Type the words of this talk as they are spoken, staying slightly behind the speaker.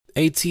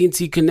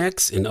AT&T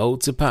connects an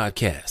ode to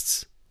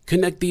podcasts.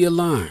 Connect the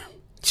alarm.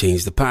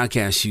 Change the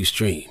podcast you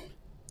stream.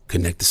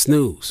 Connect the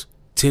snooze.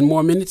 10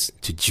 more minutes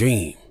to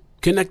dream.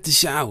 Connect the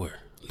shower.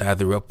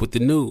 Lather up with the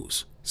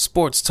news,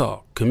 sports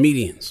talk,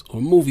 comedians, or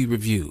movie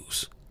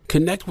reviews.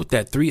 Connect with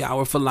that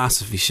 3-hour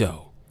philosophy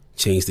show.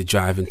 Change the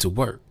drive into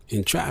work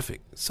in traffic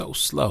so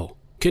slow.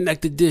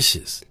 Connect the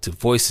dishes to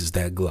voices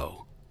that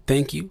glow.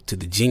 Thank you to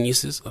the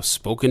geniuses of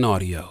spoken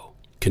audio.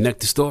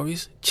 Connect the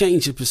stories,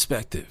 change your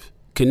perspective.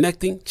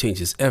 Connecting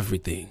changes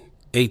everything.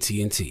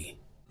 AT&T.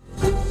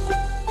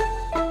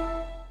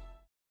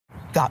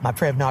 Got my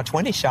Prevnar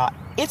 20 shot.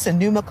 It's a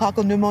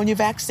pneumococcal pneumonia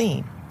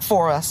vaccine.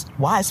 For us,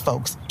 wise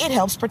folks, it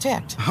helps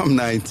protect. I'm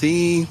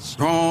 19,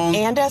 strong.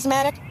 And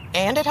asthmatic,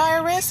 and at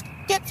higher risk.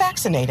 Get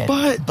vaccinated.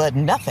 But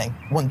nothing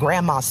when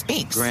grandma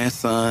speaks.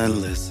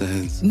 Grandson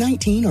listens.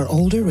 19 or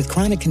older with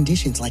chronic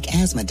conditions like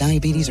asthma,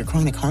 diabetes, or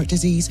chronic heart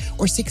disease,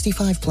 or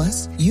 65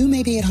 plus, you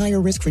may be at higher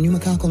risk for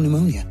pneumococcal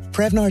pneumonia.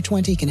 Prevnar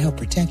 20 can help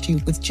protect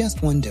you with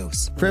just one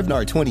dose.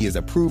 Prevnar 20 is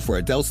approved for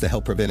adults to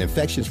help prevent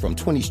infections from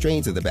 20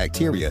 strains of the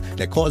bacteria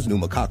that cause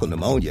pneumococcal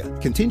pneumonia.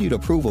 Continued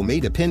approval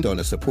may depend on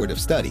a supportive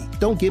study.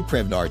 Don't give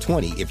Prevnar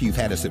 20 if you've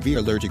had a severe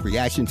allergic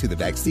reaction to the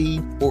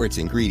vaccine or its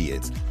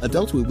ingredients.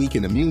 Adults with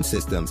weakened immune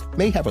systems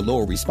may have a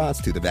lower response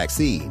to the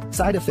vaccine.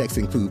 Side effects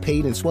include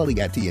pain and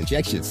swelling at the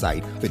injection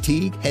site,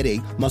 fatigue,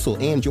 headache, muscle,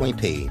 and joint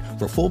pain.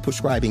 For full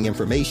prescribing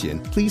information,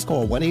 please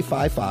call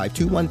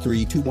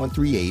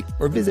 1-855-213-2138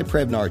 or visit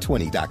Prevnar20.com.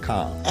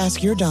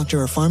 Ask your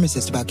doctor or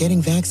pharmacist about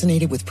getting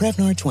vaccinated with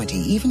Prevnar 20,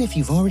 even if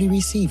you've already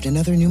received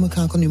another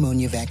pneumococcal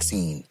pneumonia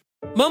vaccine.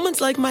 Moments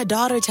like my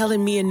daughter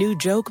telling me a new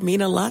joke mean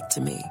a lot to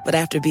me. But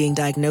after being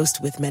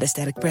diagnosed with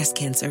metastatic breast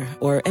cancer,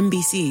 or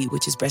MBC,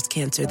 which is breast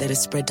cancer that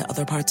is spread to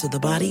other parts of the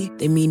body,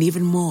 they mean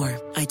even more.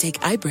 I take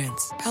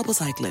Ibrance,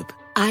 palbociclib.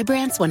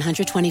 Ibrance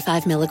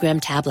 125 milligram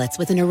tablets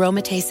with an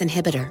aromatase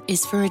inhibitor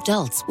is for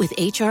adults with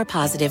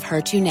HR-positive,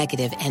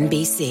 HER2-negative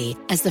MBC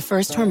as the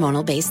first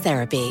hormonal-based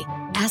therapy.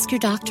 Ask your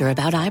doctor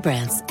about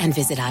Ibrance and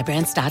visit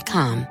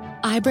Ibrance.com.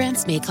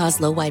 Ibrance may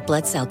cause low white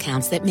blood cell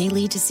counts that may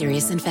lead to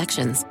serious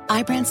infections.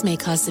 Ibrance may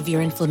cause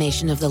severe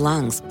inflammation of the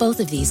lungs. Both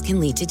of these can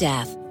lead to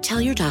death. Tell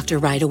your doctor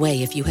right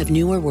away if you have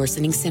new or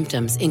worsening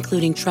symptoms,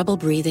 including trouble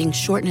breathing,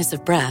 shortness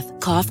of breath,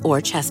 cough, or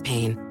chest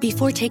pain.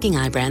 Before taking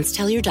Ibrance,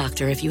 tell your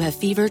doctor if you have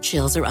fever,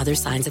 chills, or other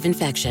signs of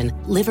infection,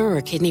 liver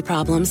or kidney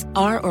problems,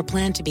 are or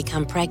plan to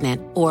become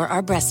pregnant, or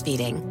are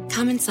breastfeeding.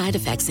 Common side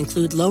effects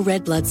include low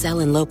red blood cell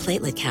and low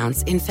platelet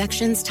counts,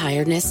 infections,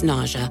 tiredness,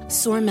 nausea,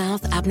 sore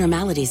mouth,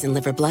 abnormalities in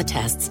liver blood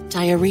tests,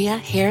 diarrhea,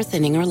 hair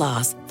thinning or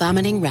loss,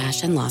 vomiting,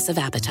 rash, and loss of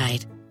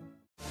appetite.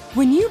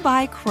 When you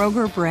buy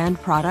Kroger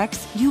brand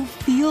products, you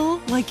feel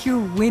like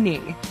you're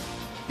winning.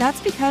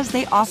 That's because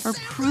they offer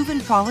proven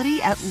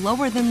quality at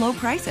lower than low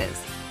prices.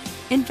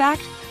 In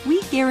fact,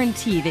 we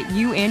guarantee that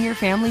you and your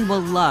family will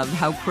love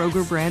how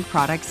Kroger brand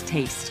products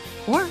taste,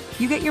 or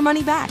you get your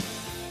money back.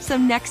 So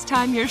next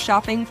time you're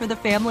shopping for the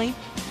family,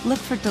 look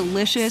for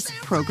delicious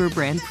Kroger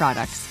brand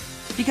products,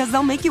 because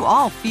they'll make you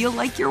all feel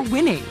like you're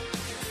winning.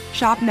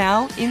 Shop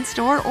now,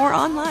 in-store, or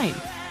online.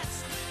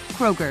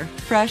 Kroger,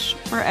 fresh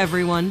for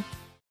everyone.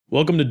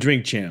 Welcome to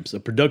Drink Champs,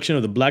 a production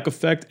of The Black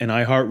Effect and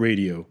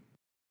iHeartRadio.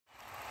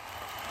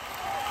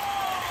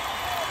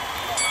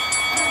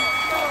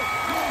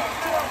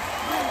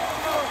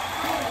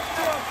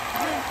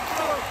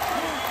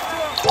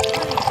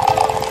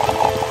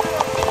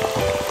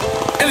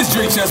 And it's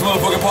Drink Champs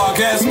motherfucking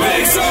podcast.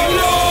 Make some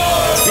noise!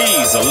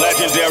 He's a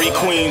legendary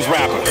Queens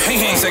rapper.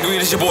 Hey, Sangria,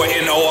 this your boy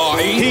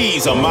N.O.R.E.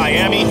 He's a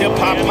Miami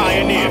hip-hop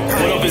pioneer.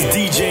 What up, is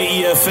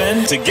DJ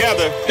EFN?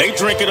 Together, they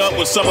drink it up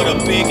with some of the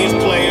biggest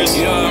players,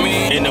 you know what I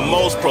mean, in the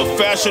most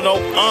professional,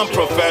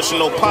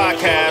 unprofessional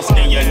podcast,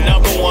 and your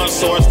number one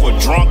source for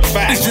drunk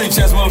facts. It's Drink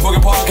Champs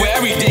motherfucking podcast, where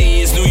every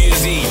day is New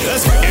Year's Eve.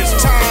 Let's go. It's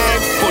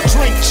time for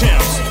Drink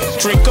Champs.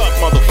 Drink up,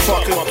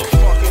 motherfucker.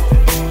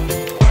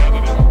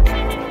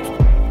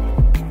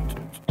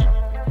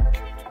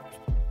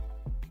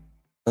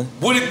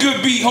 What it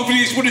could be, hopefully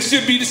it's what it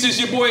should be. This is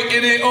your boy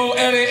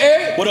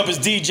N.A.O.L.A. What up, is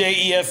DJ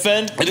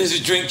EFN? And this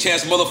is Drink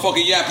Champs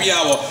motherfucking Yappy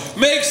Hour.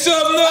 Make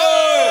some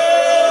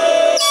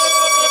noise!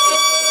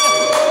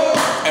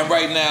 And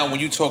right now, when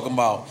you talking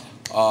about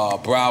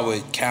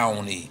Broward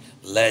County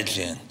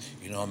legend,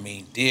 you know what I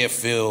mean,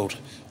 Deerfield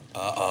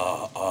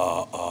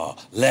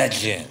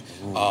legend,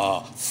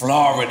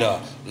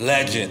 Florida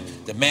legend.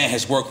 The man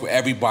has worked with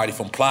everybody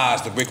from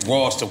Plies to Rick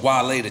Ross to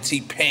Wale to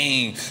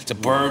T-Pain to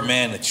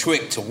Birdman to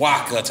Trick to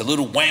Waka to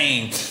Lil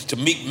Wayne to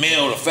Meek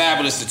Mill to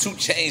Fabulous to 2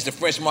 Chainz to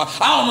Fresh Mark.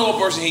 I don't know a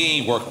person he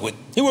ain't worked with.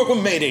 He worked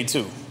with Mayday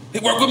too. He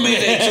worked with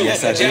Mayday too.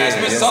 Yes, I did.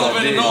 Jasmine Yes, Sullivan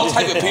I did. and all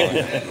type of people.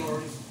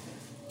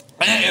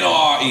 And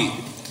N.O.R.E.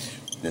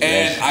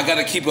 And I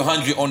gotta keep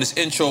 100 on this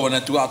intro and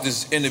then throughout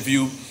this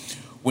interview.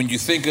 When you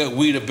think of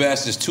We The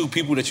Best, there's 2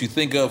 people that you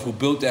think of who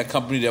built that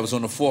company that was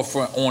on the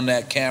forefront on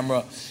that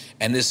camera,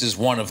 and this is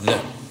one of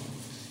them.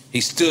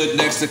 He stood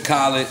next to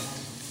Khaled.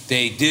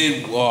 They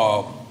did,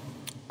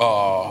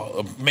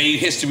 made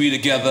history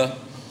together,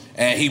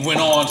 and he went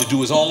on to do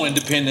his own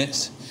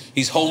independence.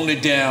 He's holding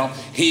it down.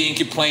 He ain't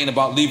complaining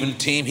about leaving the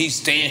team. He's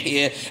staying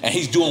here, and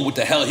he's doing what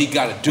the hell he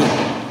got to do.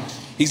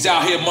 He's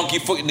out here monkey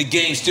footing the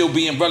game, still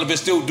being relevant,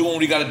 still doing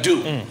what he got to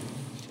do.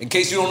 In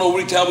case you don't know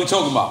what the hell we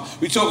talking about.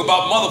 We talk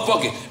about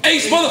motherfucking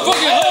Ace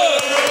motherfucking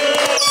Hood.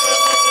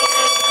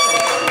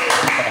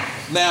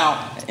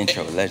 Now,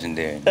 intro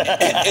legendary. In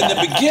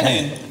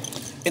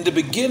the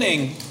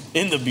beginning,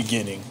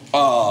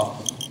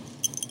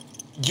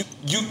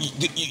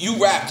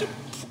 you rapped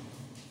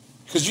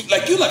because you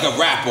like a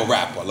rapper,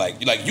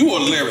 like you a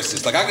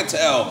lyricist. Like I can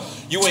tell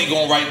you ain't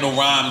gonna write no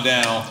rhyme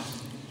down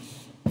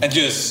and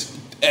just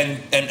and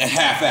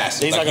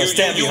half-ass it. Like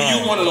you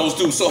one of those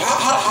dudes. So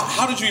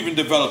how did you even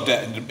develop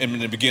that in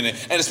the beginning?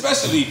 And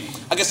especially,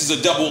 I guess it's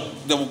a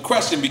double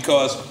question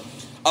because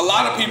a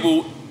lot of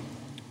people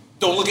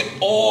don't look at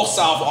all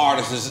South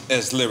artists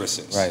as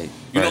lyricists. Right.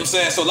 You know what I'm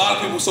saying? So a lot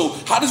of people, so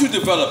how did you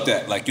develop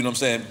that? Like, you know what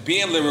I'm saying?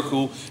 Being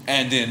lyrical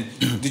and then,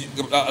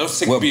 let's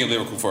take being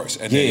lyrical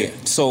first. And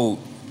then, so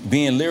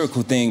being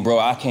lyrical thing, bro,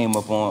 I came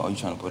up on, you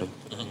trying to put it?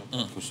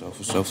 For sure.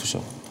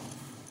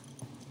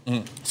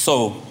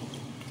 So,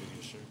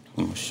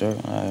 my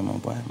shirt, all right, my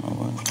boy.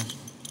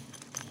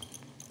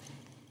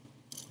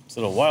 Is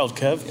it a wild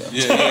Kev?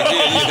 Yeah.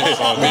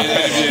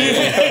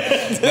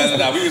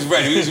 No, we was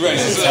ready. Right.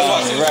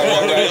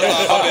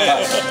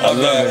 I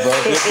love it, bro.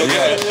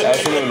 Yeah,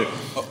 absolutely.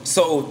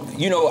 So,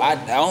 I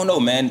don't know,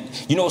 man.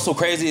 You know what's so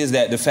crazy is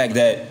that the fact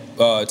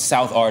that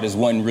South artists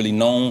wasn't really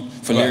known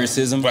for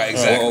lyricism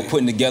or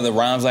putting together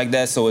rhymes like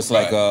that. So it's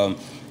like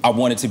I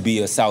wanted to be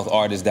a South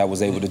artist that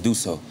was able to do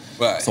so.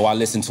 Right. So I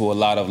listened to a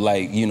lot of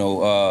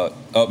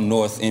up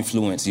north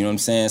influence, you know what I'm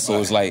saying? So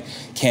it's like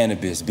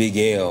Cannabis, Big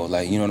L,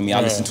 like, you know what I mean?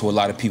 I listened to a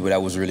lot of people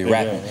that was really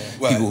rapping,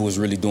 people who was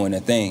really doing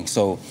their thing.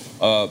 So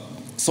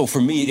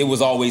for me, it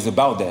was always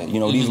about that.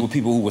 These were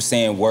people who were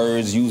saying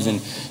words, using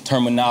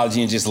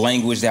terminology and just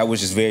language that was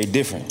just very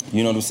different.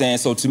 You know what I'm saying?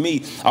 So to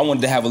me, I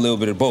wanted to have a little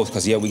bit of both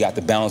because, we got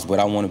the balance, but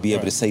I want to be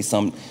able to say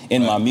something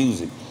in my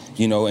music.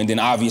 And then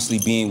obviously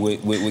being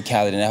with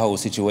Khaled and that whole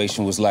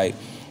situation was like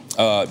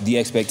the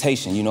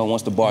expectation.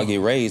 Once the bar get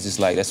raised, it's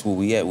like that's where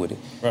we at with it.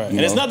 Right. And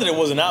it's not that it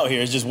wasn't out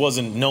here; it just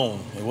wasn't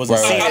known. It wasn't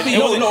seen. It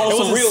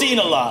wasn't seen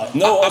a lot.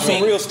 No,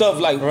 some real stuff.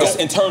 Like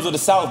in terms of the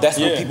South, that's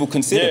what people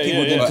consider.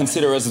 People didn't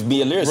consider us as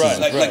being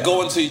lyricists. Like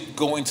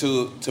going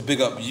to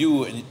big up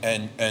you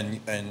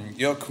and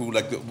your crew,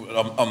 like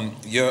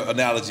your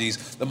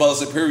analogies, the Mother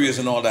Superiors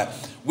and all that.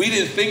 We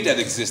didn't think that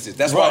existed.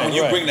 That's why when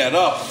you bring that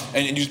up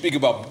and you speak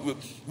about,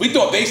 we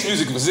thought bass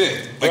music was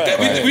it. Like that,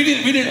 we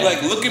didn't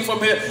like looking from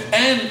here.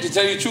 And to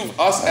tell you the truth,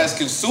 us as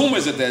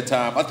consumers at that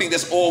time, I think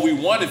that's all we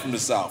wanted from the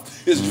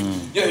South. Is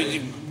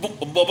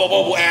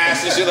bubble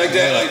ass and shit like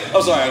that. Like,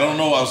 I'm sorry, I don't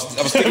know. I was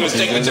thinking of a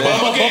statement to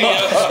my game.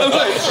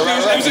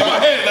 It was in my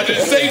head. I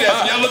didn't say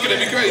that. So y'all looking at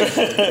me crazy.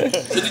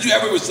 So did you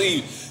ever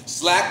receive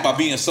slack by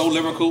being so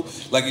lyrical?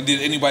 Like,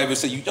 did anybody ever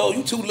say, you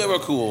too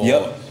lyrical? Or,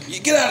 you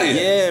get out of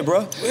here. Yeah,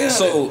 bro.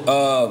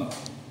 So,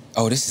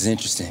 this is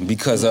interesting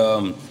because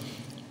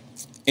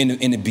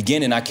in the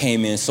beginning, I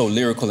came in so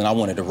lyrical and I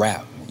wanted to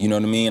rap. You know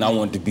what I mean? I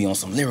wanted to be on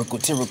some lyrical,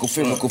 you know what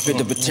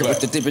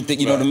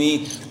I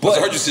mean? But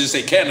I heard you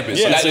say Cannabis.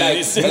 Yeah,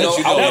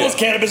 that was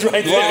Cannabis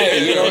right there. Right,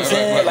 you know what I'm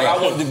saying? Like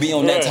I wanted to be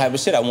on that type of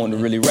shit. I wanted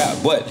to really rap.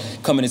 But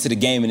coming into the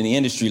game and in the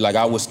industry, like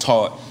I was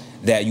taught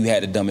that you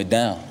had to dumb it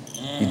down.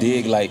 You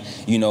dig? Like,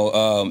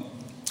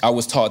 I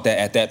was taught that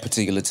at that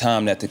particular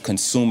time that the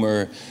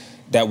consumer,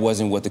 that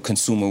wasn't what the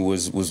consumer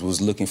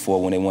was looking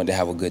for when they wanted to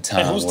have a good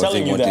time. And who's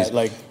telling you that?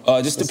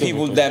 Just the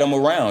people that I'm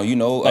around,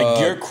 Like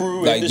your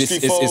crew, like industry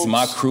this, folks? it's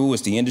my crew,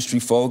 it's the industry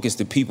folk, it's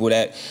the people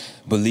that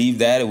believe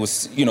that. It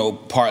was,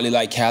 partly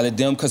like Khaled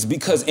them,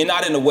 because and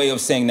not in a way of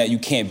saying that you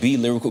can't be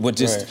lyrical, but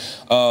just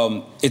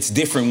it's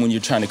different when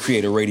you're trying to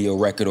create a radio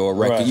record or a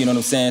record. You know what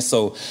I'm saying?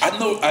 So I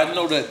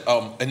know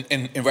that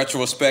in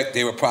retrospect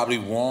they were probably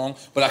wrong,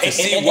 but I can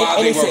see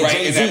why they were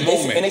right in that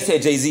moment. And they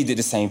said Jay-Z did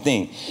the same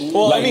thing.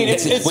 Well, like, I mean,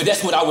 but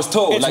that's what I was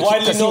told. It's like,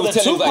 widely known that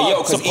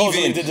Tupac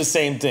supposedly did the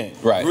same thing.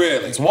 Right.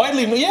 Really? It's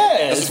widely known.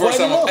 Yeah. That's the first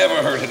time I've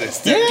ever heard of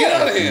this. Get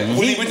out of here.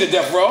 When he went to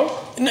Death Row?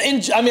 I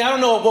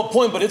don't know at what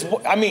point, but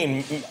I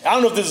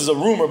don't know if this is a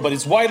rumor, but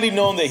it's widely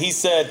known that he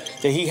said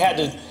that he had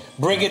to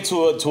bring it to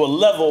a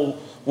level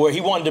where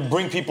he wanted to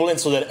bring people in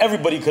so that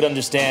everybody could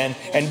understand,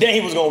 and then he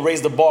was going to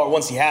raise the bar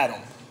once he had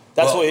them.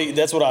 That's what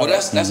I heard.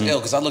 That's ill,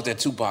 because I looked at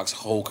Tupac's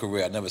whole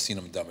career. I've never seen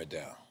him dumb it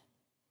down.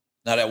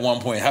 Not at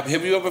one point. Have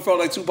you ever felt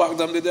like Tupac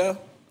dumbed it down?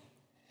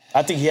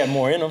 I think he had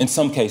more in him. In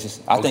some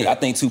cases. I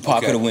think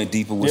Tupac could have went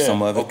deeper with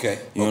some of it.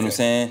 You know what I'm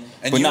saying?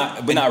 And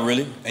but not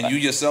really. And you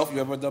yourself,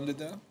 you ever dumbed it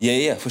down?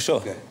 Yeah, for sure.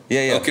 Okay.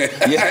 Yeah. Okay.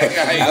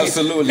 Yeah.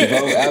 Absolutely, bro.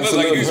 It looks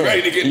like he was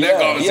ready to get in that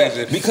conversation.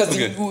 Yeah. Because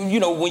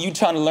when you're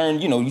trying to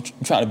learn, you're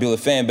trying to build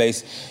a fan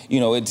base,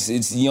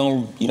 it's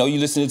young, you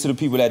listening to the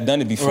people that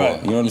done it before.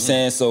 Right. You know what I'm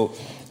saying? So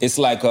it's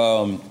like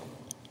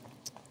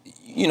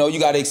you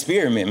got to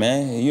experiment,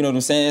 man. You know what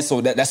I'm saying? So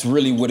that's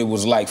really what it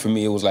was like for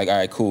me. It was like, all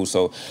right, cool.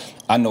 So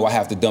I know I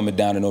have to dumb it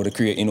down in order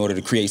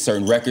to create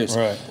certain records.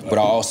 Right. But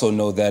I also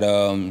know that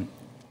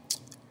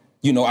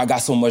you know, I got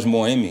so much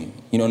more in me.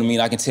 You know what I mean?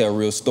 I can tell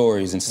real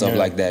stories and stuff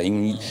like that.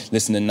 You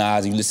listen to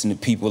Nas, you listen to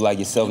people like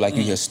yourself, like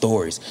you hear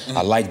stories.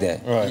 I like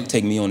that. Right.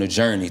 Take me on a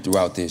journey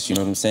throughout this. You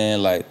know what I'm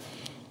saying? Like,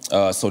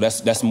 so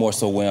that's more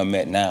so where I'm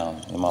at now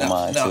in my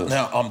mind too.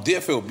 Now,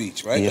 Deerfield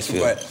Beach, right?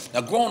 Deerfield. Right.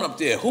 Now, growing up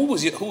there, who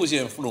was your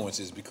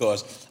influences?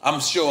 Because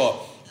I'm sure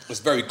it's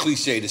very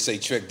cliche to say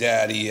Trick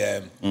Daddy,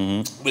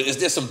 but is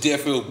there some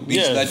Deerfield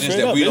Beach legends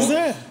that we don't? Is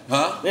there?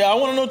 Huh? Yeah, I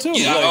want to know too.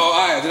 Yeah. Like, All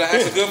right. Did I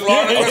ask a good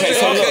Florida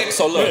question?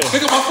 So look.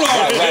 Pick up my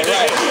Florida. Right.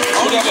 I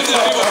only did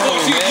that for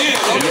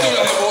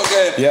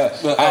 14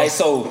 years. Yeah. All right.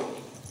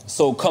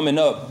 So coming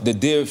up, the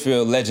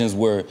Deerfield legends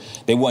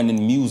they wasn't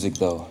in music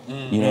though.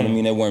 You know what I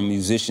mean? They weren't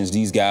musicians.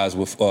 These guys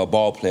were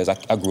ball players.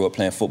 I grew up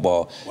playing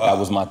football. Wow. That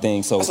was my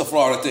thing. So that's a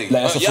Florida thing.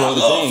 Like, that's a Florida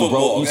thing,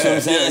 football. bro. You see what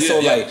I'm saying? So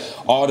like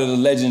all of the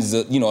legends,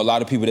 you know, a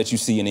lot of people that you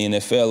see in the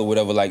NFL or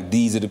whatever, like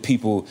these are the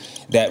people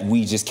that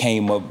we just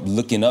came up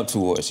looking up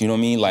towards. You know what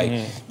I mean? Like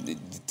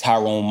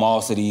Tyrone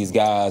Moss of these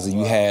guys, and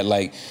you had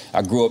like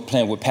I grew up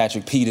playing with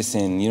Patrick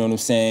Peterson. You know what I'm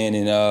saying?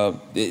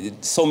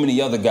 And so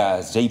many other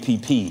guys,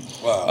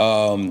 JPP.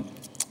 Wow.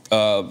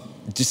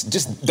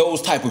 Just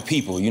those type of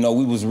people, you know.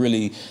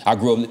 I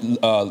grew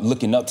up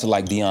looking up to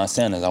like Deion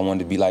Sanders. I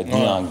wanted to be like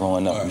Deion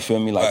growing up. You feel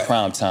me? Like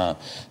prime time.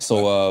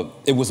 So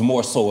it was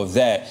more so of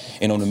that.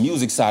 And on the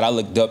music side, I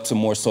looked up to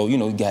more so, you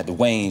know, you had the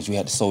Waynes, you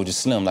had the Soulja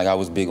Slim. Like I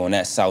was big on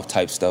that South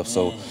type stuff.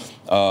 So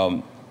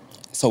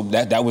so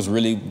that was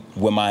really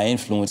where my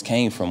influence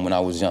came from when I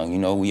was young. You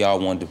know, we all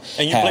wanted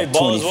to have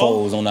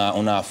 24s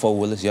on our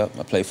four-wheelers. Yep,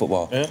 I played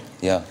football.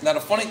 Yeah. Now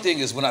the funny thing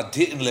is, when I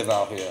didn't live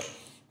out here,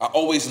 I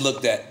always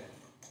looked at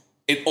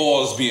it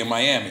all as being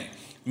Miami,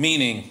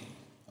 meaning.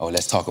 Oh,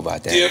 let's talk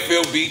about that.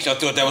 Deerfield Beach, I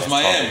thought that was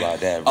Miami. Talk about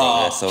that, bro.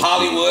 That's so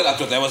Hollywood, cool. I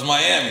thought that was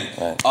Miami.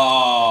 Right.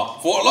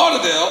 Fort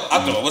Lauderdale, I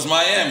thought it was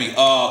Miami.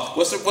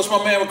 What's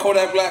my man with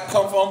Kodak Black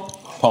come from?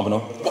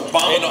 Pompano.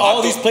 And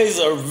all these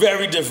places are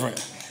very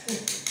different.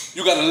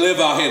 You got to live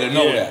out here to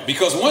know that,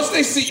 because once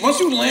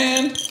you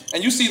land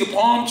and you see the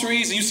palm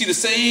trees and you see the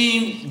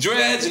same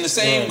dreads and the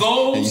same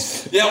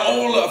goals,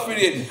 all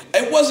affiliated.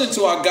 It wasn't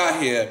until I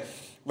got here,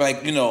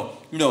 like you know.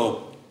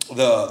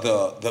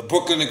 The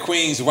Brooklyn and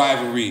Queens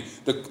rivalry,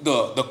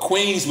 the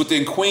Queens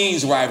within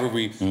Queens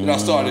rivalry that I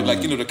started,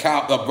 like, you know, the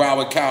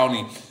Broward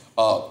County.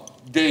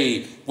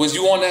 Dave, was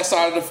you on that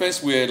side of the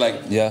fence where,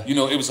 like, you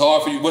know, it was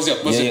hard for you? Was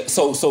it?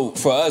 So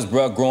for us,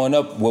 bro, growing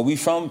up, where we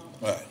from,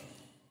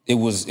 it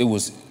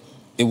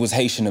was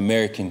Haitian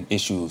American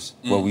issues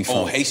where we from.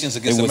 Oh, Haitians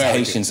against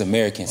Americans. It was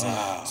Americans. Haitians Americans.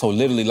 Wow. So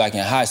literally, like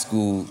in high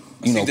school,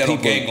 you know, that people.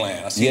 On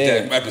Gangland. I see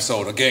that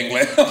episode of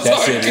Gangland.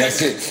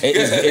 That's it.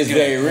 It's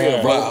very real,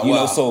 bro. Wow, you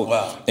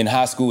know, in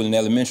high school and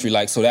elementary,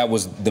 like, so that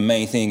was the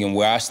main thing. And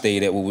where I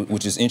stayed at,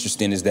 which is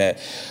interesting, is that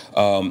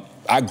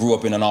I grew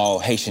up in an all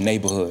Haitian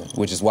neighborhood,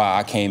 which is why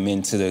I came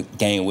into the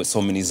game with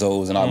so many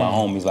Zoes and all my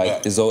homies.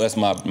 Like, the Zoe, that's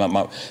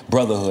my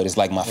brotherhood. It's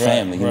like my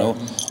family, you know.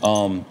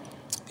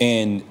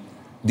 And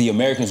the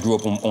Americans grew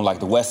up on like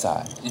the West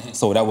Side,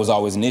 so that was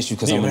always an issue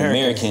because I'm an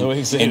American,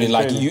 and then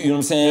like you know what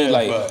I'm saying,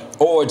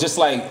 or just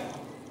like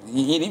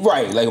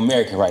like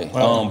American,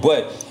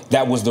 but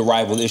that was the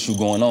rival issue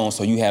going on.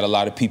 So you had a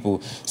lot of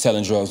people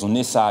selling drugs on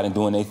this side and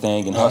doing their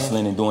thing and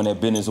hustling and doing their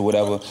business or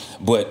whatever,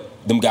 but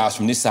them guys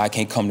from this side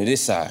can't come to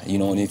this side, you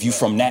know, and if you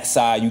from that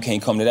side, you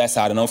can't come to that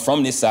side, and I'm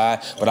from this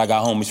side, but I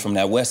got homies from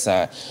that West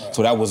side,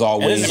 so that was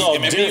always. And this is all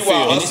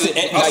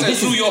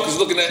Deerfield. New York is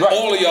looking at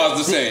all of y'all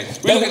the same.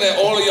 We're looking at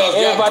all of y'all.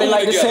 Everybody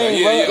like the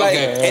same, bro. Like,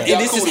 and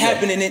this is together.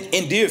 happening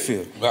in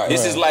Deerfield.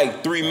 This is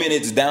like 3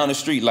 minutes down the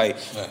street. Like,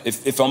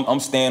 if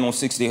I'm staying on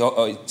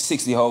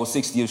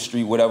 60th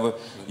Street, whatever,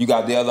 you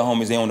got the other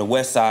homies there on the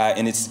West side,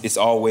 and it's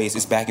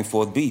always back and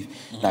forth beef.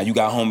 Now you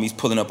got homies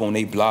pulling up on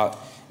their block,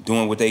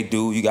 doing what they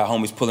do. You got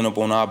homies pulling up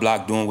on our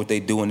block doing what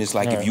they do. And it's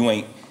like, if you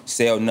ain't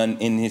sell nothing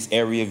in this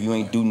area, if you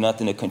ain't do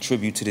nothing to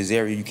contribute to this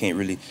area, you can't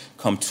really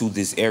come to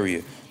this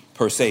area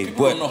per se.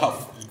 People don't know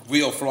how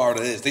real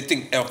Florida is. They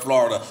think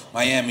Florida,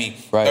 Miami,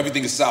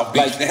 everything is South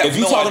Beach. Like, they have if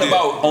you're no talking idea.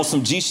 about on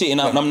some G shit,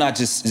 and I'm not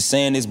just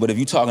saying this, but if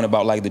you're talking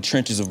about like the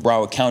trenches of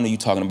Broward County, you're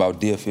talking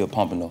about Deerfield,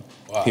 Pompano,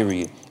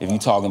 period. If you're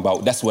talking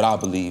about, that's what I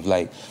believe.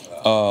 Like,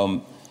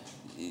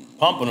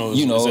 Pompano,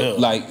 you know,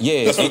 like,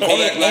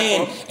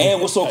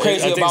 and what's so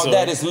crazy about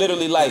that is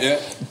literally like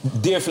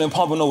Deerfield and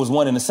Pompano was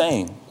one and the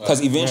same.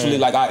 Because eventually,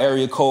 like, our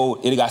area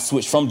code, it got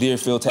switched from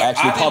Deerfield to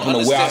actually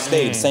Pompano, where I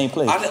stayed, the same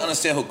place. I didn't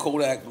understand who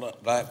Kodak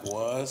Black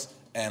was,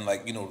 and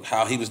like, you know,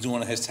 how he was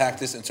doing his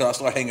tactics until I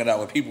started hanging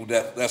out with people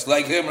that's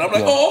like him, and I'm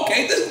like, oh,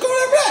 okay, this is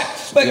Kodak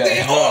Black. Like,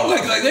 they all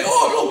they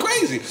all go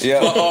crazy.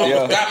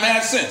 Got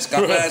mad sense.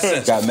 Got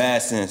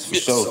mad sense, for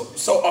sure.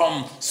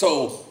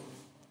 So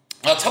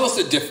now tell us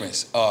the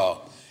difference.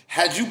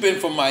 Had you been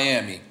from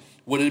Miami,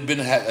 would it have been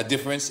a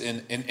difference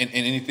in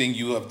anything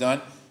you have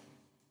done?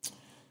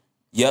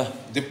 Yeah,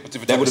 that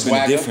would have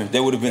been different.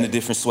 There would have been a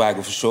different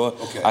swagger for sure.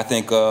 Okay. I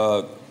think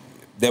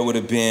there would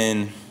have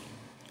been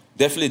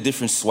definitely a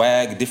different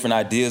swag, different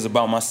ideas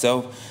about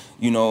myself.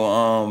 You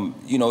know,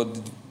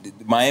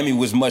 Miami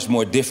was much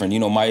more different. You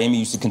know, Miami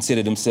used to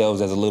consider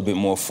themselves as a little bit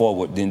more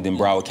forward than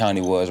Broward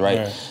County was,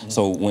 right?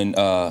 So when,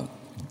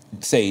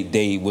 say,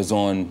 they was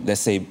on,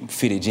 let's say,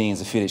 fitted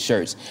jeans or fitted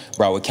shirts,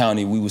 Broward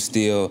County, we was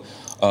still,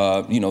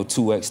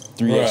 2X,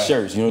 3X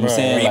shirts. You know what I'm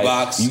saying?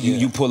 Reeboks, like,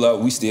 you pull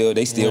up,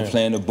 they still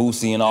playing the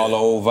Boosie and all the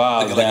old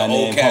vibes like down an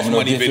there. old Cash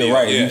Money video.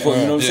 Right. Yeah. You know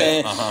what I'm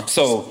saying? Uh-huh.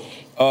 So,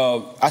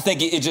 I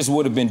think it just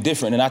would have been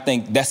different, and I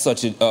think that's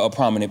such a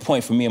prominent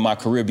point for me in my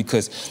career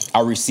because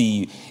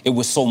it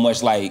was so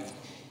much like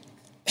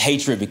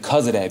hatred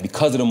because of that,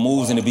 because of the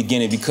moves in the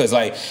beginning, because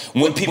like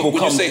when people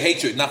when you say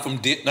hatred, not from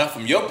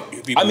your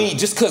people. I mean,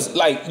 just because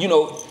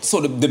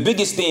so the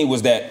biggest thing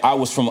was that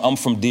I'm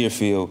from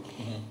Deerfield,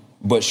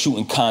 but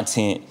shooting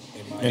content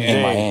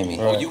in Miami.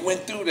 Oh, you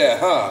went through that,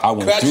 huh? I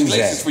went through that.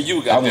 Congratulations for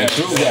you, I went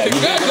through that.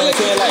 Congratulations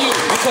for you.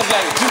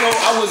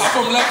 Because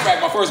I'm from Left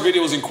Rack. My first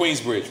video was in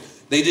Queensbridge.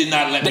 They did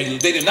not let me.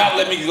 They did not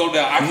let me go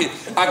down. I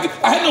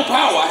had no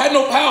power.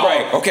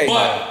 Right. Okay.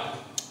 But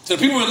to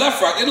the people in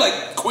Left Rack, they're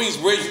like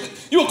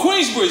Queensbridge. You a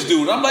Queensbridge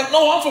dude? I'm like,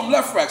 no, I'm from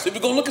Left Rack. So if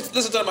you go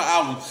listen to my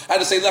album, I had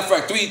to say Left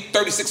Rack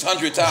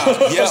 3,600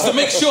 times just to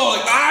make sure.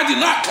 Like I did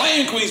not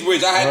claim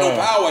Queensbridge. I had no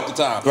power at the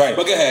time. Right.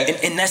 But go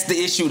ahead. And that's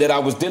the issue that I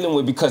was dealing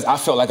with because I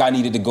felt like I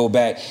needed to go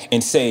back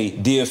and say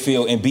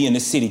Deerfield and be in the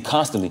city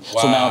constantly.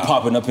 Wow. So now I'm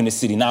popping up in the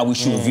city. Now we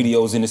shooting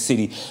videos in the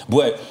city,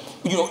 but.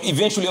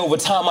 Eventually over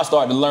time I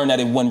started to learn that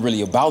it wasn't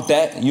really about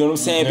that. You know what I'm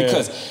saying? Yeah.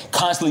 Because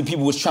constantly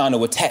people was trying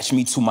to attach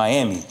me to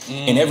Miami.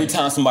 And every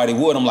time somebody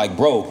would, I'm like,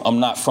 bro, I'm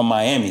not from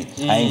Miami.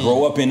 I ain't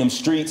grow up in them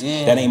streets.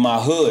 That ain't my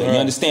hood. You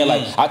understand?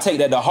 Like, I take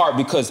that to heart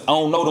because I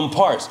don't know them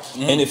parts.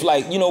 And if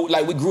like we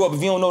grew up, if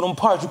you don't know them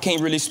parts, you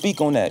can't really speak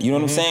on that. You know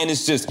what I'm saying?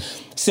 It's just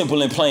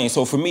simple and plain.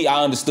 So for me,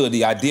 I understood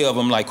the idea of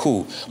them like,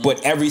 cool.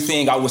 But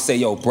everything I would say,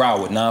 yo,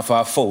 Broward,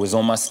 954 is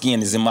on my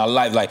skin, is in my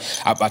life. Like,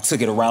 I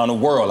took it around the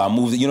world. I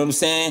moved it, you know what I'm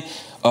saying?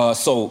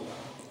 So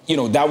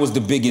that was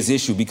the biggest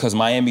issue because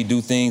Miami do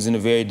things in a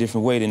very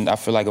different way than I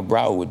feel like a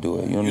Broward would do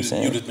it. You know what I'm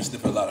saying? You'd have been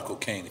sniffing a lot of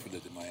cocaine if you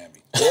lived in Miami.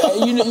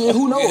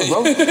 Who knows,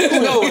 bro? Who knows,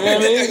 you know what I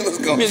mean? Let's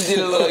go. Just did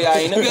a little, You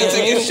gotta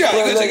take a shot. You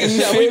gotta take a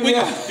shot.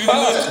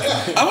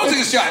 I want to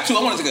take a shot, too.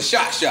 I want to take a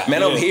shot.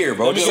 Man, I'm here,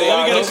 bro. Let me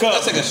get a cup.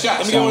 Let's take a shot.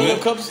 Let me get one of them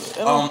cups.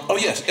 Oh,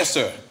 yes,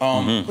 sir.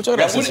 What y'all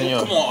got, senor?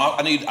 Come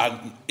on,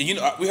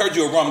 we heard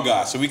you a rum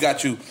guy, so we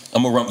got you.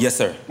 I'm a rum, yes,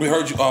 sir. We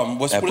heard you,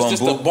 what is this?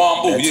 Bamboo? The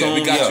bamboo. That Yeah, we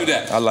tune? got Yeah. you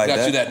that. I like got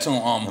that. you that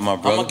tune. My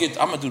brother.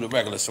 I'm gonna do the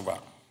regular Ciroc.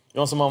 You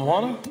want some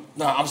marijuana?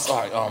 Nah, I'm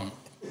sorry.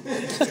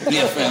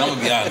 Yeah, friend, I'm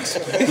gonna be honest.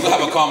 We're gonna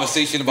have a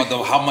conversation about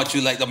how much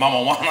you like the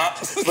marijuana.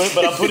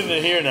 But I'm putting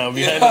it here now,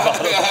 behind the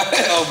bottle.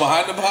 Oh,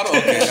 behind the bottle?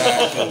 Okay, all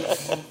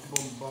right.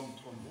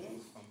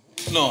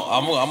 No,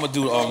 I'm gonna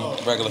do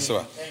regular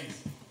Ciroc.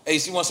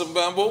 Ace, you want some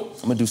bamboo?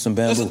 I'm gonna do some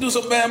bamboo. Let's do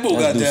some bamboo,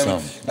 Let's do goddammit. some.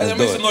 Let's Let's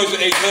make do some it. noise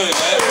with 8 million,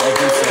 man. Let's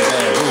do some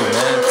bamboo,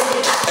 man.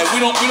 And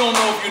we don't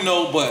know if you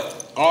know, but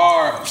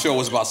our show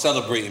is about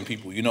celebrating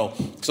people. You know,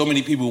 so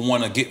many people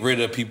want to get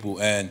rid of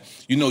people, and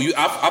you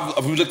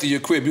I've looked at your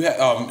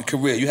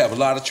career. You have a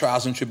lot of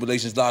trials and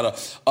tribulations, a lot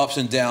of ups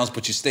and downs,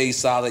 but you stayed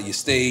solid. You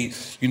stayed,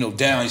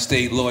 down. You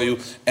stayed loyal,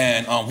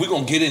 and we're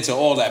gonna get into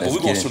all that. But we're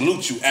gonna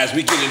salute you as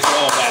we get into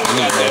all that.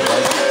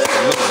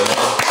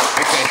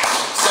 Okay.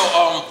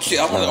 So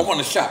I want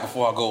a shot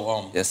before I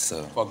go. Yes,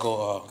 sir. Before I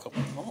go.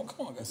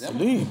 Come on, guys.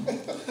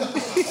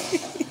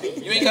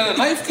 You ain't got a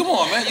knife? Come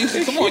on, man. You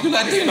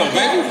Latino,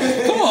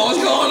 baby. Come on,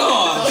 what's going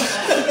on?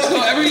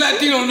 Every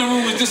Latino in the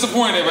room is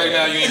disappointed right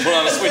now. You ain't put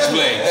on a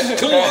switchblade.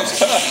 Come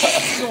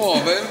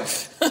on, baby.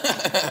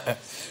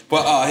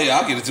 But here,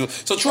 I'll get into it.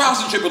 So trials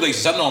and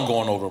tribulations. I know I'm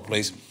going over the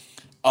place.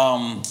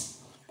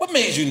 What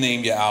made you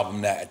name your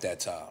album that at that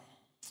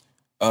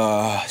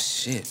time?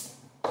 Shit.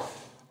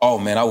 Oh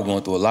man, I was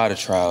going through a lot of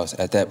trials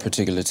at that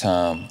particular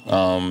time.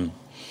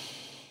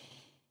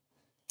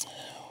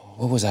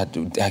 What was I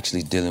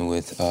actually dealing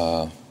with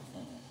at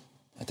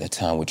that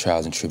time with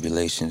trials and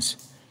tribulations?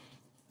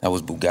 That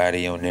was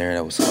Bugatti on there.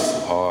 That was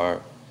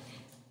Hustle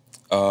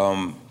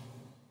Hard.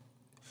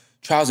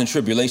 Trials and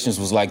tribulations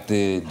was like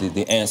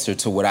the answer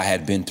to what I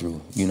had been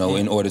through.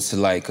 In order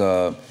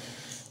to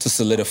to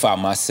solidify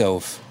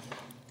myself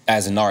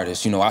as an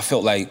artist. I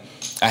felt like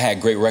I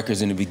had great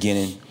records in the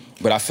beginning.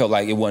 But I felt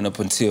like it wasn't up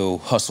until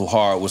Hustle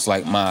Hard was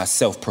like my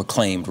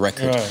self-proclaimed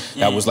record. Right.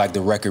 That was like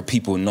the record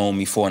people know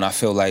me for. And I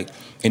feel like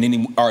in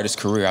any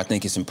artist's career, I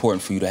think it's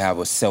important for you to have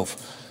a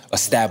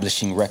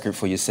self-establishing record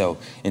for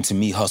yourself. And to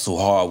me, Hustle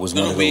Hard was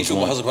one of those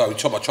ones. Hustle Hard. We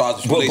talk about trials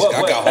and tribulations.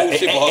 I got whole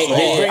shit for Hustle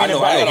Hard. I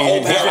know.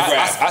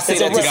 I say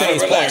that to say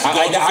I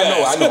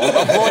know.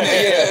 I'm going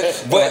there.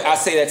 But I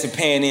say that to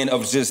pan in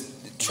of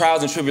just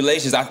trials and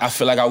tribulations. I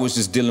feel like I was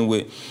just dealing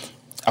with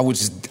I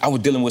was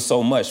dealing with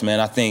so much, man.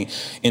 I think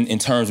in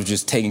terms of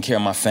just taking care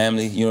of my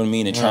family, you know what I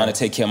mean, and trying to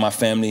take care of my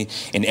family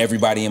and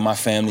everybody in my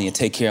family and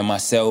take care of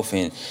myself,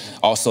 and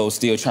also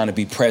still trying to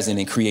be present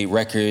and create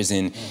records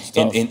and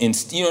you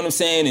know what I'm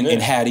saying,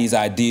 and have these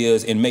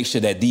ideas and make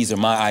sure that these are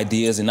my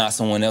ideas and not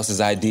someone else's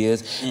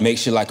ideas. Make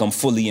sure like I'm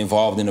fully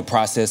involved in the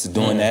process of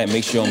doing that.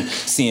 Make sure I'm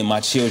seeing my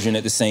children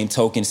at the same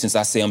token. Since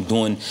I say I'm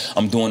doing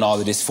all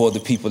of this for the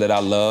people that I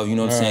love, you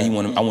know what I'm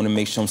saying. I want to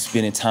make sure I'm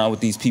spending time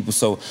with these people.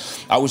 So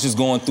I was just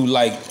going through,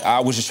 like, I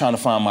was just trying to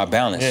find my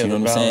balance, you know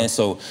what I'm saying?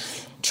 So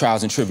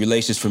trials and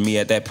tribulations for me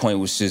at that point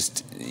was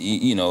just,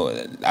 you know,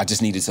 I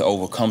just needed to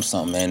overcome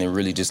something, man, and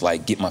really just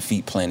like get my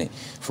feet planted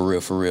for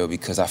real,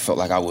 because I felt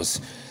like I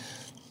was,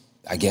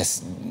 I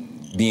guess,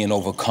 being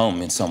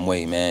overcome in some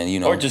way, man, you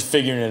know. Or just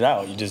figuring it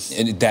out. You just...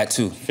 That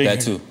too.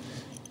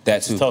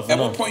 At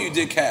what point you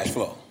did Cash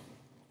Flow?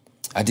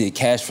 I did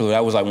Cash Flow.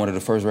 That was like one of the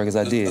first records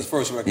I did. The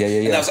first record. Yeah.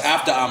 And that was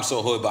after I'm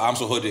So Hood, but I'm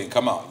So Hood didn't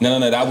come out. No,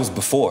 that was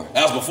before.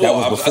 That was before.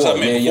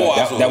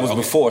 That was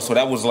before. So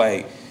that was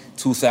like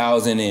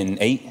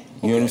 2008.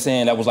 You know what I'm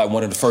saying? That was like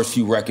one of the first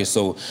few records.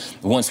 So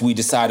once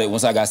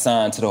I got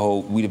signed to the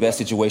whole We the Best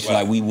situation,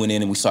 like we went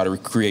in and we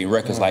started creating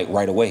records like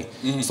right away.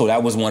 So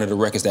that was one of the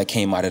records that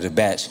came out of the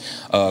batch.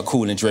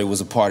 Cool and Dre was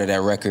a part of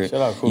that record.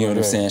 Shout out Cool you know and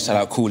what I'm Dre. saying? Shout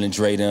out Cool and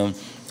Dre them.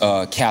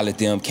 Khaled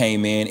them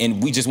came in,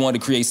 and we just wanted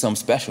to create something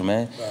special,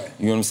 man. Right.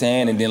 You know what I'm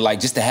saying? And then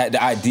like just to have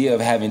the idea of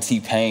having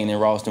T-Pain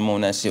and Rostam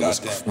on that shit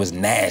was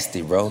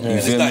nasty, bro. You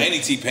It's feel not me? any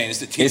T-Pain, it's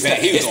the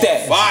T-Pain. He was It's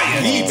that on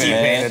fire.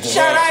 T-Pain.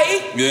 Shout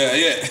out.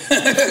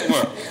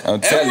 Yeah.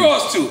 I'm telling And you.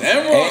 Ross too.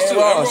 And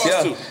Ross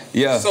too.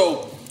 Yeah.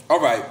 So,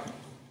 all right.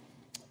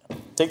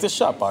 Take this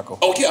shot, Paco.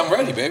 Okay, I'm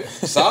ready, baby.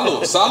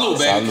 Salud,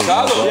 baby.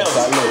 Salud.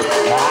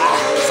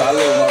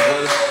 Salud, my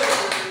brother.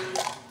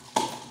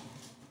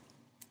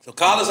 So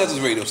Carlos has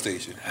his radio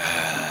station.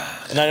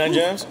 99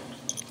 Jams?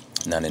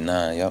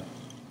 99, yep.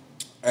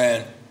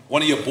 And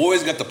one of your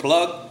boys got the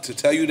plug to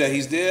tell you that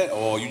he's there,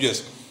 or you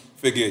just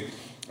figured,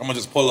 I'm gonna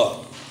just pull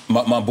up?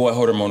 My boy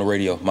heard him on the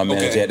radio. My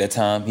manager at that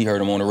time, he heard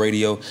him on the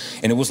radio,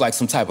 and it was like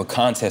some type of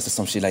contest or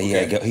some shit like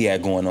he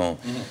had going on.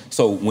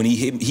 So when he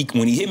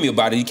hit me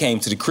about it, he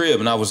came to the crib,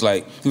 and he was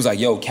like,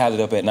 "Yo,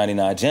 Khaled up at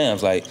 99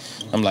 Jams." Like,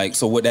 I'm like,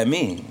 "So what that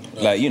mean?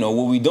 Like, you know,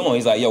 what we doing?"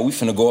 He's like, "Yo, we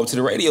finna go up to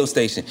the radio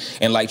station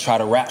and like try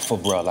to rap for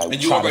bro." Like,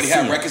 And you already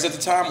had records at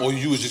the time, or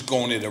you was just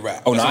going in to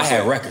rap? Oh no, I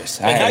had records.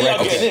 And how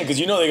y'all getting in? Because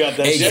you know they got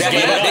that Exactly.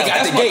 shit. They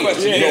got the gate.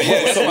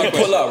 Question. So we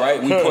pull up, right?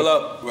 We pull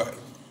up. Right.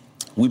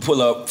 We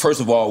pull up. First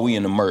of all, we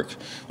in the Merc.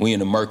 We in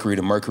the Mercury.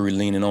 The Mercury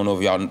leaning on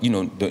over y'all. You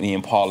know the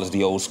Impalas,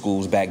 the old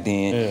schools back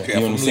then. Okay, You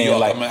know what I'm saying? York,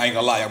 Like, I ain't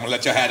gonna lie, I'm gonna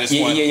let y'all have this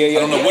Yeah, one. yeah. I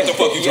don't know what the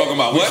fuck you talking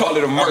about. We What? call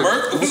it a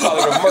Merc. We call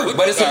it a Merc,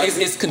 but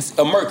it's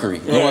a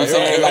Mercury. You know what I'm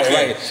saying?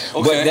 Right.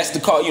 But that's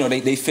the car. You know,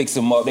 they fix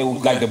them up. They were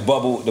like the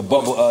bubble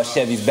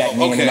Chevys back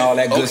then and all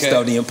that good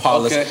stuff. The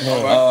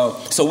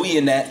Impalas. So we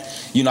in that.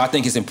 You know, I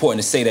think it's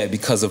important to say that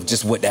because of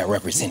just what that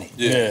represented.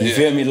 You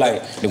feel me?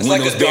 Like the It's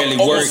like windows a dumb- barely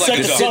work. almost like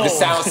a dumb- The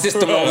sound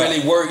system don't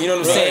really work. You know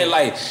what I'm saying?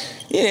 Like,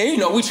 yeah, you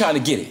know, we trying to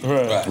get it.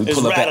 Right. We It's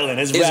pull up rattling, At,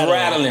 it's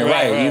rattling.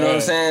 right? Right, You know what I'm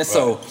right. saying?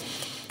 So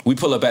we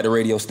pull up at the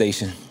radio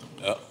station.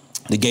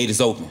 The gate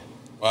is open.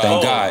 Wow.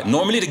 Thank God.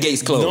 Normally the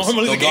gate's closed.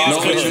 Normally the gate's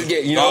closed.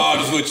 You know?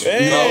 God is with you.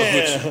 You know? God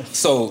is with you.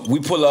 So we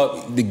pull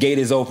up, the gate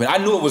is open. I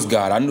knew it was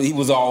God. I knew he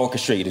was all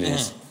orchestrated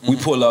this. We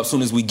pull up, as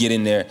soon as we get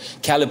in there,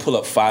 Khaled pull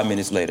up 5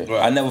 minutes later.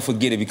 Right. I never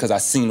forget it because I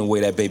seen the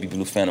way that Baby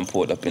Blue Phantom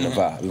pulled up in the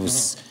vibe.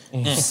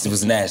 It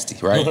was nasty,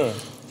 right?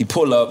 He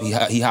pull up,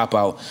 he hop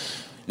out.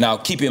 Now,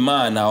 keep in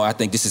mind now, I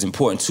think this is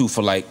important too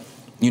for like,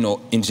 you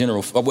know, in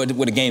general, where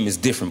the game is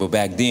different, but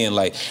back then,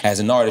 like, as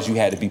an artist, you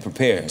had to be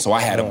prepared. So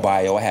I had a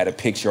bio, I had a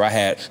picture, I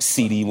had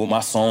CD with my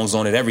songs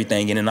on it,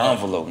 everything in an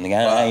envelope.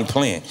 Nigga, I ain't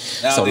playing.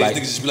 Nowadays, So like, niggas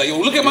just be like, yo,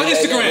 look at my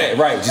Instagram.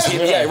 Right, just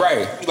hit me, right.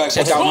 You like,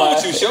 Check what's out wrong my,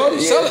 with you, shorty?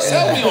 Sell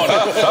me on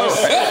it.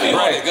 Sell me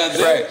on it,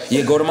 goddamn. Right.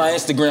 Yeah, go to my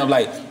Instagram,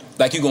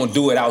 like you gonna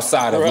do it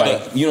outside of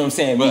like, you know what I'm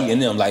saying, me and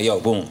them, like,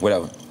 yo, boom,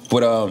 whatever.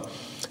 But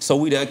so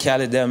we there,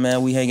 Khaled there,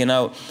 man, we hanging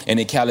out, and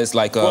then Khaled's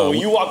like, Well, when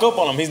you walk up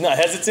on him, he's not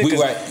hesitant. We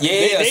 'cause right.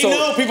 They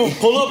know people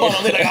pull up on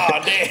him. They're like,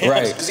 oh, damn.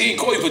 Right. Because he didn't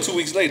call you for 2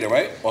 weeks later,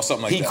 right? Or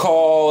something like He that.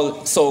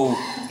 called, so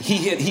he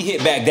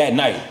hit back that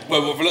night.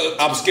 Well,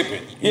 I'm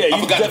skipping. Yeah, I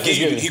you forgot to definitely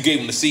give you. skipping. You gave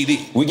him the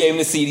CD. We gave him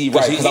the CD,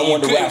 right, because I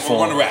wanted to rap for him.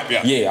 wanted to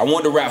rap, yeah. I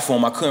wanted to rap for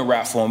him. I couldn't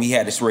rap for him. He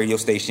had this radio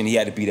station. He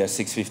had to be there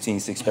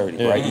 6:15,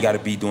 6:30, right? He got to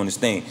be doing his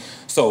thing.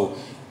 So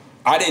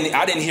I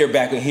didn't hear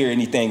back or hear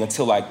anything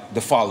until like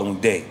the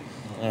following day.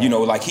 You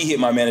know, like he hit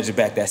my manager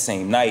back that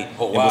same night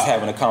and was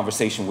having a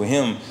conversation with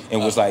him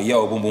and was like,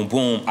 yo, boom, boom,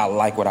 boom, I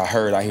like what I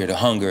heard. I hear the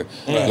hunger.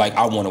 Like,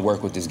 I want to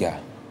work with this guy.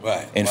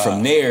 Right. And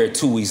from there,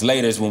 2 weeks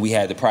later is when we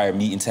had the prior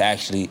meeting to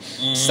actually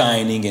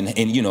signing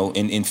and you know,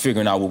 and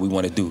figuring out what we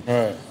want to do.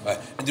 Right.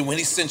 And then when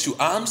he sent you,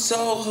 I'm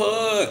So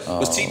Hood,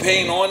 was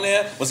T-Pain on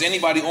there? Was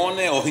anybody on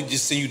there, or he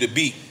just sent you the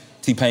beat?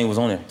 T-Pain was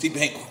on there.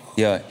 T-Pain,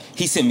 Yeah,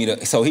 he sent me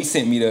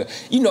the,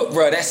 you know,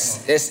 bro,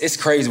 it's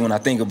crazy when I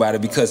think about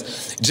it,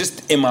 because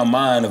just in my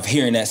mind of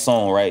hearing that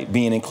song, right,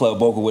 being in Club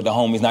Boca with the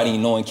homies, not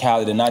even knowing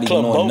Khaled and not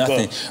even knowing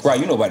nothing, right,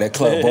 you know about that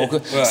Club Boca,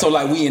 Right. so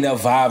like we in there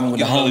vibing with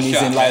the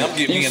homies and like, I'm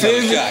getting you me feel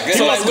another me? shot.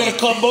 So like Go to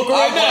Club Boca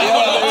right now.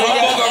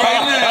 Club Boca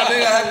right now. They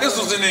got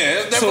pistols in there.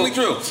 It's definitely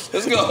true.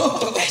 Let's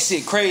go. That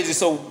shit crazy.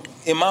 So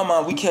in my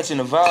mind, we catching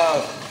the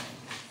vibe.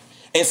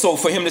 And so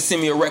for him to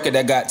send me a record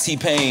that got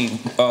T-Pain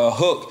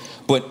hook,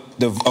 but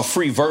a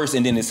free verse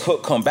and then his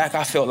hook come back,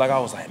 I felt like I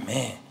was like,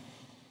 man,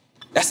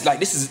 that's like,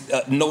 this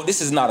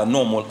is not a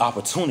normal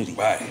opportunity.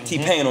 Right.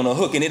 T-Pain on a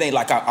hook, and it ain't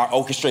like I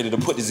orchestrated to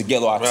put this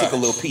together. I took a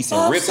little piece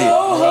and ripped it. When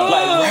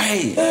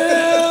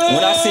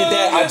I said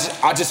that,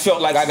 I just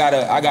felt like I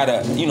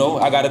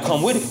gotta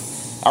come with it.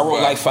 I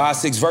wrote like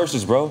 5-6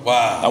 verses, bro.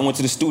 Wow. I went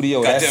to the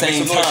studio Goddamn, that same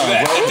make some noise for time,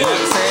 that. bro. You know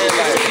what I'm saying?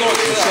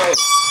 Like,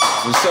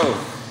 for sure.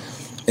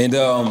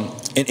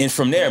 And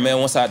from there, man,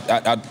 once I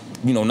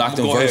knocked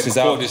them Go ahead, verses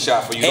record out. this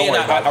shot for you. Don't And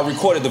worry about I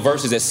recorded the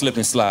verses at Slip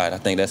and Slide. I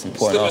think that's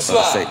important Slip and also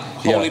slide.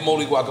 to say. Holy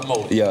moly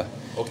guacamole. Yeah.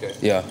 Okay.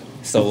 Yeah.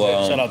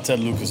 So shout out Ted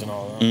Lucas and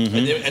all that.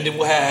 Mhm. And then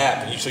what had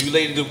happened? So you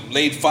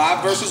laid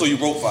 5 verses, or you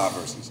wrote 5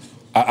 verses?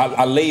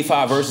 I laid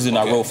 5 verses and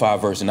I wrote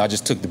 5 verses, and I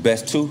just took the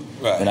best 2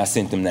 Right. and I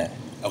sent them that.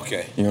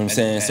 Okay. You know what I'm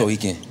saying? So he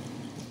can.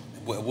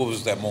 What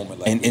was that moment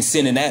like? And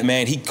sending that,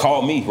 man, he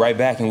called me right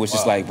back and was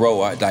just like,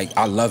 bro,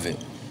 I love it.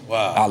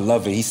 Wow. I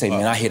love it. He said,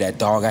 man, I hear that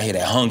dog. I hear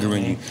that hunger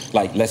in you.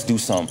 Like, let's do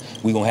something.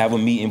 We gonna have a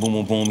meeting, boom,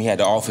 boom, boom. He had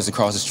the office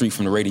across the street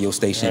from the radio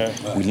station.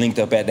 Right. We linked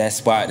up at that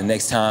spot the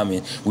next time,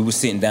 and we were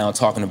sitting down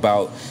talking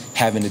about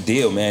having a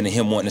deal, man, and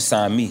him wanting to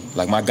sign me.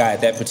 Like, my guy at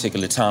that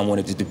particular time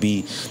wanted it to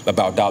be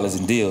about dollars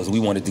and deals.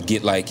 We wanted to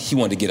get, he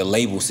wanted to get a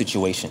label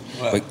situation.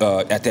 Right.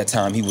 But at that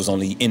time, he was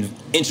only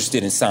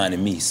interested in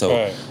signing me.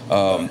 So,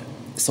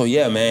 so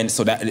yeah, man.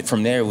 So that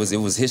from there, it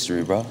was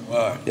history, bro.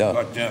 Right. Yeah.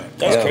 God damn it.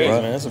 That's crazy,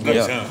 bro. man. That's a good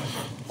Yeah.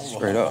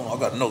 Straight up. I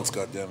got notes,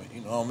 goddammit.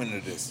 You know, I'm into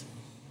this.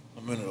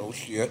 Oh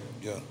shit.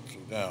 Yeah. So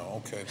down.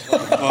 Okay.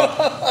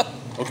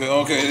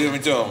 Okay. Let me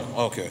tell him.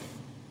 Okay.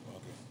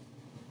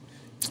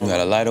 You got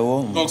a lighter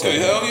on? Okay.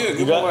 Hell yeah.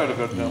 Give me a lighter,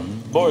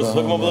 goddamn. Boris,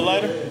 hook him up with a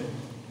lighter.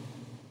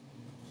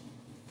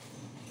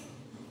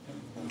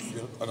 Oh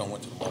shit. I done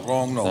went to the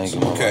wrong notes.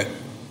 Thank you. Okay.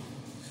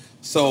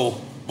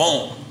 So,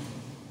 boom.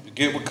 You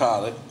get with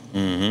Khaled.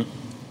 Mm-hmm.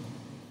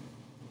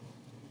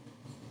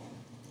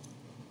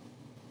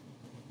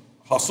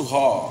 Hustle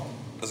Hard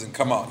doesn't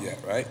come out yet,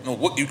 right? No,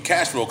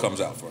 Cash Flow comes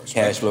out first.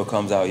 Cash Flow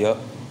comes out, yep.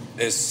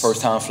 It's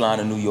first time flying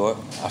to New York.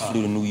 I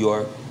flew to New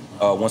York.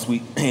 Once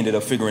we ended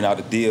up figuring out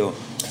a deal,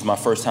 it's my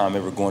first time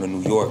ever going to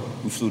New York.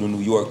 We flew to New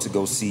York to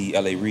go see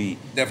L.A. Reid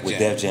with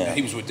Def Jam. Yeah,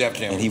 he was with Def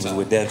Jam. And he was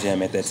with Def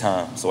Jam at that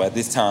time. So at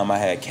this time, I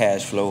had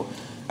Cash Flow.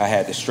 I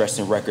had the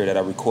Stressing record that I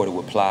recorded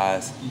with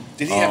Plies.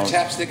 Did he have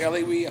chapstick,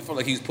 L.A. Reid? I feel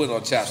like he was putting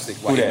on chapstick.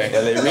 Who that,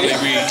 L.A. Reid?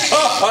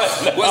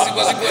 Was he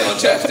putting on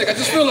chapstick? I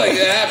just feel like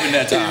it happened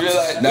that time.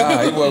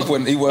 Nah, he wasn't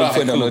putting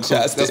on no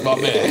chapstick. That's my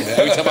man.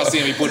 Every time I see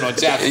him, he putting on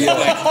chapstick. I'm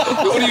like,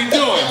 what are you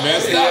doing, man?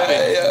 Stop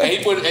it. Yeah. And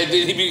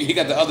he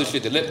got the other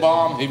shit, the lip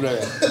balm. He be like,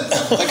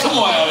 come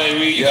on, L.A.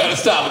 Reid, you gotta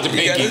stop with the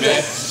pinky,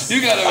 man.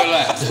 You gotta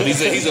relax. But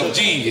he's a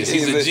genius.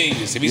 He's a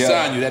genius. If he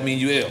signed you, that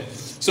means you ill.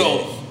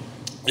 So,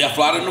 yeah,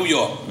 fly to New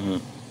York. Mm-hmm.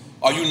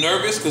 Are you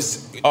nervous?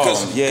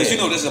 Because yeah. you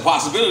know there's a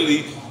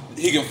possibility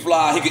he can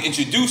fly, he can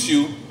introduce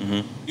you.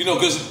 Mm-hmm. You know,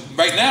 because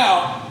right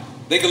now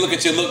they can look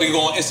at your look, they can go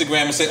on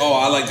Instagram and say, "Oh,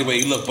 I like the way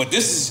you look." But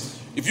this is,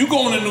 if you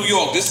going to New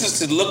York, this is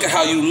to look at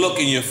how you look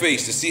in your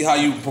face, to see how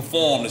you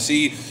perform, to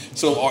see.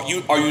 So are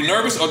you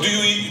nervous, or do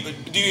you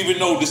even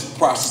know this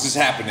process is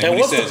happening? And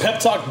what's the pep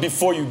talk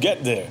before you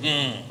get there?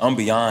 I'm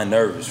beyond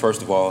nervous,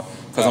 first of all.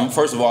 Because I'm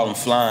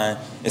flying.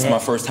 It's my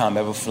first time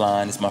ever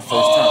flying. It's my first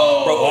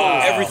time.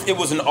 Bro, it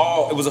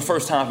was a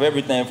first time for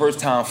everything. First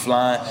time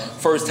flying.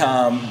 First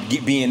time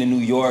being in New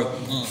York.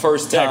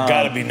 First time. That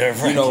gotta be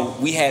nerve-wracking. You know,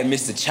 we had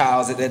Mr.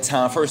 Childs at that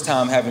time. First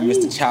time having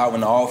Mr. Child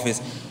in the office.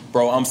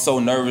 Bro, I'm so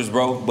nervous,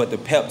 bro. But the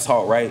pep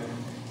talk, right?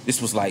 This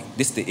the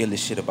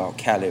illest shit about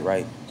Khaled,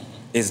 right?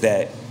 Is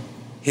that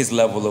his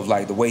level of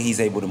the way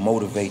he's able to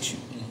motivate you.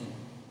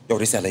 Yo,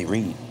 this L.A.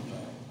 Reid.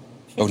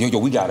 Yo,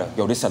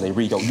 this L.A.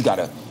 Reid. Yo, you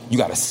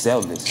gotta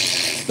sell this.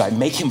 Like,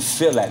 make him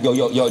feel that. Yo,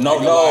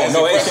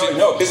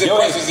 His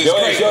impressions is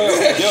great. Yo.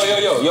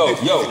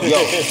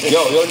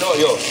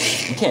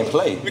 You can't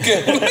play. You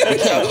can't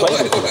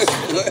play with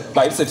this.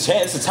 Like, it's a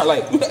chance. It's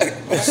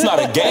it's not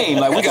a game.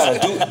 Like, we gotta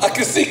do. I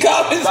can see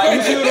comments. Like,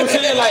 you feel what I'm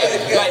saying? Like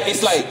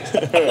it's like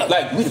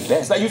we the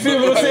best. Like, you feel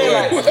what I'm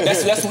saying? Like,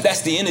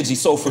 that's the energy.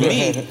 So for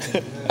me,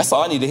 that's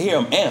all I need to hear.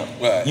 I'm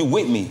amped. Right. You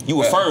with me.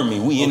 You affirm me.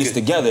 We in this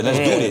together. Let's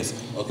do this.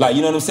 Okay. Like,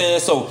 you know what I'm saying?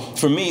 So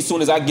for me, as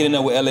soon as I get in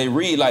there with L.A.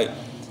 Reid, like,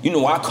 you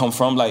know where I come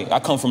from. Like, I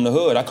come from the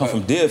hood. I come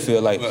from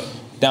Deerfield. Like,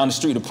 down the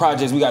street, the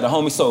projects, we got the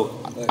homies, so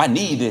I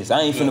need this.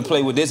 I ain't finna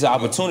play with this. It's an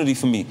opportunity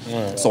for me.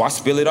 So I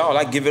spill it all,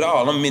 I give it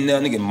all. I'm in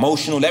there, nigga,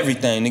 emotional,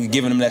 everything. Nigga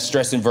giving them that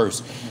stressing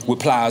verse with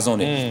plies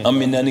on it.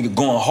 I'm in there, nigga,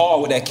 going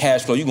hard with that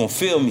cash flow. You gonna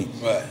feel me.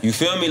 You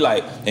feel me?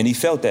 Like, and he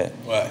felt that.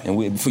 And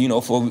we, you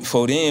know,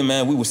 for then,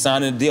 man, we was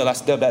signing the deal. I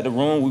stepped out the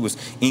room, we was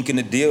inking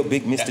the deal,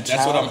 big Mr. Child.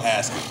 That's what I'm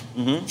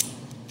asking.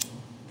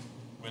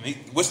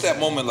 What's that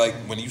moment like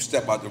when you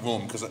step out the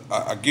room? Because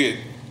I get,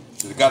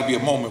 there's got to be a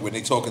moment when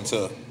they talking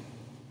to,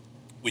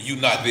 when you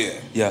not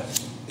there. Yeah.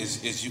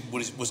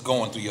 What's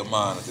going through your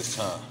mind at this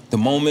time? The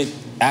moment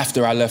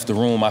after I left the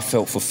room, I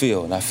felt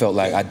fulfilled. And I felt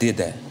like I did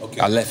that.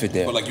 I left it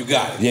there. But like you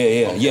got it.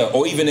 Yeah.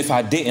 Or even if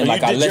I didn't,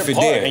 like I left it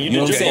there. You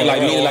know what I'm saying?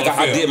 Like meaning like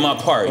I did my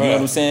part. You know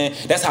what I'm saying?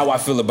 That's how I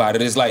feel about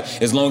it. It's like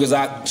as long as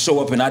I show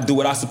up and I do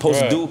what I'm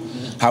supposed to do,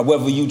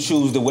 however you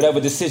choose,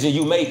 whatever decision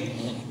you make,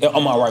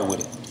 I'm all right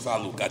with it.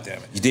 Salute,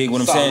 goddammit. You dig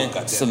what I'm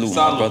saying? Salute,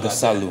 my brother.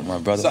 Salute, my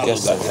brother.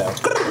 Yes, sir.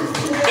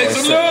 Make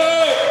some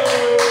noise!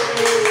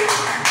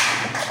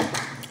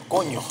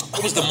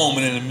 What was the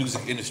moment in the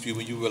music industry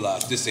when you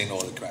realized this ain't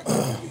all the crack?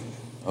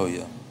 Oh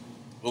yeah.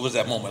 What was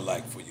that moment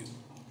like for you?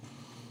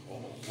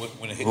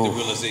 When it hit the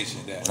realization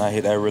that? When I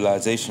hit that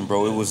realization,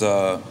 bro, it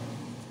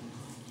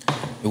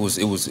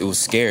was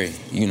scary,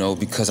 you know,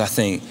 because I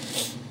think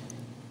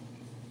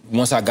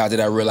once I got to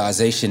that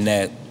realization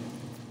that,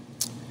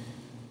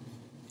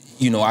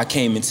 you know, I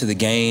came into the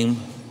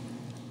game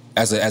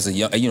as a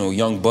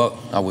young buck.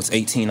 I was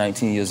 18,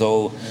 19 years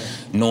old,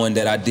 knowing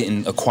that I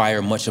didn't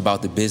acquire much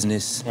about the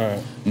business,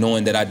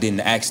 knowing that I didn't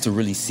ask to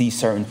really see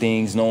certain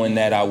things, knowing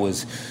that I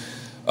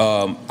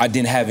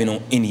didn't have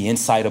any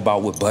insight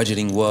about what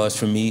budgeting was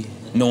for me,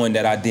 knowing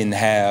that I didn't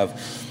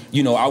have,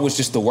 you know, I was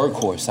just a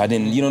workhorse. I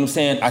didn't, you know what I'm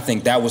saying? I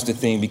think that was the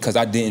thing because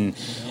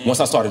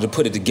once I started to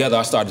put it together,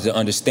 I started to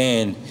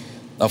understand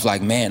of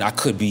like, man, I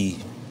could be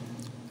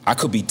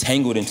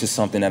tangled into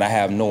something that I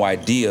have no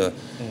idea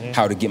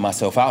how to get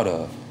myself out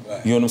of.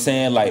 You know what I'm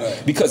saying?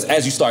 Like, because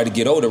as you start to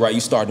get older, right, you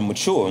start to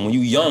mature. And when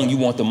you're young, you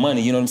want the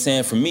money. You know what I'm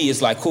saying? For me,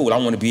 it's like, cool, I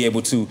want to be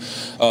able to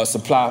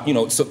supply,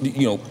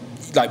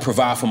 like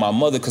provide for my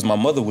mother because my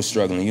mother was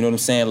struggling. You know what I'm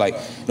saying? Like,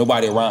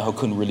 nobody around her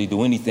couldn't really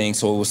do anything.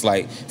 So it was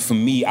like, for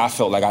me, I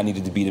felt like I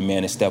needed to be the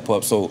man and step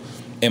up. So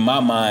in my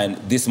mind,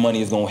 this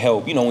money is going to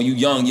help. You know, when you're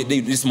young,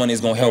 this money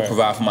is going to help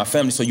provide for my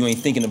family, so you ain't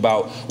thinking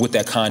about what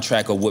that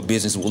contract or what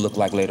business will look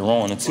like later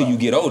on until you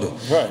get older.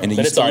 And then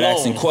you start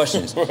asking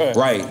questions.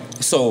 Right.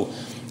 So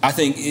I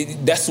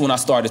think that's when I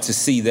started to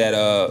see that,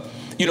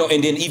 you know,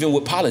 and then even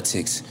with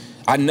politics,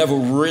 I never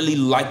really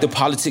liked the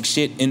politics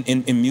shit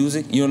in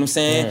music, you know what I'm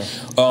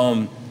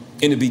saying?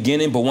 In the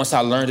beginning, but once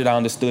I learned it, I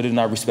understood it and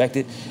I respect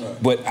it.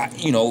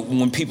 But you know,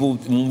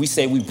 when we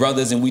say we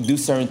brothers and we do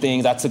certain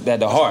things, I took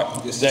that to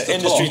heart. It's just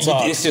industry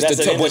talk. It's just a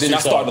talk. But then I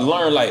started to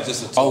learn, like,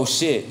 oh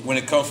shit. When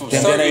it comes from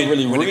that ain't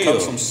really real. When it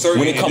comes from certain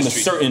when it comes to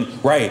certain,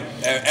 right.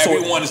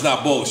 Everyone is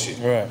not bullshit.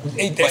 Right.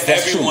 But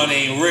everyone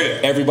ain't real.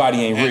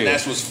 Everybody ain't real. And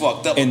that's what's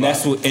fucked up. And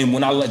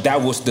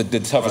that was the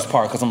toughest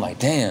part, because I'm like,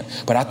 damn.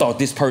 But I thought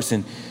this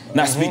person.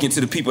 Not speaking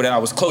to the people that I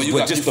was close,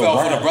 but just you fell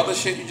for around. the brother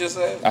shit you just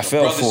said? I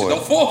fell for it.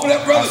 Don't fall for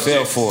that brother shit.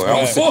 I fell for it.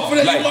 Don't fall for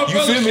that. Like, you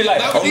feel me?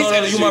 Like, oh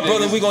no, you my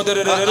brother. We gonna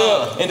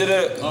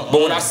da-da-da-da-da.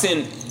 But when I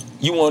send,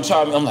 you want to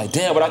try me, I'm like,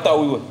 damn. But I thought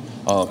we were.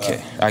 Oh,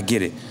 okay, I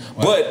get it.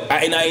 But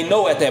I didn't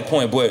know at that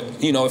point.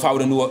 But you know, if I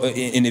would have knew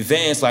in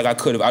advance, like I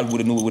would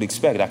have knew what would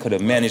expect. I could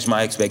have managed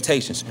my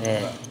expectations.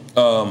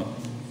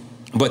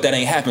 But that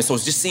ain't happened. So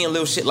it's just seeing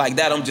little shit like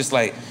that. I'm just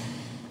like.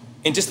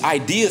 And just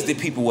ideas that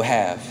people will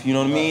have, you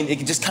know what I mean?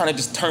 It just kind of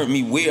just turned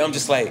me weird. I'm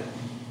just like,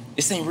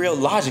 this ain't real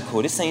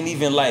logical. This ain't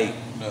even like,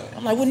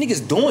 I'm like, what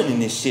niggas doing in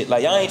this shit?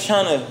 Like, y'all ain't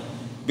trying to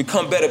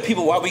become better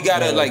people. Why we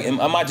gotta, like,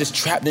 am I just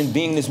trapped in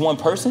being this one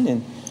person?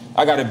 And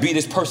I gotta be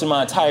this person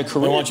my entire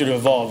career? They want you to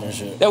evolve and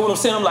shit. That's what I'm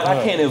saying. I'm like,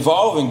 I can't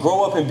evolve and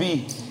grow up and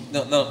be.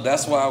 No,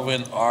 that's why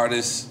when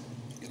artists,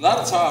 a lot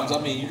of times, I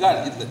mean, you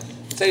got to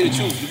tell you the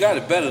truth, you got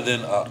it better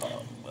than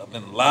a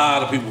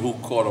lot of people who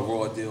caught a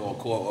raw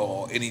deal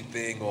or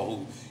anything, or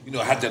who, you know,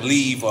 had to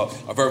leave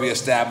a very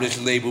established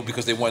label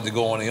because they wanted to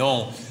go on their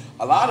own.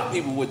 A lot of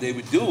people, what they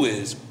would do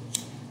is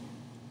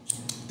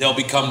they'll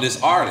become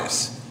this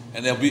artist,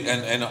 and they'll be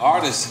and the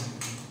artist.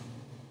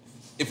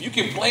 If you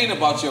complain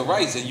about your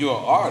rights and you're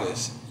an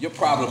artist, you're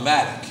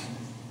problematic.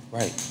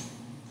 Right.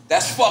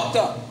 That's fucked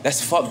up.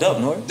 That's fucked up,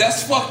 Nor.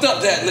 That's fucked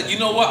up. That, you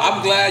know what?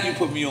 I'm glad you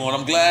put me on.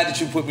 I'm glad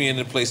that you put me in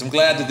the place. I'm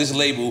glad that this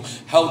label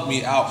helped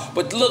me out.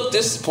 But look,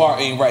 this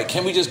part ain't right.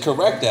 Can we just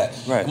correct that?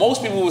 Right.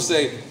 Most people would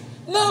say,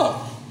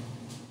 no.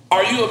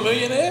 Are you a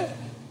millionaire?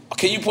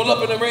 Can you pull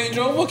up in a Range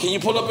Rover? Can you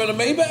pull up in a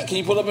Maybach? Can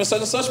you pull up in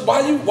such and such?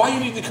 Why you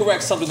need to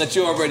correct something that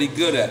you're already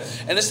good at?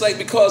 And it's like,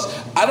 because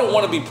I don't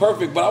want to be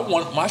perfect, but I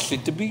want my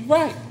shit to be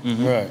right.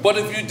 Mm-hmm. Right. But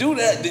if you do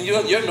that, then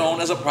you're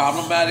known as a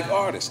problematic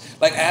artist.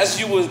 Like, as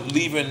you were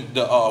leaving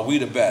the We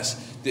the Best,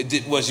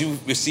 was you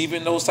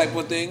receiving those type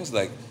of things?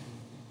 Like,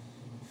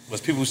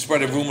 was people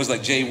spreading rumors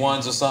like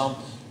J1s or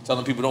something,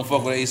 telling people don't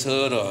fuck with Ace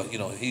Hood, or, you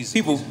know, he's...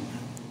 People...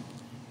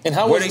 And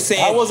how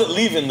was it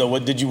leaving though?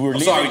 What did you were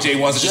leaving? Sorry, Jay,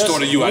 wasn't just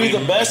thought of you. I We the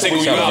best.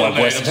 single you out.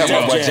 Was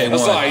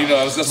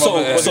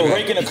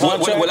breaking a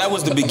contract? Well, that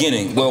was the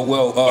beginning.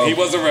 Well, he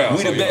was around.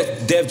 We the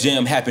best. Def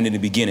Jam happened in the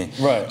beginning.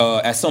 Right.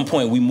 At some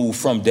point, we moved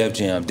from Def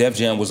Jam. Def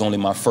Jam was only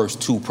my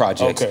first 2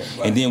 projects,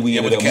 and then we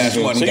ended up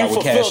moving. We got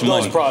with Cash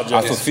Money.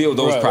 I fulfilled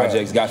those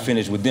projects. Got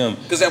finished with them.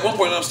 Because at one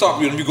point, I'm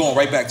stopping you, and you're going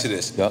right back to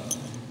this. Yep.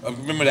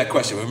 Remember that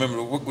question.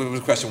 Remember what the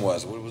question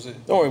was. What was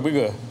it? Don't worry, we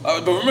good.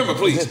 But remember,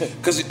 please,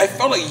 because I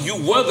felt like you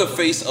were the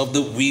face of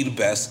the We the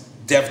Best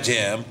Def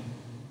Jam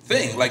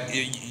thing. Like,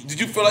 did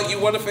you feel like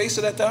you were the face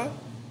at that time?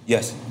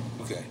 Yes.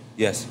 Okay.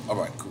 Yes. All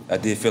right, cool. I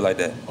did feel like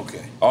that.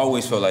 Okay.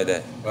 Always felt like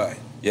that. Right.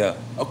 Yeah.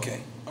 Okay.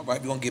 All right,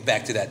 we're going to get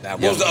back to that now.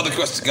 What was the other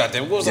question,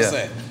 goddamn? What was I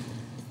saying?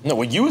 No,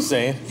 what you were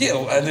saying. Yeah,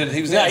 and then he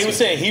was he was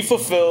saying he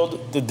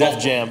fulfilled the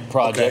Def Jam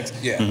project.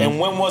 Okay. Yeah. And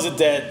when was it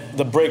that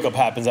the breakup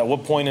happens? At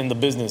what point in the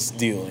business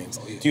dealings?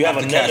 Do you have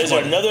After another? Cash Is there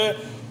Money. another?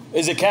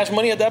 Is it Cash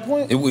Money at that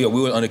point? We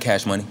were under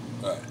Cash Money.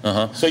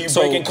 Right. So you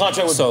breaking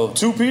contract with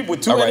two people,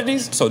 with two all right,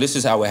 entities? So this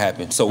is how it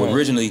happened. So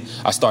originally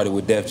I started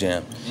with Def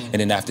Jam, and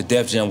then after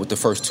Def Jam with the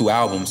first 2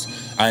 albums,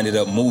 I ended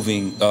up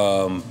moving.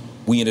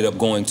 We ended up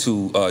going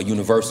to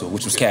Universal,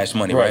 which was Cash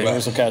Money, right?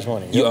 Universal Cash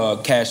Money.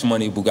 Cash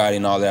Money, Bugatti,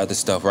 and all that other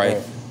stuff,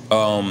 right?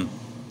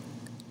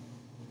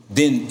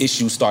 Then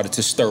issues started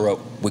to stir up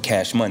with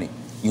Cash Money.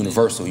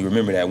 Universal, you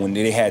remember that when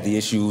they had the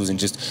issues and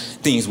just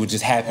things were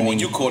just happening. When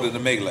you caught in the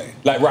melee.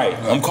 Like, right.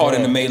 I'm caught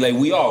in the melee.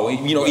 We all,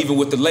 even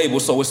with the label.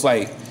 So it's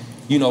like,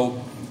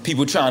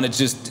 people trying to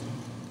just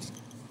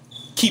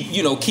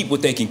keep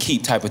what they can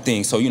keep type of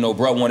thing. So,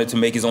 bro wanted to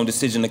make his own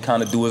decision to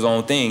kind of do his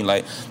own thing.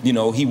 Like,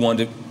 he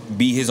wanted to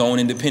be his own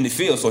independent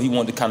field. So he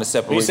wanted to kind of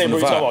separate from the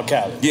vibe. You talking about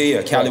Cali?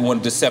 Yeah. Cali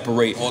wanted to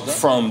separate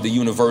from the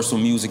Universal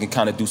music and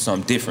kind of do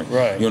something different.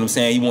 Right. You know what I'm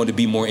saying? He wanted to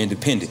be more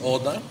independent. All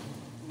done?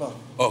 No.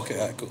 Okay,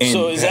 all right, cool.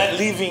 So is that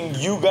leaving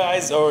you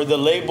guys or the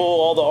label,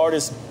 all the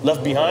artists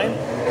left behind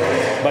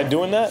by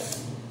doing that?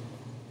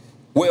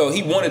 Well,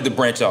 he wanted to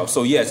branch off.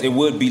 So yes, it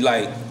would be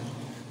like,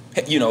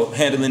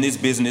 handling this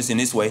business in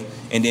this way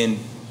and then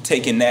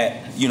taking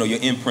that, your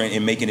imprint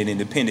and making it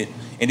independent.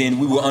 And then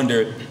we were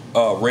under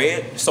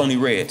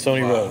Sony Red.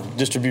 Sony Red,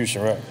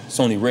 distribution, right.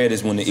 Sony Red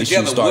is when the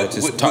issue started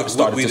to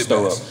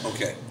stir up.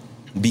 Okay.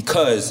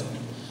 Because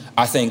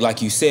I think,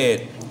 like you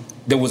said,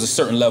 there was a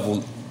certain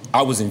level,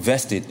 I was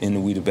invested in the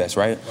We the Best,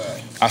 right?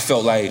 I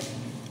felt like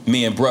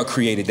me and Bruh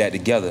created that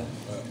together.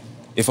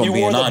 If I'm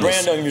being honest. You wore the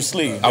brand on your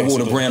sleeve. I wore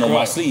the brand on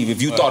my sleeve.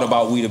 If you thought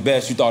about We the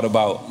Best, you thought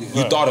about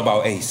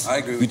Ace. I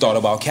agree with you thought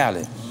about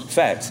Khaled.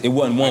 Facts. It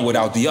wasn't one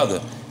without the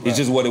other. It's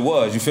just what it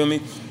was. You feel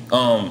me?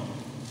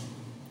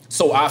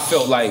 So I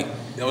felt like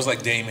it was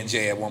like Dame and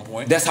Jay at one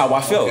point. That's how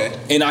I felt. Okay.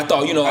 And I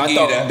thought, I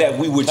thought that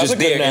we were just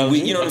there and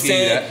we, you know what I'm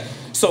saying? That.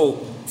 So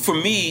for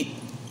me,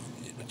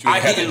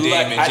 I didn't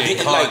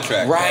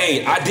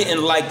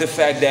like the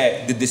fact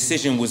that the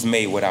decision was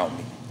made without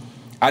me.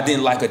 I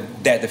didn't like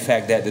the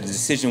fact that the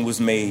decision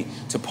was made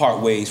to part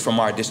ways from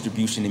our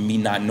distribution and me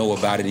not know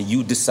about it, and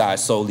you decide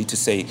solely to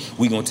say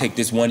we're gonna take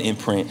this one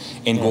imprint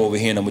and go over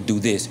here and I'm gonna do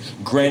this.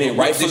 Granted,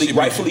 rightfully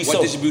so.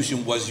 What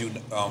distribution was you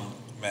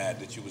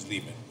mad that you was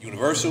leaving?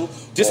 Universal?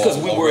 Just because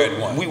we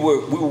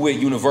were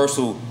with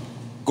Universal,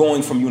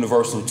 going from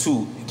Universal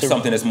to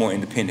something that's more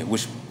independent,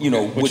 which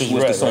was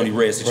the Sony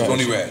Red situation.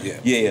 Sony Red,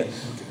 yeah. Okay.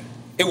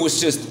 It was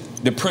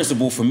just the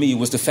principle for me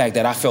was the fact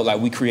that I felt like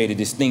we created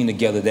this thing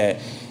together that.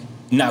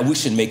 Now, we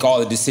should make all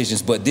the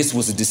decisions, but this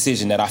was a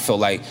decision that I felt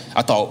like,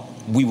 I thought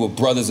we were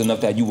brothers enough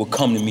that you would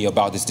come to me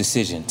about this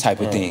decision type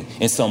of thing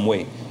in some way.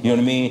 You know what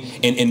I mean?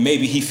 And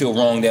maybe he feel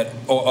wrong that,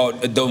 or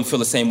don't feel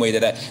the same way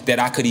that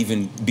I could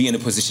even be in a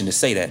position to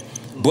say that.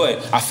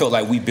 But I felt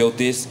like we built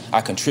this,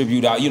 I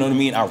contribute out, you know what I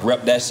mean? I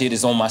rep that shit,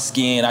 it's on my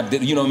skin, I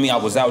did, you know what I mean? I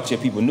was out here,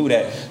 people knew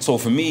that. So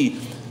for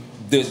me,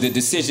 the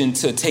decision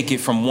to take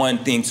it from one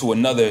thing to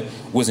another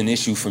was an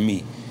issue for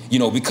me.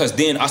 Because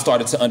then I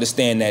started to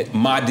understand that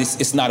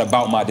it's not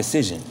about my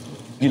decision.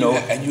 And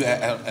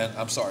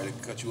I'm sorry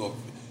to cut you off.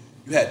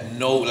 You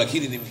had he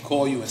didn't even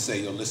call you and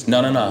say, yo, listen.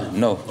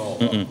 No.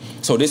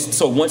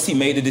 So once he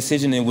made the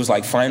decision, it was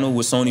like final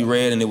with Sony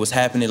Red and it was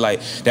happening,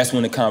 like that's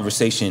when the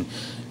conversation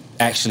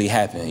actually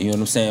happened, you know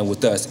what I'm saying,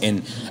 with us.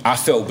 And I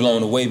felt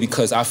blown away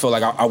because I felt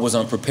like I was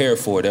unprepared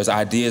for it. There's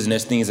ideas and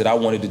there's things that I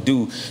wanted to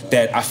do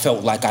that I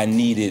felt like I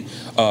needed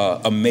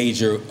a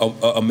major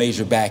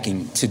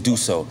backing to do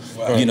so,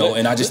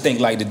 and I just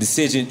think like the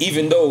decision,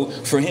 even though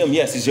for him,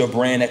 yes, it's your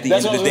brand at the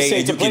end of the day,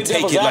 and you can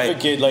take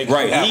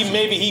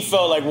it he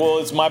felt like, well,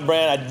 it's my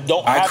brand, I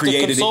don't have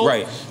to consult,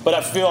 right. But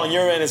I feel on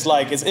your end, it's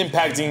like it's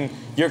impacting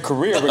your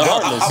career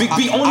regardless.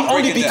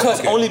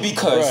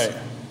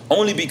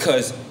 Only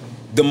because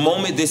the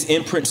moment this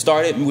imprint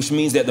started, which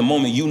means that the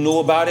moment you knew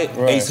about it,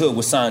 Ace Hood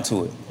was signed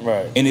to it.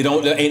 Right. And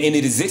it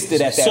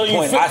existed at that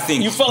point. I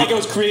think you felt like it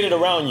was created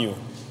around you.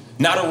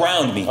 Not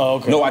around me. Oh,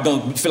 okay. No, I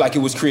don't feel like it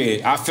was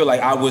created. I feel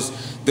like I was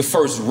the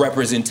first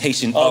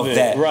representation of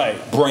that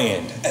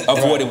brand,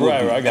 of what it would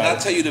be. And I'll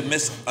tell you the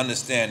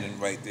misunderstanding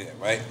right there,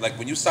 right? Like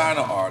when you sign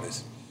an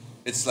artist,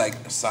 it's like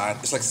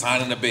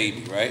signing a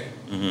baby, right?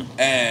 Mm-hmm.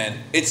 And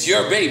it's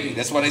your baby.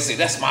 That's why they say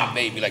that's my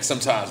baby. Like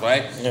sometimes,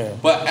 right? Yeah.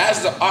 But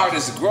as the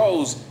artist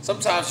grows,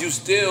 sometimes you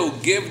still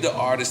give the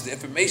artist the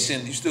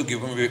information. You still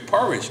give them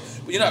porridge,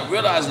 but you're not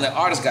realizing that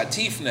artists got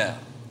teeth now,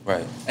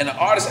 right? And the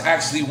artist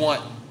actually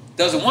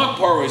doesn't want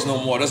porridge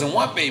no more. Doesn't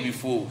want baby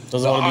food.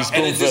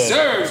 And it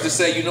deserves to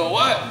say, you know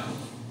what?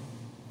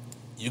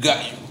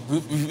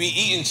 We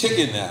eating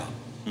chicken now.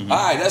 Mm-hmm.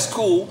 All right, that's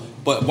cool.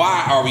 But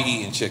why are we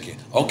eating chicken?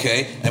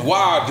 Okay, and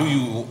why do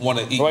you want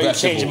to eat vegetables? Why are you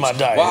changing my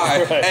diet?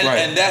 Why? Right.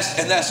 And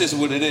that's just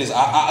what it is.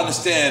 I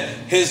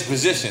understand his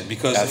position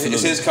because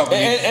it's his company,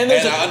 and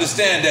I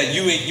understand that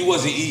you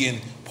wasn't eating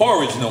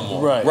porridge no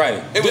more.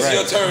 Right. It was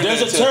your turn.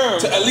 There's a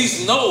term to at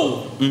least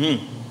know.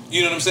 Mm-hmm.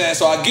 You know what I'm saying?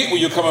 So I get where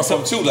you're coming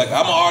from too. Like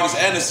I'm an artist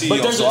and a CEO.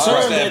 But there's a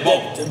term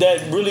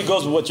that really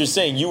goes with what you're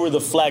saying. You were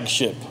the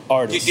flagship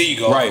artist. There you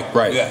go.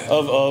 Right. Yeah.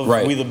 Of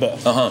We the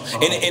Best.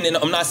 And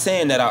I'm not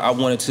saying that I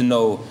wanted to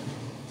know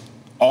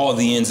all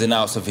the ins and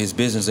outs of his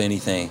business or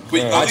anything.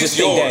 I just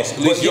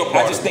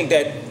think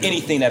that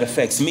anything that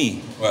affects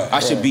me, I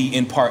should be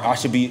in part. I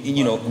should be,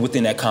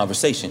 within that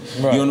conversation.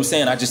 You know what I'm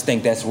saying? I just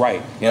think that's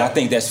right, and I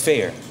think that's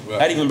fair.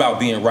 Not even about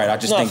being right. I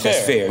just think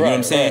that's fair. You know what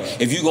I'm saying?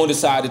 If you're gonna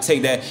decide to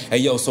take that,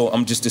 so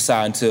I'm just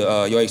deciding to,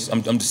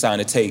 I'm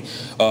deciding to take.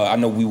 I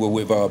know we were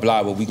with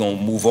blah, but we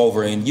gonna move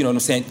over, and you know what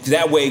I'm saying.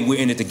 That way we're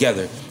in it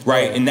together,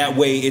 right? And that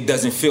way it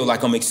doesn't feel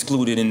like I'm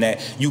excluded, in that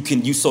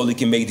you solely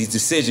can make these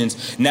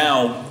decisions.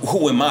 Now,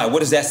 who am I? What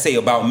does that say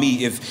about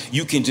me if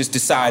you can just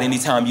decide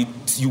anytime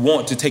you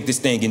want to take this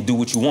thing and do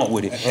what you want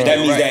with it? That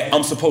means that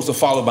I'm supposed to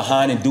follow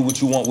behind and do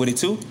what you want with it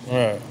too,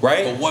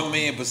 right? But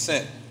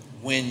 1,000,000%,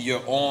 when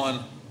you're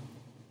on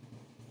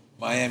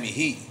Miami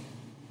Heat,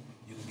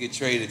 you can get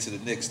traded to the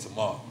Knicks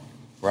tomorrow.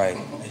 Right.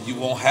 And you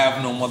won't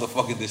have no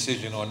motherfucking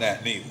decision on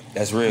that neither.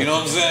 That's real. You know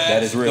what I'm saying?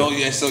 That is real.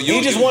 So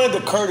he just wanted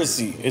the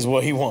courtesy is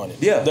what he wanted.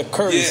 Yeah. The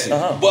courtesy.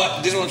 Yeah.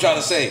 But this is what I'm trying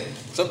to say.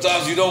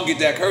 Sometimes you don't get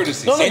that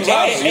courtesy.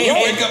 Sometimes you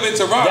wake up in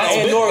Toronto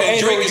and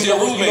Drake is your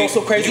roommate. So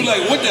crazy. You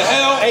like, what the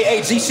hell?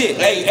 Hey, G shit.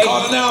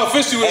 Calling out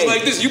official is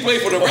like this. You play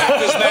for the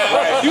Raptors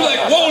now. You like,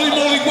 holy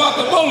moly,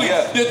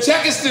 guacamole. Your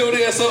check is still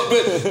there. So,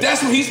 but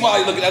that's what he's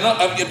probably looking at.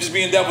 I'm just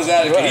being devil's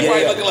advocate. He's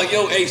probably looking like,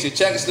 yo, your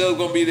check is still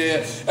going to be there.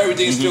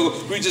 Everything's still,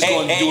 we just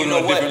going to do it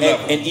on a different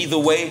level. And either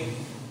way,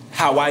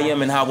 how I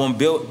am and how I'm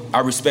built, I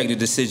respect the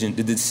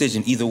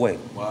decision either way.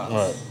 Wow.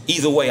 Right.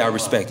 Either way, I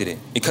respected it.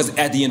 Because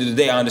at the end of the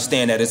day, I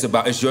understand that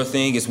it's your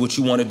thing, it's what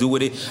you want to do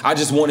with it. I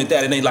just wanted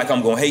that. It ain't like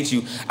I'm going to hate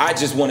you. I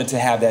just wanted to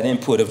have that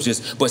input of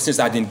but since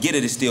I didn't get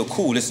it, it's still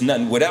cool. It's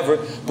nothing, whatever.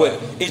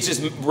 But it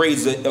just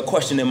raised a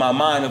question in my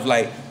mind of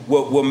like,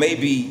 well,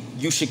 maybe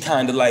you should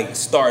kind of like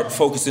start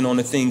focusing on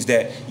the things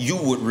that you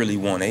would really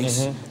want, Ace.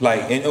 Mm-hmm.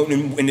 Like,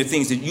 and the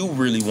things that you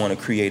really want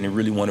to create and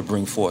really want to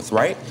bring forth,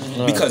 right?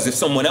 Because if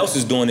someone else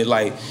is doing it,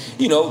 like,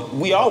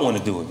 we all want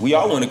to do it. We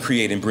all want to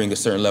create and bring a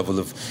certain level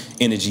of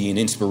energy and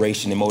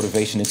inspiration and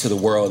motivation into the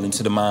world,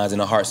 into the minds and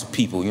the hearts of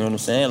people. You know what I'm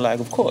saying? Like,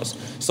 of course.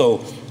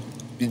 So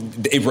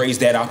it raised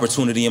that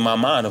opportunity in my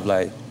mind of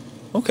like,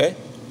 okay.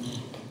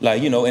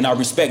 Like, and I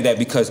respect that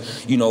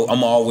because,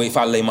 I'm always, if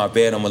I lay my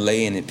bed, I'm going to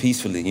lay in it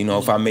peacefully.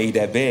 If I made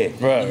that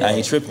bed, I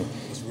ain't tripping.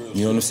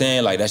 You know what I'm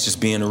saying? Like, that's just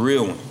being a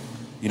real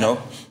one,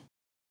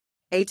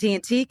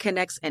 AT&T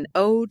connects an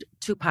ode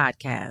to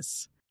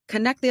podcasts.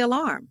 Connect the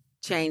alarm.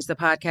 Change the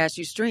podcast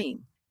you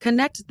stream.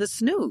 Connect the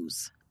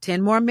snooze.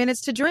 10 more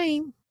minutes to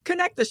dream.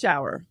 Connect the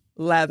shower.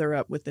 Lather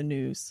up with the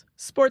news.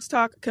 Sports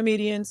talk,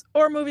 comedians,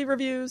 or movie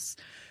reviews.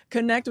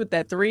 Connect with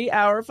that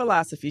 3-hour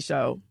philosophy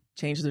show.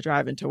 Change the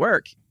drive into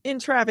work in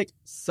traffic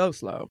so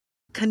slow.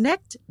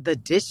 Connect the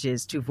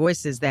dishes to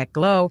voices that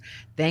glow.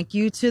 Thank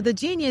you to the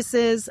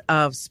geniuses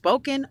of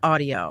spoken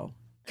audio.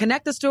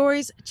 Connect the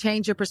stories,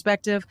 change your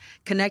perspective.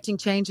 Connecting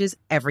changes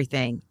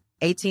everything.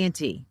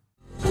 AT&T.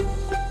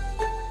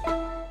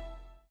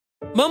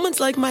 Moments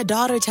like my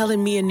daughter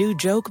telling me a new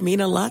joke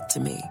mean a lot to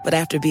me. But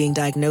after being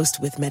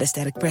diagnosed with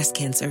metastatic breast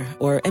cancer,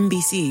 or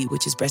MBC,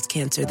 which is breast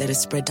cancer that is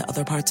spread to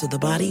other parts of the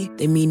body,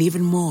 they mean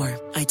even more.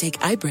 I take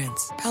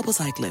Ibrance,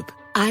 palbociclib.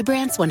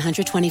 Ibrance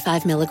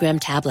 125 milligram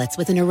tablets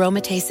with an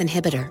aromatase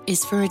inhibitor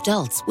is for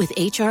adults with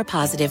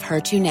HR-positive,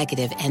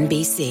 HER2-negative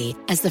MBC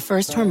as the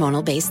first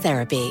hormonal-based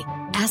therapy.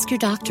 Ask your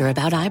doctor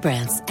about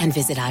Ibrance and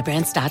visit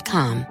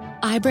Ibrance.com.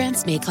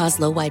 Ibrance may cause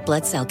low white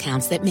blood cell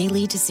counts that may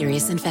lead to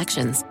serious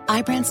infections.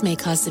 Ibrance may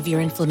cause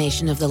severe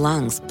inflammation of the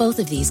lungs. Both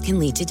of these can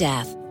lead to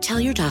death. Tell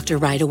your doctor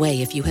right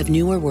away if you have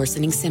new or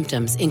worsening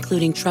symptoms,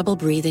 including trouble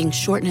breathing,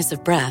 shortness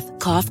of breath,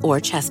 cough, or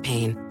chest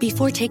pain.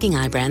 Before taking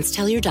Ibrance,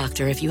 tell your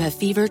doctor if you have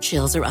fever,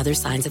 chills, or other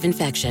signs of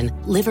infection,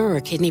 liver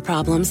or kidney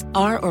problems,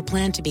 are or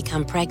plan to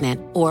become pregnant,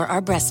 or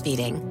are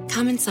breastfeeding.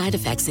 Common side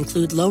effects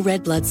include low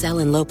red blood cell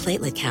and low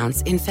platelet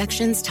counts,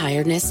 infections,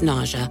 tiredness,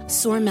 nausea,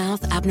 sore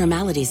mouth,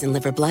 abnormalities in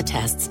liver blood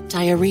tests,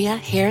 diarrhea,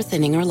 hair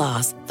thinning or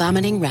loss,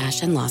 vomiting,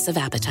 rash, and loss of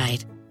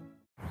appetite.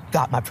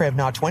 Got my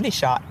Prevnar 20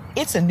 shot.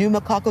 It's a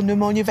pneumococcal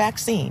pneumonia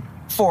vaccine.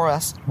 For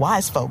us,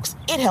 wise folks,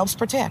 it helps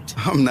protect.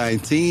 I'm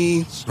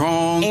 19,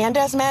 strong. And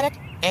asthmatic,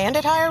 and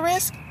at higher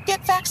risk.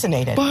 get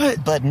vaccinated.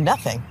 But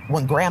nothing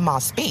when Grandma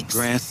speaks.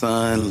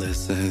 Grandson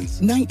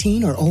listens.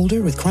 19 or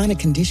older with chronic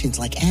conditions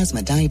like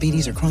asthma,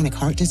 diabetes, or chronic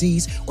heart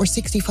disease, or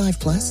 65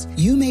 plus,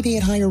 you may be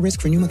at higher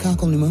risk for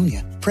pneumococcal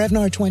pneumonia.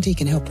 Prevnar 20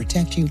 can help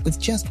protect you with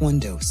just one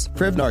dose.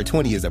 Prevnar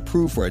 20 is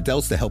approved for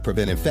adults to help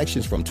prevent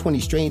infections from 20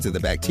 strains of the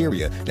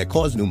bacteria that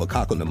cause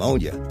pneumococcal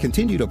pneumonia.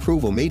 Continued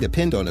approval may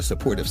depend on a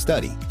supportive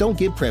study. Don't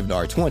give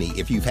Prevnar 20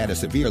 if you've had a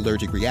severe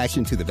allergic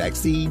reaction to the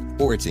vaccine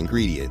or its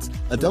ingredients.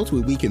 Adults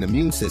with weakened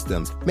immune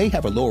systems may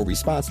have a lower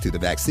response to the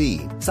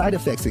vaccine. Side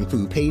effects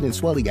include pain and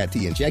swelling at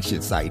the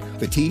injection site,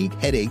 fatigue,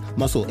 headache,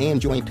 muscle, and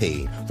joint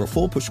pain. For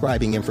full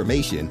prescribing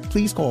information,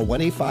 please call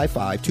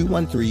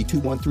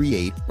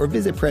 1-855-213-2138 or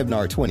visit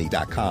Prevnar20.com.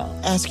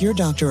 Ask your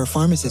doctor or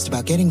pharmacist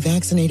about getting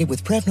vaccinated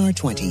with Prevnar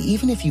 20,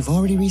 even if you've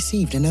already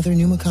received another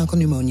pneumococcal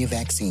pneumonia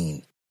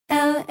vaccine.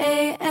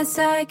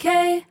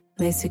 LASIK,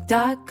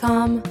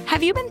 LASIK.com.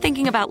 Have you been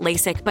thinking about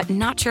LASIK but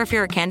not sure if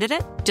you're a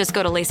candidate? Just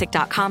go to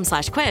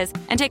LASIK.com/quiz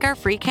and take our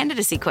free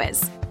candidacy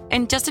quiz.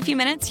 In just a few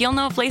minutes, you'll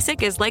know if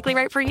LASIK is likely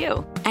right for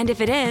you. And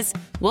if it is,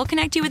 we'll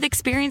connect you with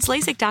experienced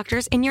LASIK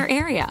doctors in your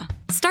area.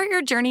 Start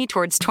your journey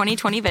towards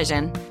 20/20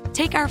 vision.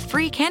 Take our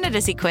free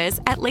candidacy quiz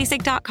at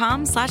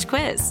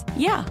LASIK.com/quiz.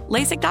 Yeah,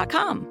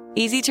 LASIK.com.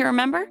 Easy to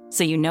remember,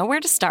 so you know where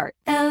to start.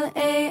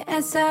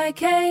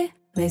 LASIK,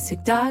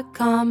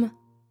 LASIK.com.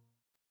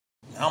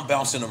 I'm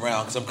bouncing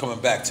around because I'm coming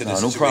back to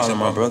this. No problem,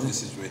 my brother.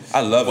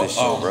 I love this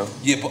show, bro.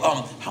 Yeah, but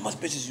how much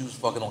bitches you was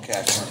fucking on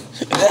Cash Money?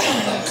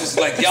 Because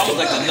like y'all was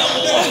like the number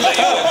one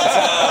label at the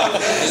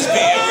time. Just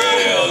being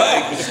real,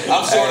 like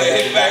I'm sure the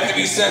Hit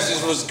Factory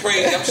sessions was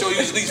crazy. I'm sure you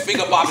was at least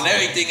finger popping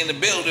everything in the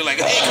building. Like,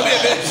 hey, come here,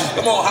 bitch.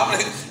 Come on,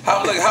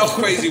 how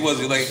crazy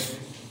was it? Like,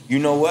 you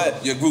know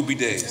what? Your groupie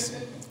days.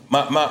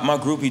 My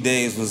groupie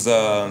days was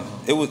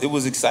it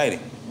was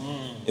exciting.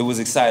 It was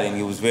exciting.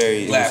 It was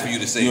very glad for you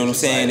to say. You know what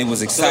I'm saying? It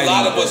was exciting. So a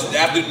lot of us,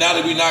 now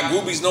that we're not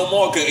groupies no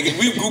more, cause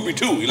we groupie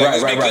too.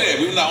 Like, let's be clear,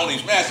 we were not only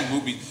smashing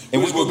groupies, we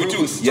was groupie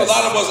too. So a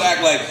lot of us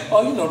act like,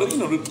 oh, you know,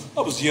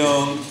 I was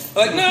young.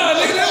 Like, nah,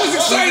 nigga, that was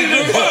exciting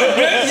and fun,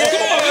 man. Yeah.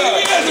 Come on, nigga,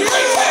 we had you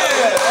right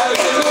there.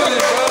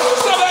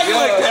 Stop acting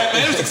like that,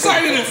 man. It was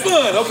exciting and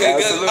fun. Okay,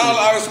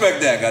 I respect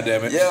that,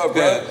 goddammit. Yeah,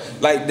 bro.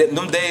 Like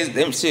them days,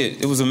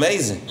 it was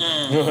amazing.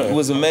 It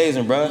was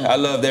amazing, bro. I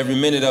loved every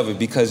minute of it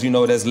because, you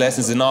know, there's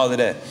lessons and all of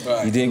that.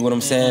 Right. You dig what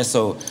I'm saying?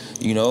 So,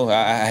 you know,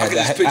 I can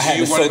just picture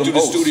you running through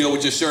the studio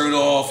with your shirt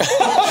off.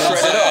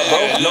 Shredded up,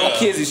 bro. No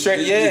kids, he's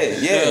straight.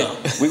 Yeah.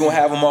 We're going to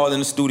have them all in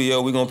the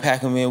studio. We're going to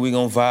pack them in. We're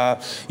going to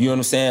vibe. You know what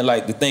I'm saying?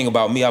 Like, the thing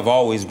about me, I've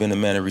always been a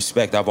man of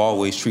respect. I've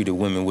always treated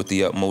women with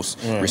the utmost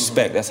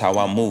respect. That's how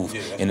I move.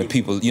 Yeah, and the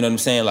people, you know what I'm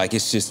saying? Like,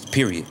 it's just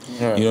period.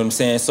 Right. You know what I'm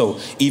saying? So,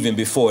 even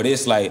before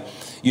this, like,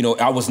 you know,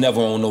 I was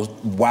never on no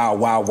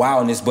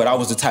wildness, but I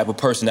was the type of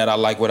person that I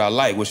like what I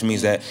like, which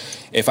means that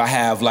if I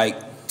have, like,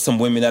 some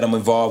women that I'm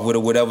involved with or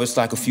whatever, it's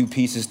like a few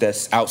pieces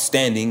that's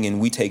outstanding and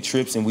we take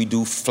trips and we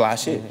do fly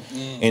shit.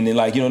 And then,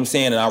 like, you know what I'm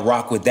saying? And I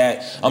rock with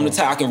that. I'm the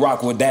type I can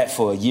rock with that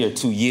for a year,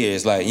 2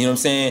 years, like, you know what I'm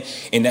saying?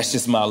 And that's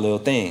just my little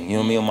thing, you know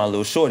what I mean? My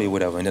little shorty or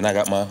whatever. And then I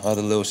got my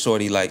other little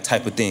shorty, like,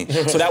 type of thing.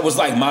 So that was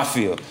like my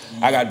field.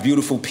 I got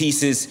beautiful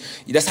pieces.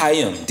 That's how I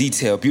am,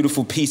 detail,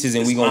 beautiful pieces,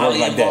 and we gonna work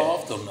like that.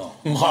 Involved or no?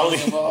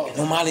 Molly involved?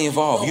 No Molly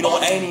involved. You know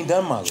what? I ain't even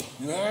done Molly.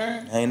 You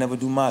heard? I ain't never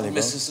do Molly, bro.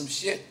 Missing some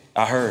shit.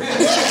 I heard, bro.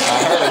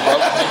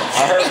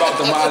 I heard about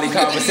the Molly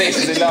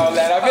conversations and all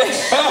that.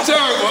 I'm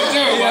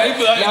terrible. I ain't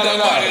done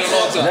Molly in a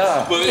long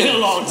time. But in a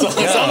long time.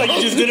 It sounds like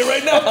you just did it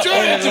right now. I'm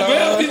trying to,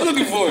 man. He's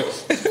looking for it.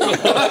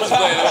 I was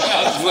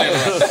playing.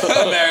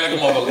 I'm married like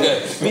a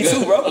motherfucker. Me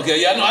too, bro. Okay,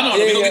 yeah, I know.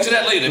 We're going to get to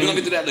that later.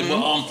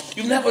 But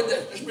you never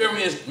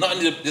experienced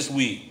nothing just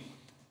weed.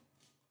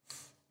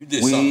 You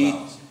did something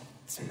else.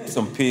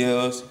 Some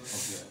pills.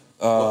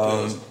 What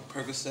pills?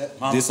 Percocet?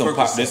 Did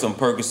some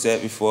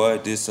Percocet before.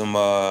 Did some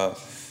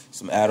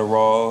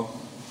Adderall.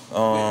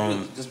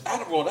 Just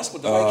Adderall, that's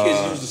what the white kids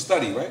use to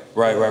study, right?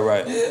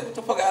 Right. Yeah, what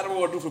the fuck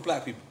Adderall do for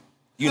black people?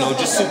 You know,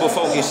 just super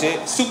focused shit.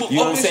 You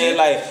know what I'm saying?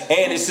 Like,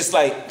 and it's just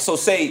like, so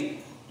say,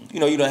 you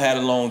know, you done had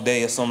a long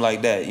day or something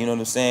like that. You know what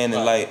I'm saying?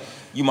 And like,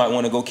 you might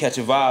want to go catch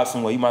a vibe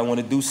somewhere. You might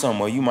want to do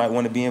something, or you might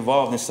want to be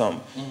involved in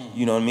something.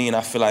 You know what I mean? I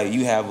feel like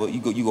you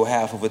go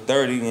half of a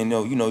 30, and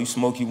you know, you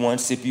smoke you one,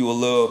 sip you a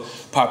little,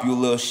 pop you a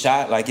little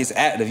shot. Like, it's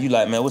active. You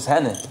like, man, what's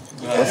happening?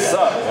 What's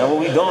up, man?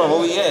 What we doing?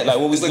 Where we at? Like,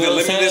 what we doing?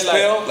 It's like a limitless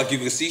pill? Like you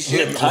can see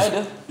shit?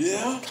 Kinda.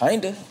 Yeah?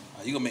 Kinda.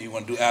 You gonna make me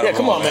want to do Adderall. Yeah,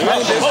 come on, man.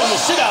 Hold the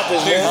shit out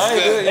this, man.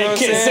 Hey,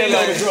 kids, say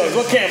no to drugs.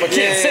 What camera?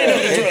 Kids, say no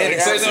to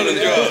drugs. Say no to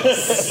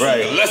drugs.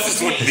 Right. Unless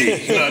this would be.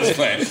 You know, I'm just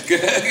playing.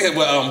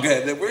 Well,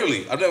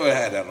 really, I've never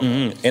had that.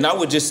 And I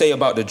would just say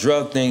about the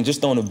drug thing,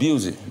 just don't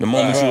abuse it. The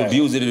moment you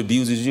abuse it, it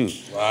abuses you.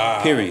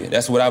 Wow. Period.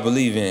 That's what I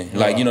believe in.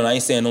 Like, you know, I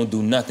ain't saying don't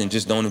do nothing,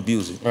 just don't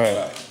abuse it.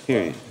 Right.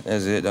 Period.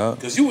 That's it, dog.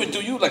 Because you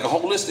like a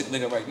holistic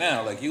nigga right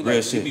now. Like, you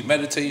like you be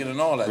meditating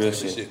and all that type of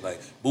shit. Like,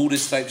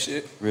 Buddhist type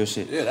shit. Real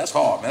shit. Yeah, that's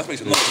hard, man. That's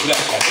makes it look that. So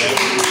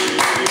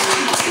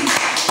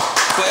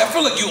I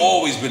feel like you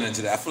always been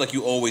into that. I feel like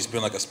you always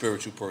been like a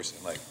spiritual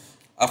person. Like,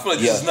 I feel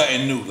like this is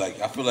nothing new. Like,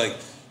 I feel like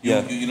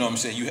You know what I'm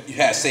saying? You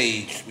had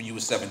Sage when you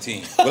was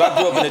 17. But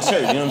I grew up in the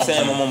church, you know what I'm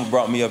saying? My mama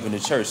brought me up in the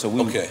church, so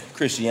we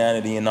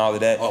Christianity and all of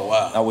that. Oh,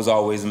 wow.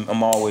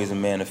 I'm always a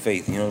man of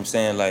faith, you know what I'm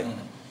saying? Like,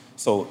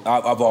 so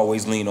I've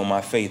always leaned on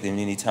my faith, and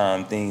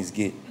anytime things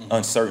get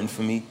uncertain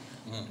for me,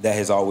 that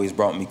has always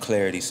brought me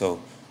clarity.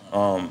 So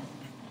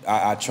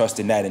I trust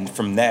in that, and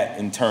from that,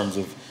 in terms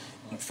of,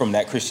 from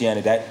that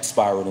Christianity, that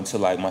spiraled into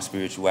like my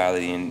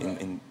spirituality,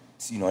 and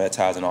you know, that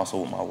ties in also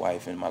with my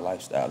wife and my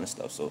lifestyle and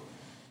stuff. So,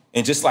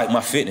 and just like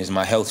my fitness,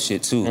 my health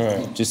shit too,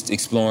 just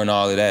exploring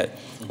all of that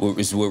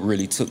is what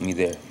really took me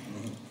there.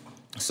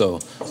 So,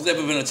 has there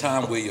ever been a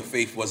time where your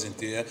faith wasn't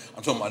there?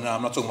 I'm talking about now.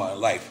 I'm not talking about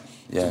in life.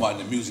 I'm talking about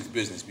in the music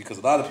business, because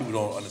a lot of people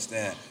don't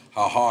understand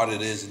how hard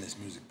it is in this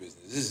music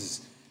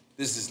business.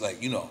 This is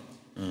like, you know,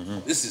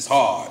 this is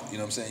hard. You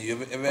know what I'm saying?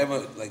 You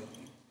ever like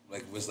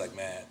was like,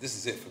 man, this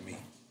is it for me.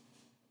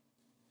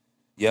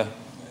 Yeah,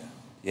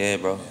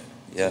 bro.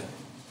 Yeah.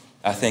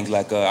 I think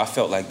like I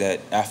felt like that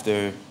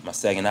after my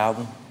second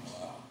album.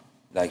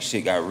 Like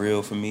shit got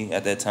real for me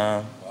at that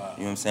time. You know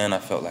what I'm saying? I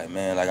felt like,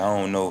 man, like I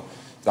don't know.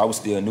 I was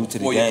still new to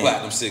the game. Before your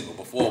platinum single,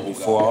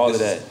 before all of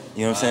that.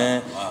 You know what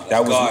I'm saying?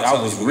 That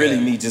was really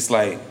me, just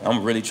like,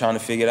 I'm really trying to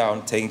figure it out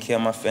and taking care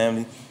of my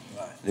family.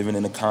 Living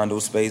in a condo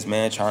space,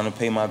 man, trying to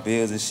pay my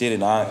bills and shit.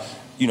 And I,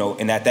 you know,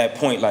 and at that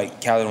point,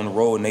 like Khaled on the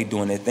road and they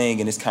doing their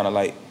thing, and it's kind of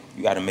like,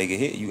 you got to make a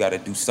hit. You got to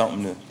do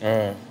something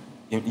to,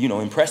 you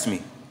know, impress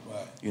me.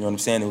 You know what I'm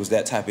saying? It was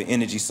that type of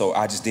energy, so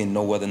I just didn't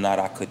know whether or not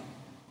I could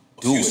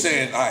do it. You're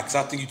saying, all right, because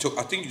I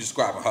think you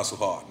described a hustle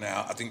hard.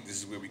 Now, I think this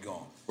is where we're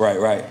going.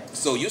 Right.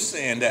 So you're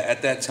saying that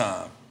at that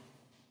time,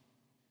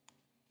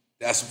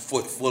 that's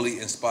what fully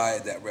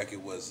inspired that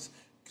record was,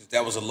 because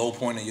that was a low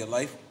point in your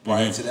life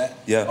prior to that?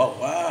 Yeah. Oh,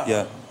 wow.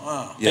 Yeah.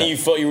 Wow. And you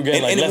felt you were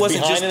getting left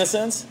behind just, in a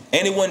sense?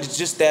 And it wasn't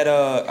just that,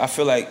 I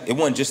feel like it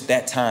wasn't just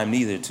that time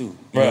neither, too.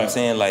 You know what I'm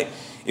saying? Like,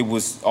 it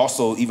was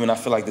also even, I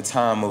feel like, the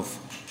time of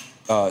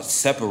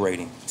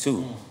separating,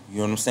 too. You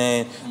know what I'm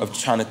saying? Of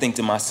trying to think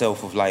to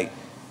myself of like,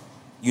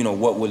 you know,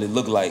 what will it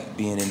look like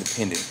being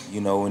independent,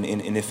 you know,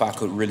 and if I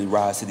could really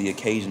rise to the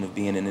occasion of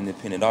being an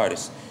independent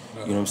artist.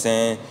 You know what I'm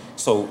saying?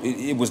 So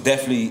it was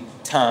definitely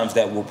times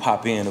that will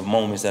pop in of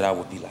moments that I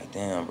would be like,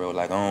 damn, bro,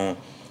 like,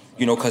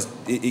 you know, because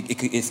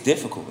it's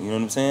difficult, you know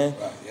what I'm saying?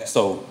 Right, yeah.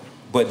 So,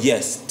 but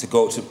yes, to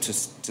go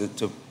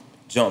to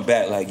jump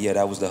back, like, yeah,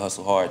 that was the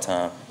hustle hard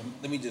time.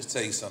 Let me just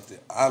tell you something.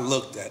 I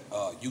looked at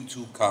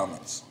YouTube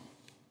comments,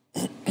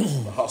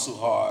 the Hustle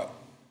Hard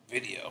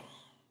video.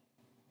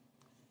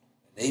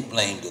 They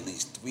blamed at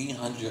least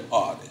 300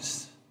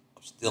 artists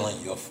of stealing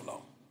your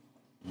flow.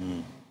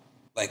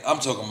 Like, I'm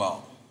talking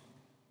about,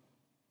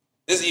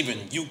 there's even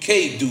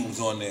UK dudes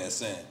on there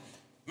saying,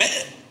 man,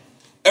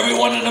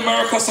 everyone in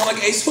America sound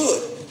like Ace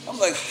Hood. I'm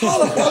like, how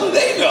the hell do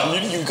they know?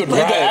 You could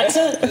read the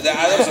accent? That's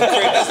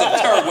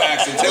a terrible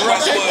accent.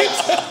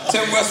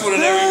 Tim Westwood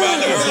and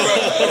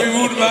every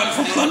Rudiman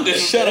from London.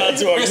 Shout out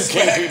to our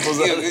UK people.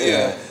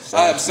 Yeah.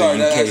 I'm sorry,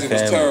 that accent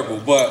was terrible.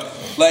 But,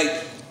 like,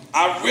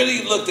 I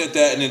really looked at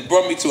that, and it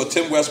brought me to a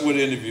Tim Westwood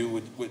interview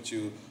with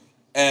you,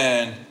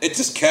 and it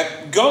just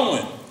kept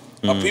going.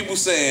 Of people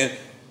saying,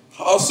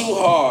 hustle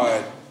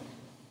hard,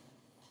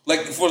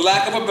 like, for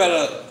lack of a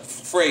better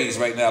phrase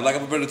right now, lack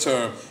of a better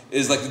term,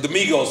 is like the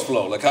Migos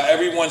flow. Like how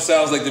everyone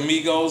sounds like the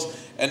Migos,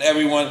 and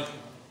everyone...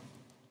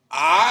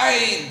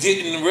 I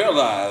didn't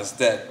realize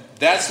that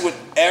that's what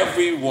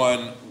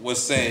everyone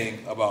was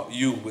saying about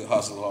you with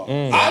Hustle Hard.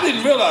 I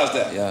didn't realize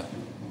that. Yeah.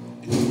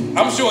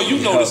 I'm sure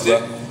you noticed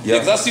it. Yeah,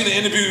 because I seen the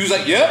interview. He was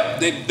like, "Yep,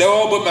 they're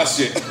all but my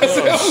shit."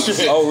 Real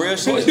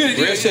shit.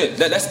 Real shit.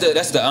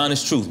 That's the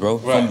honest truth, bro.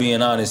 Right. From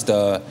being honest,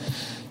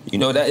 you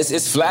know that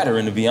it's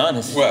flattering to be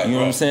honest. Right. You know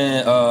what I'm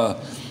saying?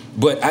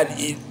 But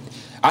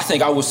I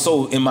think I was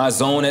so in my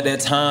zone at that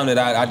time that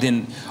I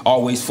didn't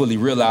always fully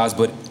realize.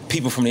 But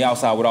people from the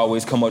outside would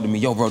always come up to me,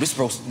 "Yo, bro, this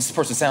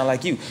person sound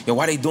like you. Yo,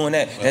 why they doing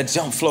that? That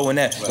jump flow and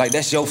that, like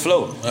that's your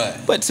flow." Right.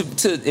 But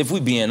to if we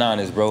being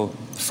honest, bro,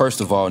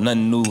 first of all,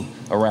 nothing new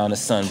around the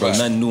sun, bro.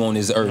 Nothing new on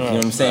this earth. You know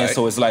what I'm saying?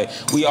 So it's like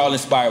we all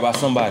inspired by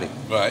somebody.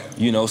 Right.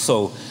 You know,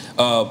 so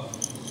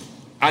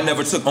I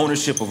never took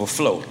ownership of a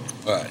flow.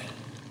 Right.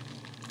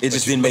 It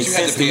just didn't make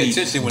sense to me. You had to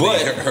pay attention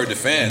when they heard the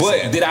fans.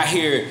 But did I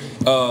hear?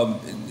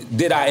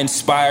 Did I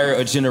inspire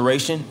a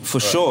generation? For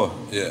sure.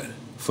 Yeah.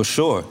 For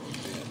sure.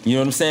 You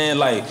know what I'm saying?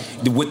 Like,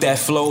 with that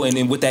flow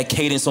and with that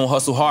cadence on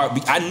Hustle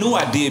Hard, I knew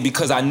I did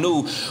because I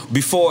knew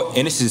before,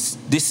 and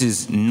this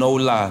is no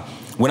lie,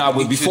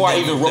 before I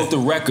even wrote the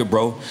record,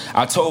 bro,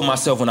 I told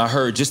myself when I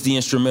heard just the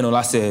instrumental,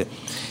 I said,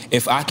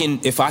 if I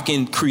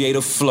can create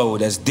a flow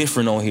that's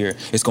different on here,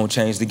 it's gonna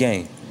change the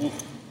game.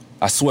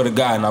 I swear to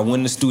God, and I went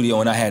in the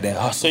studio and I had that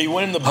hustle. So you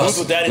went in the booth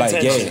with that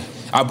intention? Yeah.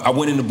 I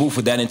went in the booth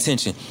with that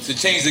intention. To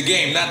change the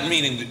game, not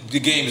meaning the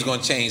game is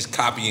going to change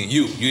copying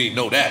you. You didn't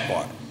know that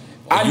part.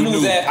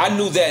 I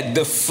knew that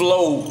the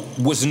flow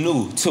was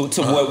new to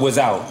what was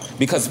out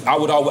because I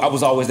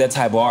was always that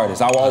type of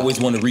artist. I would always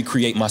want to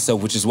recreate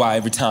myself, which is why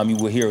every time you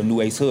would hear a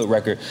new Ace Hood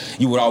record,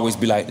 you would always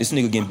be like, "This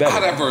nigga getting better."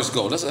 How that verse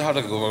go? How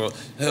that go?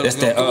 That's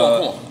that.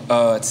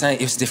 Same.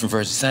 It's different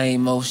version.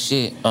 Same old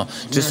shit.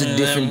 Just a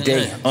different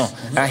day.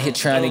 Out here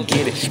trying to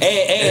get it.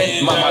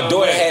 And my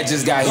daughter had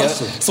just got here,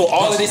 so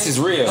all of this is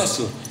real.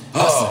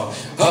 Hustle,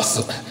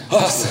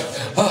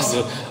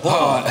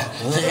 hard.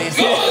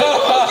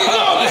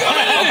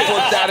 I'm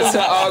booked out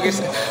until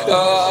August.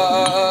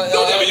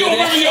 Don't tell me you don't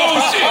remember your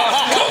own shit.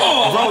 Come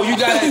on, bro. You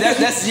got it.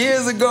 That's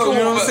years ago. You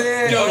know what I'm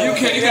saying? Yo, you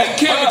can't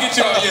get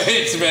you out your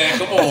hits, man.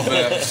 Come on,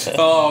 man.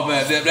 Oh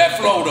man, that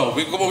flow though.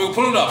 Come on,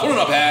 pull it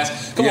up, Has.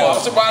 Come on,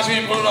 I'm surprised we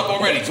didn't pull it up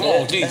already. Come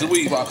on, geez,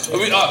 Louise. I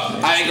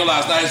ain't gonna lie,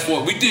 it's not his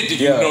fault. We did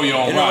you know your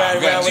own rock.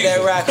 Around with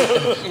that rocket,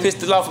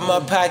 pistol off of my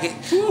pocket,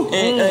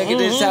 and get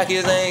this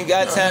talkies. I ain't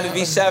got time to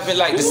be shopping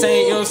like the same.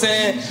 You know what I'm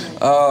saying?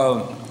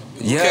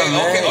 Yeah,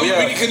 man. Okay. Oh, you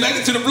can connect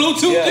it to the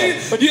Bluetooth,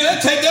 yeah,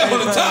 take that from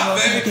the top,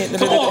 man.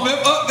 Come on, man,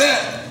 up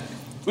that.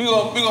 We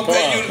gonna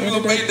pay you. We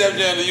gonna pay Def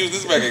Jam to use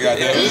this record,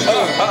 goddamn.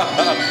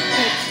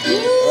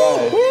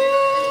 Right.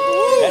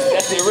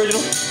 That's the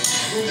original.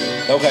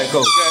 Okay,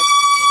 cool. Okay.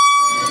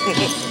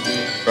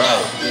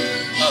 Right.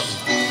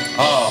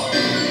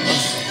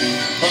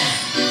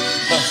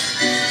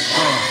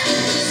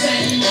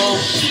 Same old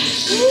shit.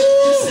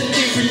 It's a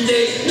different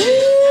day.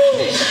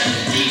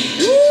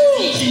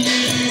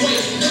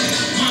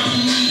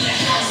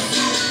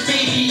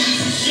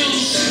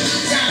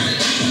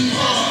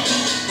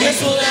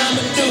 That's what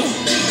I'ma do.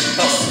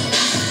 Hustle,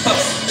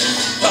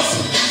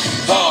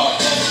 hard.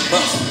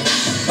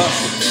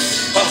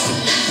 Hustle,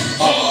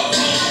 hard.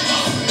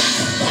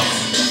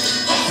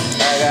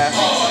 I got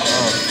hard.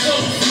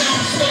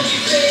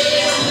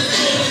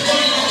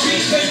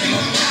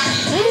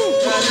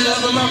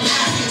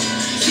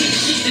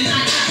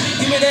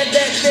 Give me that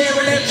there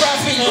and that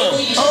profit.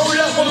 Hold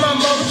up with my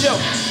mojo.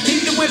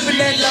 Keep the whipping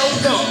that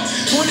logo.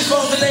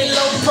 24 and ain't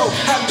low pro.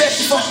 I bet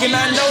you fucking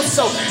I know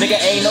so. Nigga,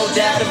 ain't no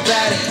doubt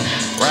about it.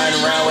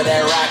 Riding around with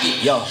that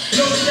rocket, yo.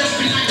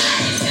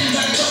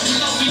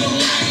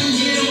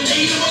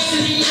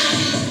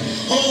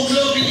 Whole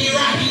club in here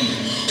rocking.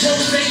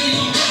 Whole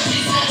banging on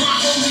buckets. All my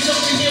homies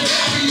up in here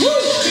rocking.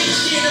 Big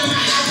shit in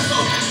my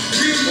household.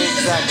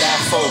 Things I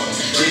got for.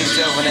 Big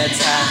jump in that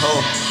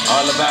Tahoe.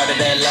 All about it,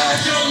 that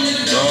life.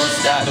 Don't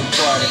stop the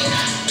party.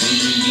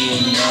 We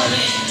getting on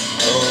it.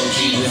 Oh,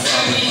 keep it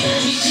humming.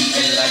 Keep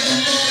it like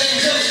a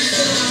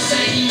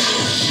same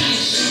old shit.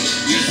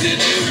 You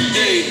said every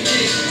day.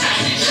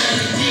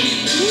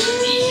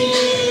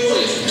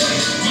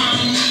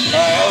 Oh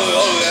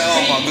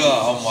my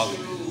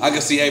God. I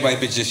can see everybody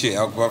bitch your shit. I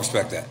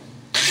respect that.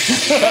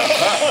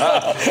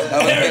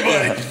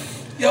 Everybody.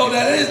 Yo,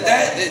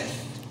 that.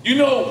 You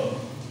know,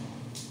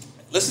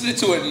 listening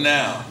to it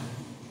now,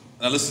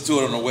 and I listened to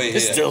it on the way here.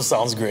 It still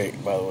sounds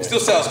great, by the way. It still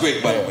sounds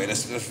great, by the way.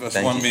 That's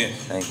one minute.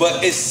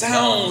 But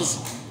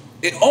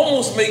it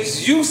almost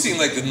makes you seem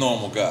like the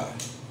normal guy.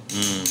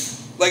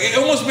 Like, it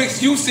almost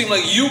makes you seem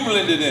like you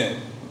blended in.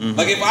 Mm-hmm.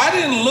 Like, if I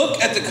didn't look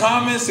at the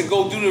comments and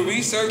go do the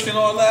research and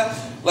all that,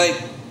 like,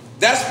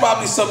 that's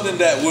probably something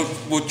that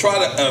would try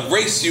to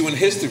erase you in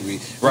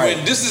history. Right.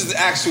 When this is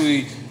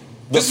actually...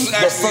 the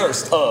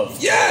first of.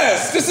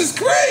 Yes, this is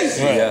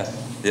crazy. Right. Yeah.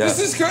 This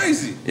is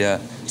crazy. Yeah.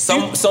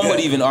 Some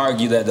would even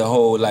argue that the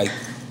whole, like,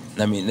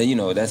 I mean, you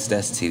know, that's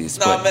tedious.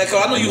 Nah, man,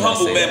 cause I know you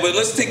humble, man, but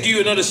let's take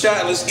you another shot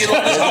and let's get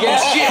on this humble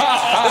shit.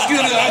 Let's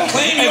get on this.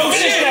 Claim your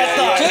shit.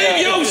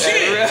 Claim your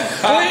shit.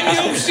 Claim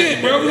your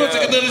shit, bro. We're gonna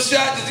take another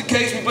shot just in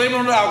case we blame it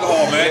on the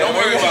alcohol, man. Don't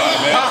worry about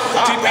it, man.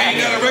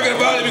 T-Pain got a record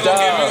about it. We're gonna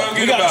get about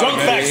it. You got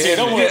drunk facts here.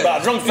 Don't worry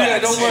about it. Drunk facts.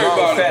 Yeah, don't worry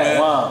about it, man.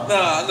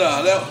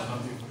 Nah.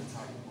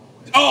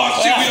 Oh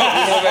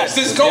shit,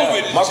 since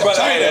COVID, my brother,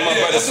 China,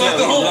 that's not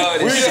the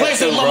homie. We're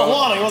replacing Mama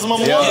Juana. He wasn't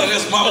Mama Juana. Yeah,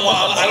 that's Mama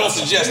Juana. I don't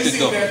suggest it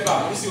though.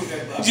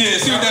 Yeah,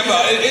 see what that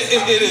about. It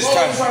is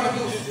kind of.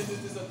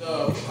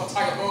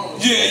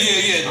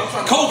 Yeah.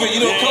 COVID,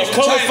 you know, it comes from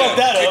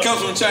China. It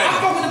comes from China.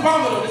 I'm fucking the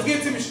bomber though. Let's get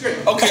it to me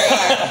straight. Okay,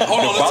 all right.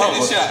 Hold on, let's take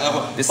this shot. Hold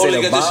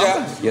on, get this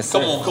shot. Yes,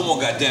 sir. Come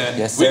on,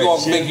 goddamn. Yes, sir. We're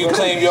gonna make you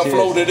claim your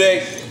flow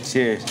today.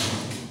 Cheers.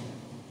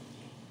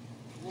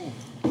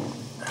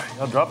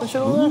 Y'all dropping shit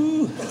over there?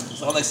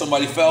 Sound like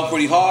somebody fell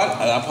pretty hard.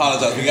 I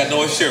apologize. We got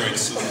no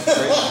insurance.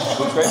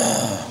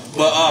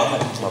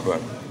 My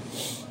brother.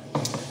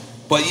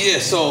 But yeah,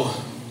 so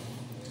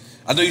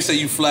I know you say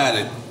you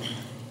flattered,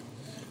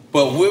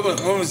 but and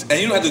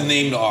you don't have to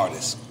name the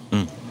artist.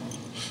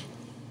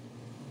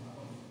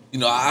 You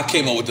know, I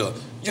came up with the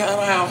that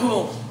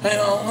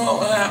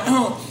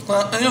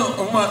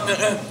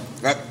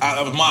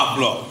was my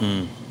flow.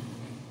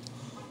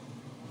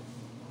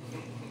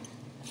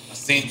 I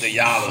think the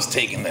Yalla's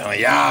taking the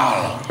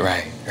Yalla.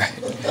 Right.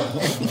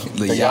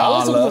 The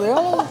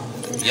Yalla?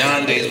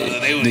 Yonde,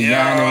 they were the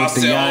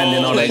Yonde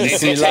and all that.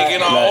 They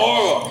taking our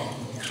aura.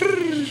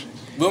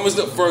 When was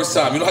the first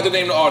time? You don't have to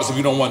name the artist if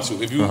you don't want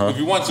to. If you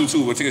want to,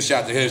 too, we'll take a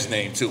shot to his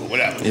name, too, or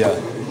whatever. Yeah.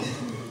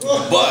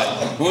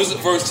 But when was the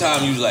first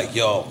time you was like,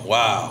 yo,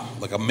 wow,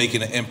 like I'm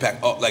making an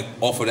impact like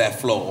off of that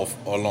flow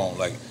alone?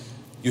 Like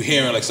you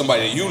hearing like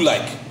somebody that you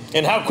like.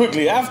 And how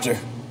quickly after?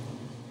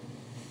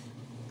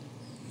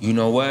 You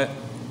know what?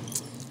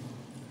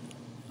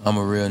 I'm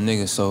a real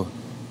nigga, so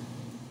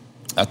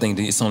I think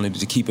that it's only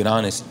to keep it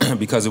honest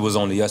because it was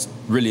only us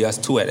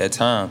two at that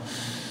time.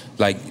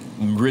 Like,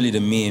 really the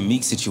me and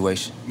Meek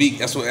situation. Meek,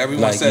 that's what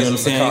everyone like, says. You know what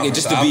I'm saying?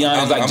 Just to be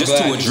honest, just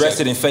to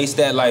address it and face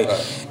that, like,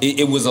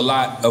 it was a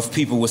lot of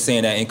people were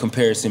saying that in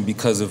comparison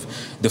because of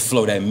the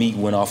flow that Meek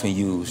went off and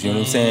used. You know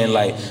what I'm saying?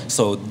 Like,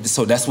 so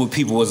that's what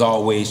people was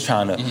always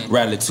trying to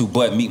rally to.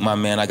 But Meek, my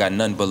man, I got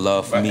nothing but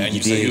love for Meek. And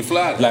you say you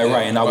flattered. Like,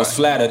 right, and I was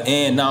flattered.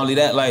 And not only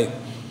that, like,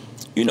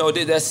 you know,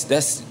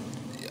 that's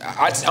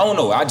I don't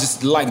know. I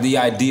just like the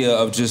idea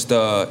of just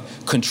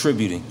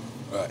contributing.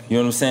 Right. You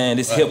know what I'm saying?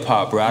 This hip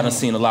hop, bro. I done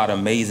seen a lot of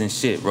amazing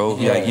shit, bro. Like,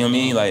 you know what I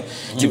mean? Like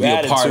to be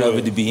a part of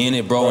it, to be in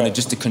it, bro, and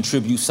just to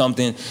contribute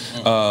something.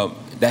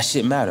 That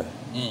shit matter.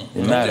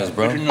 It matters,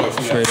 bro.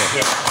 Straight up.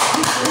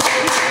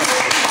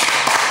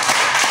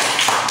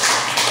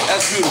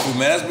 That's beautiful,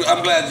 man.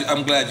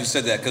 I'm glad you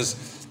said that because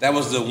that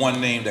was the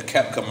one name that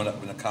kept coming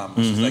up in the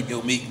comments. It's like,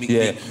 yo, Meek.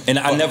 And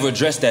I never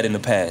addressed that in the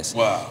past.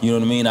 Wow. You know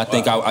what I mean? I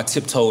think I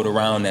tiptoed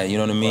around that, you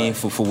know what I mean?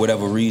 For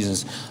whatever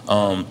reasons.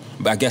 But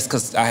I guess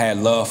because I had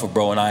love for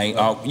bro and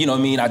you know what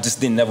I mean? I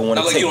just didn't never want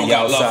to take me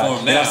outside. Love for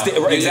him now. And I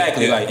still,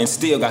 exactly, like, and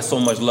still got so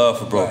much love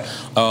for bro.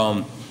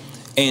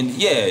 And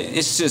yeah,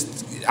 it's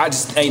just, I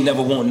just ain't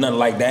never want nothing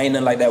like that. Ain't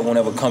nothing like that won't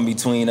ever come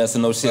between us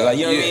and no shit. Like,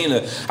 you know what I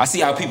mean? I see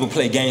how people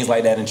play games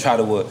like that and try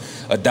to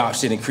adopt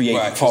shit and create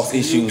false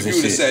issues and shit. If you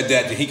would have said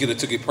that, he could have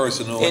took it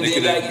personal and it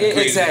could have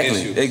created an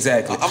issue.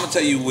 Exactly. I'm gonna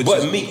tell you what.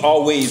 But Meek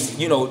always,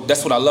 you know,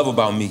 that's what I love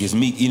about Meek is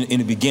Meek in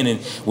the beginning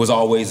was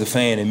always a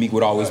fan and Meek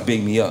would always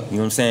big me up. You know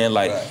what I'm saying?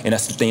 Like, and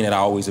that's the thing that I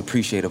always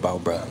appreciate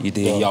about bro. You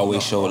did. He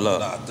always showed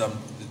love. Done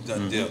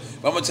deal.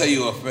 But I'm gonna tell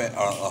you a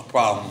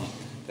problem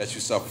that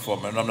you suffer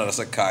from, and I'm not a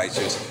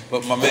psychiatrist,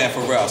 but my man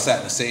Pharrell sat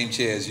in the same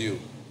chair as you,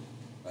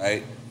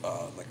 right?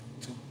 Like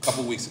a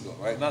couple weeks ago,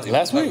 right?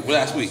 Last week.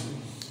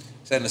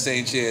 Sat in the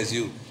same chair as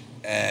you,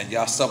 and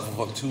y'all suffer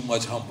from too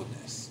much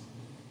humbleness.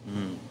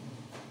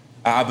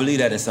 I believe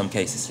that in some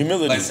cases.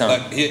 Humility.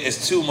 Like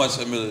it's too much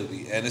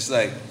humility, and it's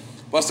like,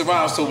 Busta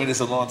Rhymes told me this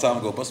a long time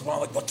ago. Busta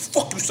Rhymes like, what the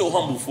fuck you so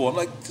humble for? I'm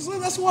like,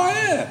 that's who I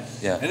am.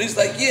 Yeah. And he's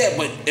like, yeah,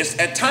 but it's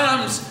at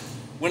times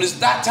when it's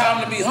not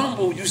time to be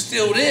humble, you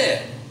still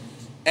there.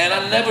 And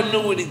I never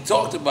knew what he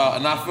talked about,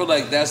 and I feel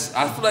like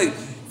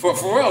for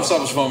Pharrell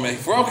suffers from me.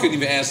 Pharrell couldn't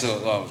even answer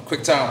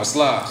quick time or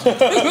slide.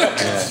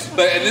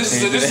 And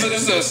this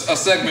is a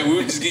segment where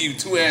we just give you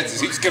two answers.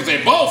 He just kept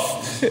saying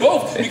both,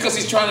 because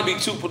he's trying to be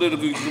too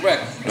politically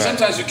correct. And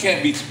sometimes you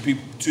can't be too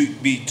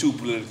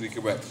politically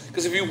correct,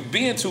 because if you're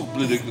being too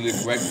politically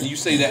correct, then you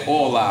say that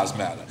all lives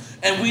matter.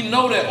 And we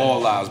know that all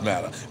lives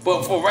matter.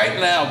 But for right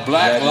now,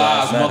 black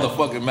lives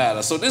motherfucking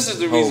matter. So this is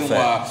the reason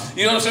why,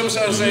 you know what I'm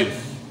trying to say?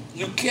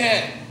 You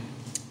can't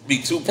be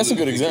too politically That's a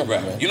good example,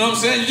 correct. man. You know what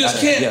I'm saying? You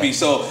just can't be.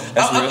 So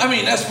I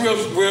mean, that's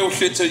real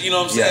shit to, you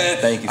know what I'm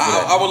saying? Thank you for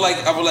that. I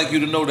would like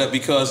you to know that,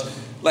 because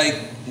like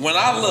when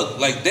I look,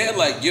 like they're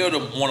like, you're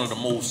one of the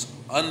most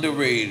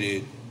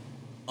underrated,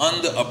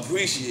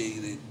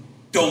 underappreciated,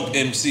 dope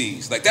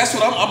MCs. Like that's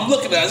what I'm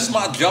looking at. This is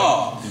my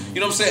job. You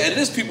know what I'm saying? And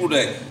there's people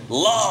that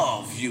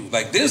love you.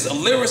 Like there's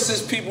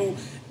lyricist people,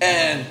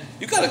 and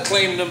you gotta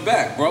claim them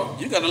back, bro.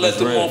 You gotta let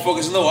them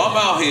motherfuckers know I'm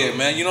out here,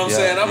 man. You know what I'm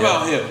saying? I'm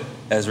out here.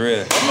 That's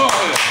real. I'm out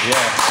here.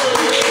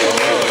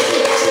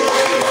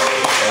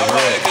 I'm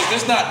out here.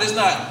 Because there's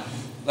not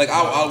like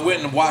I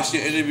went and watched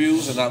your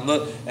interviews and I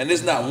look, and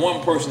there's not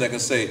one person that can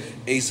say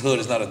Ace Hood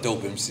is not a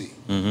dope MC.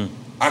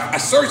 I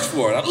searched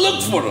for it. I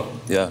looked for them.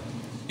 Yeah.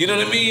 You know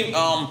what I mean?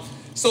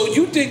 So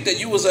you think that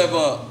you was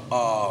ever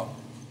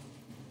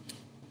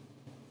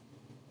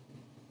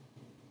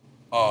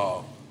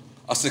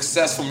a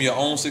success from your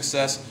own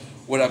success?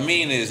 What I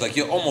mean is, like,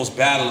 you're almost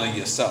battling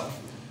yourself.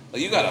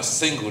 Like, you got a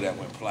single that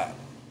went platinum.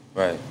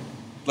 Right.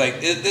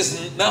 Like,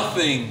 there's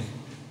nothing.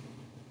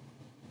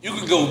 You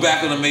can go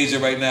back on a major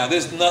right now.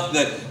 There's nothing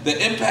that the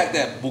impact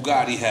that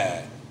Bugatti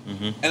had,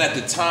 and at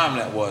the time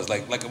that was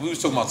like we was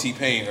talking about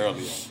T-Pain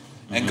earlier,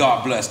 and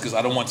God bless, because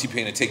I don't want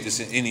T-Pain to take this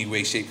in any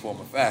way, shape,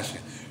 form, or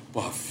fashion.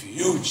 But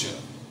Future,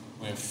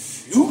 when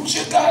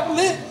Future got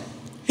lit,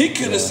 he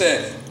could have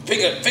said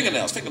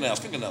fingernails, tips, and niggas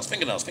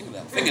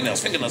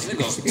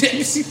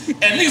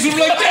would be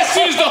like, that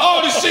shit is the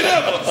hardest shit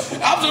ever.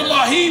 I'm talking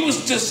about he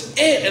was just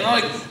it, and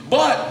I'm like,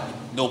 but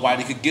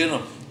nobody could get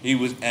him. He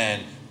was,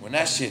 and when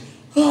that shit,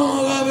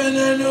 oh, I've been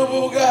that new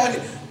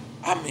Bugatti.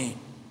 I mean,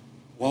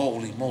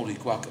 holy moly,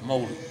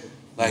 guacamole.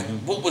 Like,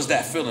 what was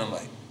that feeling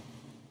like?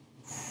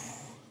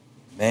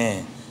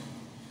 Man,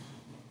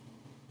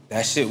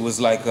 that shit was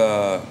like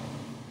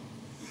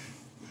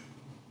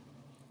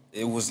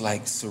it was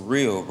like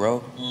surreal,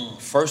 bro.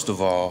 First of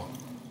all,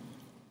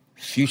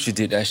 Future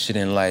did that shit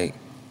in like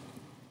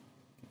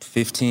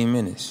 15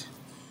 minutes.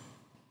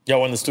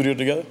 Y'all went in the studio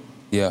together?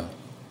 Yeah.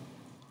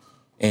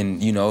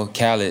 And, you know,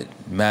 Khaled,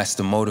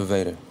 master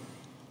motivator.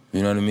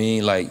 You know what I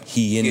mean? Like,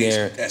 he in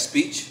there. That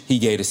speech? He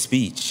gave a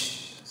speech.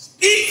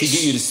 He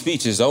give you the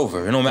speech, it's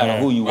over. It don't matter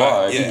who you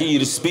are. If he give you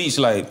the speech,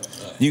 like,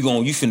 you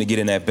finna get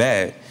in that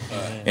bag.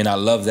 And I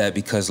love that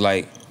because,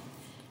 like,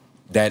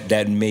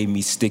 that made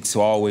me stick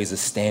to always a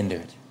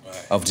standard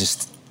of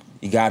just,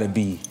 you gotta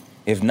be,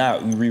 if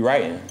not, we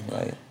rewriting.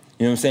 Like,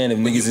 you know what I'm saying? If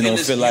niggas don't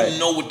feel like. You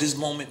know what this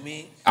moment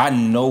means? I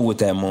know what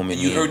that moment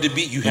means. You heard the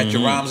beat? You had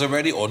your rhymes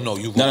already? Or no?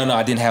 No,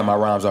 I didn't have my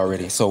rhymes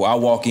already. So I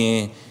walk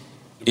in,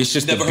 it's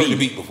just never the beat. heard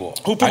the beat before.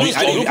 Who produced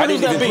it? Who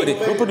produced that beat?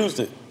 Who produced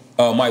it?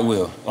 Mike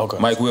Will. Okay.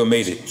 Mike Will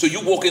made it. So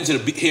you walk into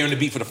hearing the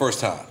beat for the first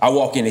time? I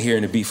walk into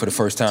hearing the beat for the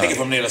first time. Take it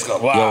from there, let's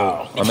go.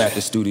 Wow. Yo, I'm at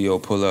the studio,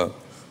 pull up.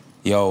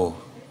 Yo.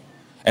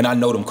 And I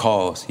know them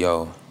calls.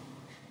 Yo,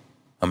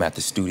 I'm at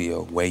the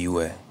studio. Where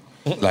you at?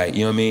 Like,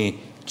 you know what I mean?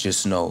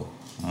 Just know,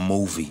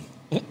 movie.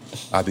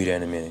 I'll be there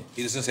in a minute.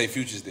 He doesn't say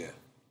Future's there.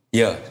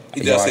 Yeah.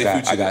 He does say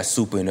Future I got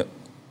Super in the.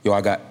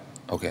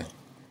 Okay.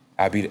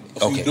 I'll be there.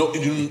 So Okay. you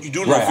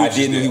do know Right, I Future's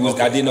didn't know there. he was.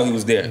 Okay. I didn't know he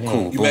was there.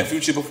 Cool. You boom. met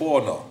Future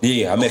before or no?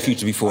 Yeah, I met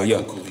Future before.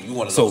 Yeah. Cool. You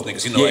one of those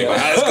niggas. You know everybody.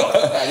 Let's go.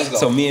 Let's go.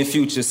 So me and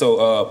Future.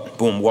 So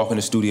boom, walk in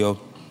the studio.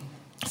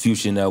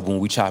 Future and boom,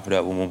 we chop it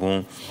up. Boom, boom,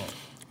 boom.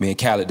 Me and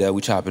Khaled there,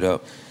 we chop it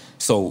up.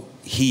 So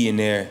he in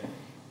there,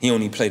 he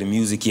don't even play the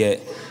music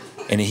yet,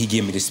 and then he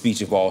give me the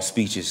speech of all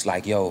speeches.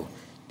 Like, yo,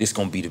 this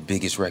gonna be the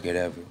biggest record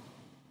ever.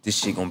 This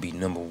shit gonna be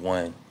number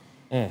one.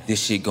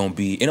 This shit gonna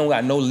be. It don't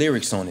got no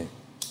lyrics on it.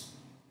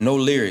 No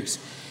lyrics.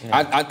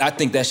 I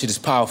think that shit is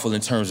powerful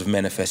in terms of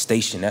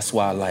manifestation. That's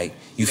why, like,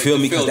 you feel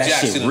me? Because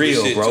that shit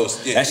real, bro.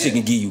 That shit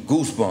can give you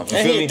goosebumps. You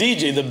And feel he me? a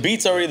DJ. The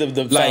beat's already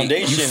the Like,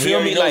 foundation. you He feel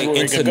already me? knows Like, where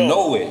and it to could go.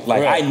 know it.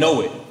 Like, Right. I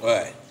know it.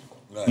 Right.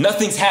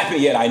 Nothing's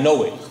happened yet. I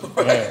know it.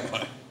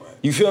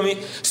 You feel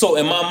me? So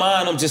in my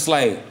mind, I'm just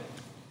like,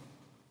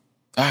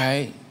 all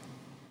right,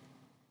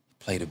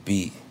 play the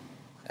beat.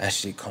 That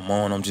shit come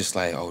on. I'm just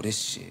like, oh, this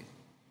shit.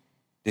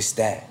 This,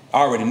 that. I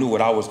already knew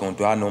what I was gonna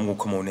do. I know I'm gonna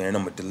come on there and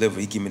I'm gonna deliver.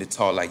 He give me the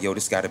talk like, yo,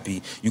 this gotta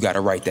be, you gotta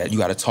write that, you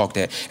gotta talk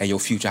that. And yo,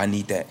 Future, I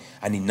need that.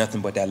 I need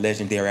nothing but that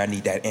legendary. I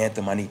need that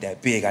anthem. I need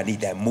that big. I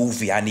need that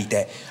movie. I need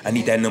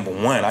that number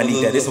one. I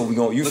need that. This is what we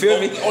gonna, you feel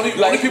me? Only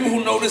people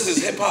who know this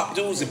is hip hop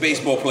dudes and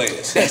baseball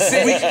players. That's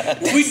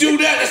it. We do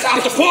that, that's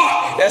out the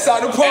park. That's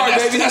out the park,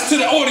 baby. That's to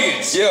the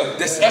audience. Yeah.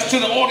 That's to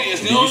the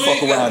audience. You know what I mean?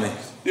 fuck around it.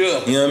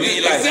 Yeah. You know what I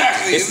mean? Like,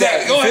 Exactly. it's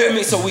that, Go you feel ahead.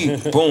 me? So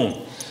we,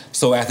 boom.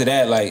 So after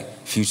that, like,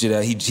 Future,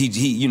 that he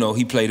you know,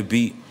 he played the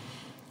beat,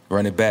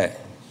 run it back,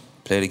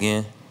 play it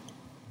again,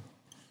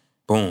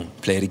 boom,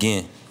 play it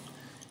again.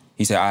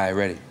 He said, all right,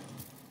 ready.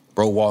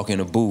 Bro walk in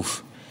the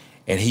booth,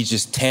 and he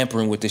just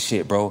tampering with the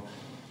shit, bro.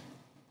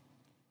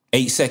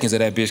 8 seconds of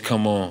that bitch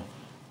come on.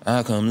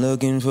 I come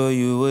looking for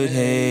you with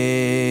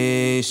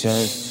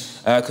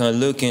patience. I come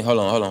looking, hold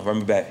on, run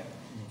me back.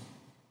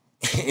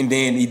 And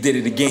then he did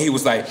it again. He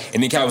was like,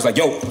 and then Cal was like,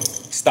 yo,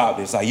 stop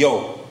this. Like,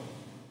 yo,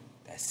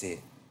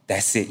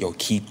 that's it, yo,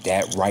 keep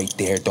that right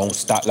there, don't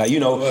stop, like, you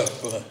know.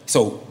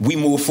 So we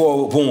move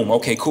forward, boom,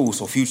 okay, cool.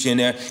 So Future in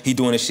there, he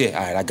doing the shit,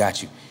 all right, I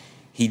got you.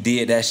 He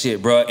did that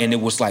shit, bro, and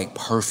it was like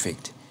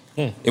perfect.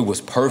 It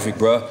was perfect,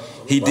 bro.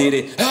 He did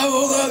it, I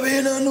woke up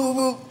in a new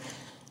book.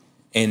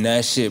 And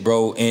that shit,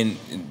 bro, and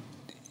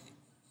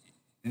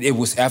it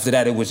was, after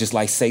that, it was just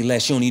like, say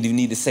less, you don't even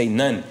need to say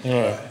nothing.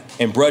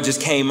 And bro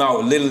just came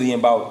out literally in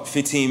about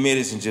 15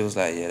 minutes and just was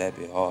like, yeah, that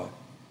bit hard.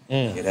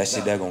 Yeah, that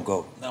shit, that gonna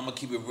go. Now I'm gonna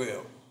keep it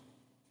real.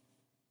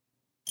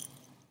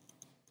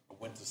 I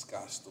went to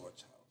Scott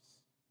Storch's house.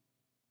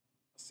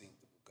 I seen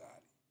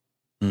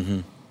the Bugatti. Mm-hmm.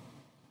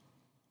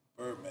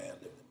 Birdman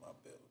lived in my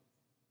building.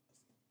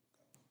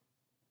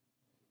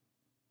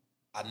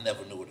 I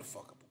never knew what the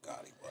fuck a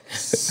Bugatti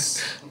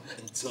was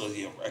until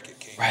your record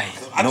came out.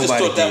 I just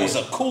thought that was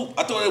a coupe.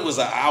 I thought it was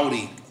an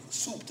Audi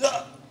souped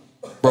up.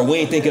 Bro, we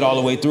ain't think it all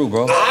the way through,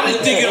 bro. I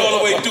didn't think it all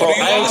the way through. Bro, Do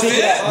you I ain't think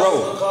understand? that,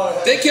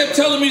 bro. They kept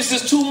telling me it's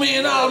just $2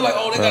 million. I'm like,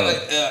 oh, they got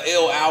an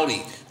L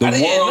Audi. The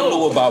world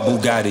knew about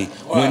Bugatti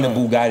when the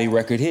Bugatti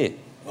record hit.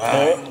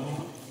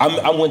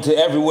 I went to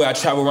everywhere. I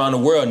traveled around the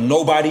world.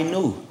 Nobody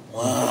knew.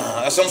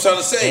 That's what I'm trying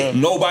to say.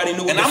 Nobody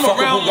knew what And the I'm fuck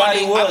around a Bugatti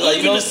money. was. I Like, live you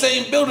in know? the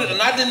same building,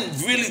 and I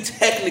didn't really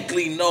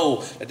technically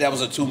know that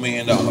was a $2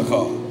 million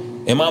car.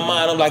 In my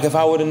mind, I'm like, if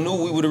I would have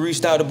knew, we would have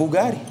reached out to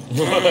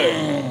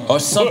Bugatti. Or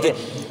something.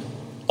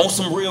 On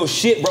some real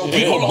shit, bro.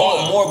 People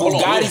bought more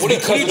Bugattis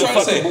because of the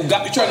fucking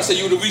Bugatti. You trying to say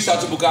you would have reached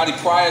out to Bugatti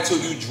prior to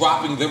you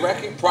dropping the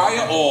record?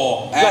 Prior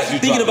or after Like, you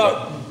thinking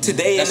dropped about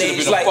today and That should've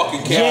age, been a like, fucking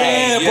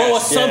campaign. yeah, bro, or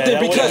Yes. something, Yeah, that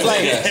because, would've like,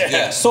 been-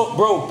 yes. so,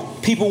 bro,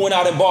 people went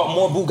out and bought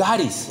more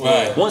Bugattis.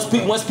 Right.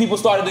 Once people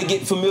started to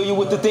get familiar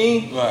with the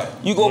thing,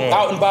 you go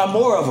out and buy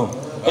more of them.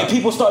 And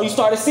you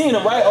started seeing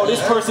them, right? Oh,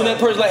 this person, that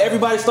person, like,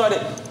 everybody started.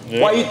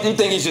 Why you think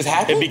it just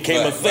happened? It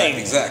became a thing.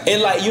 Exactly.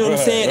 And, like, you know what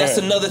I'm saying? That's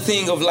another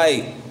thing of,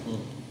 like,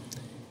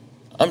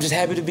 I'm just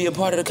happy to be a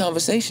part of the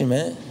conversation,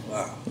 man.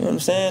 Wow. You know what I'm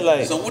saying?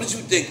 Like, so what did you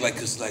think? Like,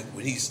 cause like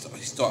when he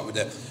start with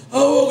that, I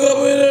woke up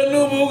in that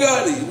new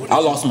Bugatti. I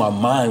lost my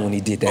mind when he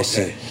did that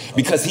shit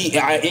because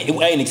I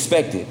ain't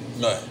expected.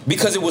 Right.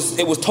 Because it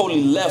was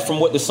totally left from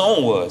what the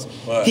song was.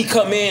 Right. He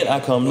come in, I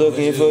come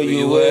looking for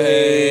you.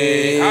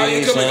 Hey, how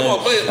you coming? Come on,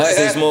 play it. I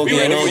say smoking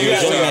on you,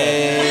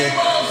 man.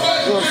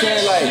 You You know what I'm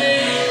saying? Like,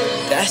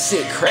 that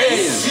shit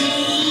crazy.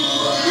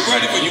 We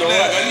ready for you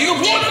now. You can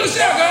pour another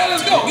shot, guys.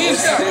 Let's go. Get a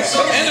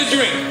shot and a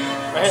drink.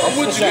 I'm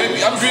with you, baby.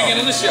 I'm drinking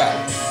in the shot.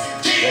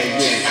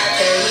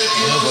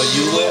 But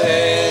you were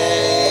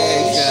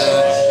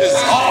it's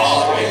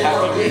hard.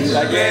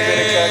 Like,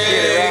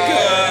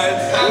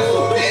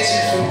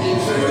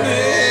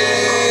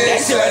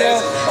 that's it right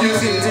there. You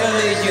can tell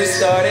me you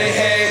started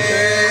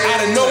hating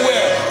out of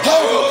nowhere.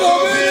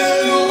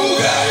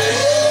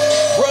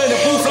 Run the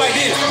booth like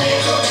this.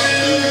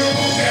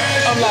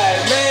 I'm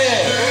like, man.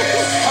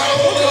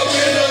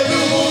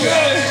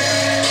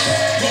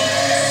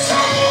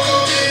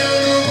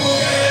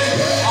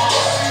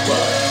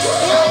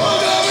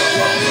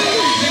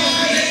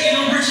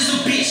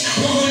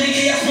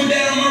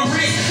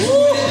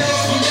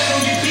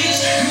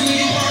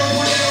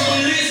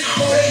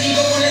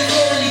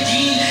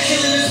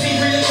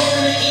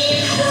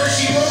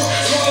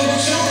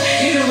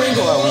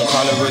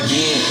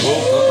 Again,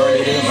 woke up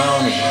early this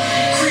morning.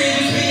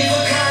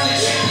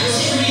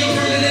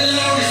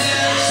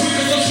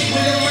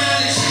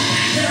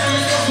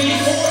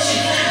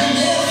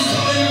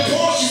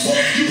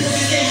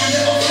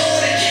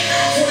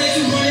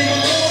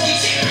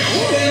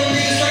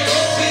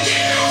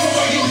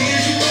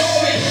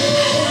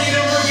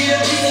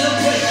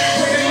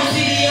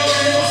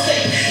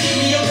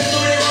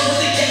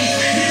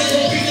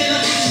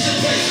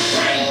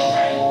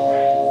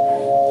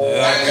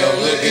 I come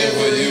looking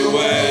for you.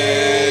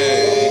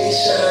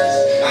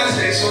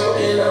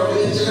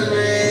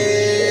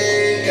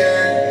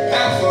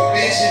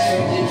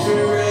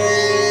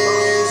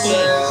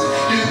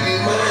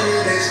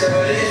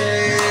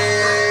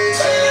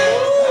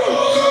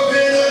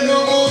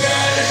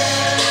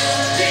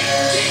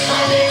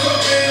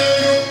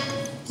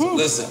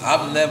 Listen,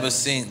 I've never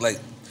seen, like,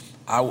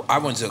 I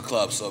went to a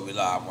club So Be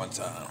Live one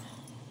time.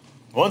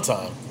 One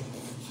time?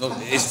 No,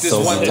 it's this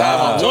So one Be time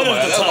Live. I'm talking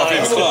about. That's my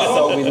favorite club.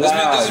 So Be Live,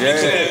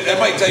 That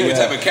might tell you what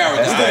type of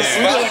character I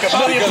am. We did like a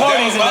million Because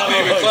parties in that was my that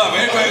favorite motherfucker. club.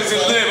 Everybody was in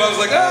live. I was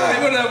like,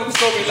 whatever,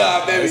 So Be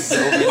Live, baby.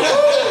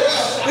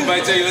 He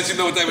might tell you, let you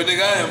know what type of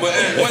nigga I am.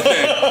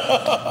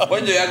 But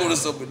one day I go to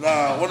So Be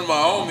Live. One of my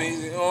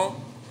homies, you know,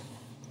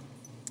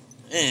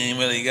 he ain't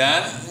really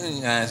got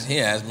it. He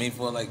asked me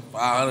for like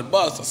 $500.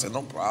 I said,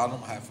 no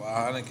problem. I had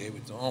 500, gave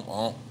it to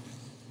him.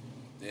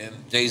 Then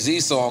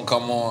Jay-Z song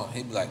come on.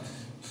 He be like,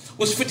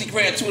 what's 50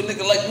 grand to a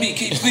nigga like me?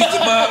 Can you please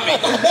remind me?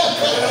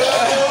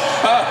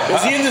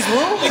 Is he in this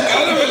room? You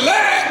gotta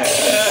relax.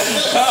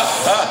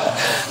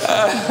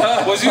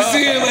 Was you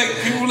seeing like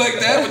people like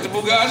that with the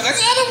Bugatti? Like,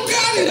 I got a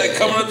Bugatti. Like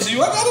coming up to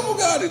you, I got a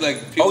Bugatti.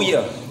 Like, people, Oh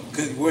yeah.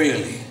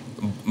 Really?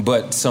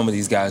 But some of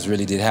these guys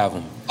really did have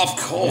them. Of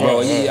course.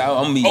 Bro, yeah,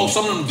 I mean,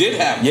 some of them did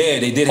have them. Yeah,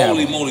 they did have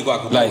Holy them. moly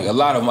guacamole. Like, a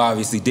lot of them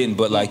obviously didn't,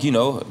 but like, you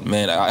know,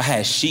 man, I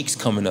had sheiks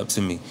coming up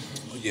to me.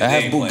 Yeah, I they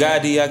have ain't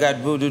Bugatti, I got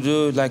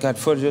Bugatti, like I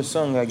for your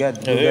song, I got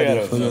Yeah, they Bugatti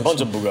got for a your bunch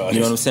song. of Bugattis. You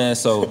know what I'm saying?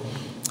 So,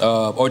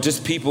 or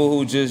just people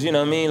who just, you know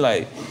what I mean?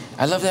 Like,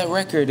 I love that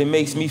record. It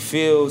makes me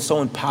feel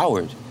so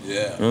empowered. Yeah. You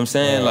know what I'm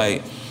saying?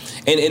 Like,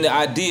 and the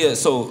idea,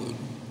 so,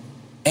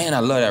 and I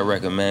love that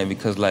record, man,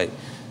 because like,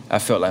 I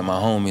felt like my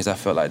homies, I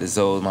felt like the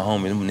Zoes, my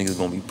homies, them niggas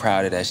gonna be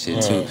proud of that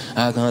shit too.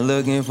 I come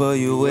looking for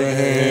you,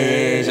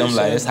 I'm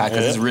like, it's hot,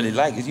 cause it's really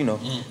like, it's, you know,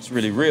 it's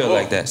really real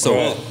like that.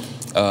 So,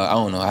 I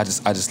don't know, I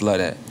just love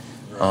that.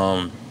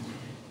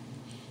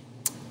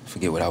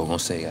 Forget what I was gonna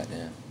say,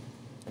 goddamn.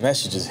 And that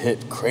shit just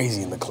hit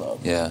crazy in the club.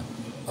 Yeah.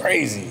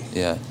 Crazy.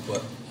 Yeah.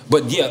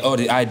 But yeah,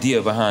 the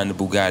idea behind the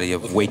Bugatti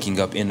of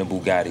waking up in the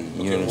Bugatti,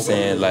 you know what I'm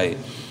saying? Like,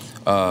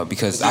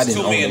 because I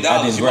didn't own it.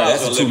 I didn't, right,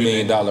 that's a $2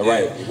 million,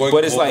 right?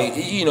 But it's like,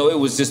 you know, it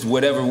was just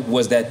whatever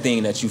was that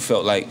thing that you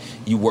felt like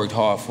you worked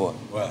hard for.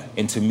 Right.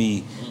 And to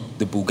me,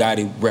 the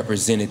Bugatti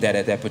represented that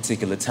at that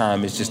particular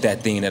time. It's just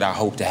that thing that I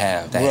hope to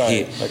have, that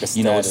Right, hit. like a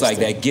You know, it's status like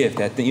thing. that gift,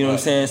 that thing, you know what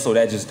I'm saying? So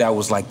that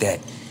was like that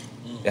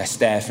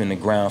staff in the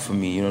ground for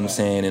me, you know what I'm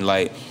saying? And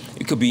like,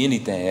 it could be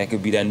anything. That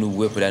could be that new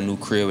whip or that new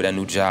crib or that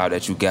new job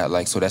that you got.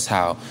 Like, so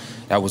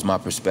that was my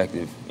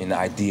perspective and the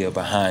idea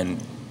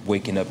behind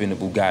waking up in the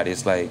Bugatti.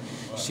 It's like,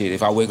 shit,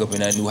 if I wake up in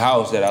that new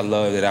house that I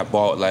love, that I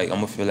bought, like, I'm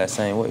gonna feel that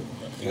same way.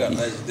 You got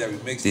legendary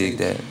Dig mixtapes.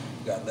 that. You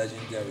got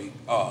legendary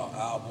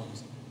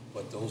albums,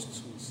 but those two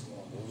songs,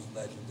 those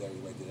legendary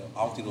right there. I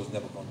don't think those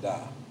never gonna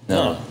die.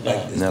 No,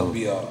 like it's never. gonna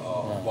be a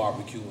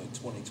barbecue in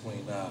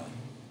 2029.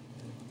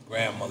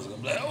 Grandmother's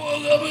gonna be like, I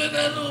woke up in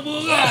that new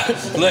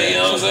Bugatti. Like, you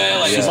know what I'm saying?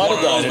 Like, it's one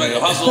of those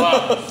records. Hustle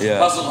hard. Yeah.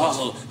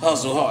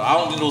 Hustle hard. I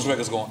don't think those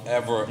records gonna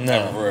ever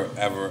Never,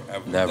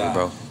 die.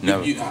 bro.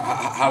 Never.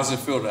 How does it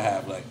feel to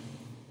have, like,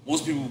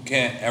 most people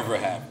can't ever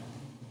have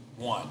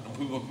one.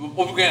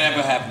 People can't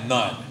ever have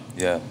none.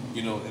 Yeah.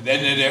 You know,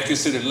 they're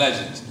considered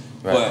legends.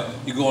 Right. But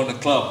you go in the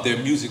club, their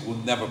music will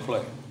never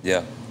play.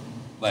 Yeah.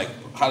 Like,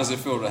 how does it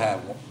feel to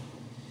have one?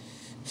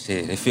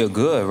 Shit, it feel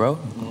good, bro.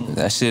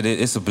 That shit,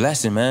 it's a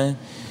blessing, man.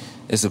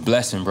 It's a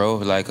blessing, bro.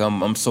 Like,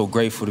 I'm so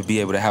grateful to be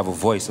able to have a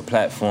voice, a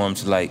platform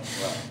to, like,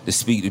 to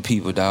speak to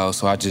people, dog.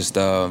 So I just,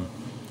 that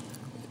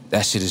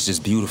shit is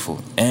just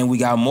beautiful. And we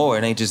got more.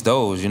 It ain't just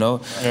those, you know?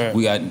 Yeah.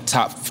 We got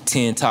top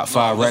 10, top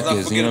 5 let's not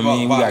records, you know what I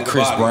mean? forget We about got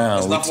Chris Body to Body.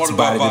 Brown, Let's not with forget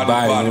Body about to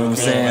Body, you know what I'm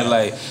Body. saying?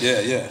 Like,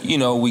 Yeah. you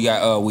know, we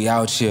got We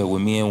Out Here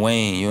with me and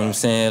Wayne, you know what I'm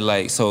saying?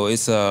 Like, so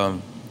it's,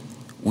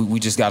 we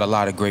just got a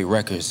lot of great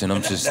records, and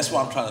I'm just... That's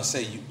what I'm trying to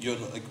say. You're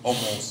like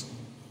almost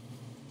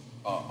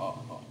a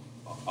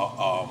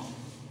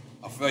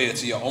failure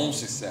to your own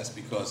success,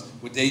 because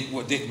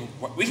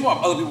reason why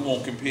other people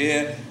won't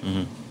compare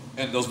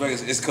and those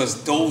records is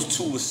because those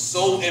two were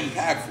so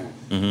impactful.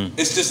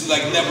 It's just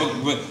like never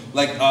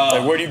like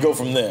where do you go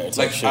from there? It's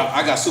like shit.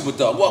 I got Super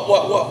Thug,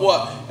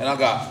 what, and I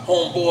got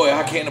Homeboy.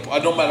 I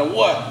no matter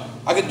what,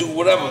 I can do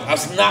whatever. I'm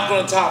not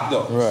gonna top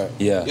though. Right.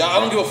 Yeah. I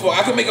don't give a fuck.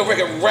 I can make a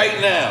record right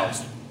now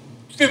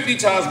 50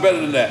 times better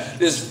than that.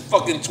 There's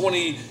fucking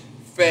 20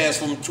 fans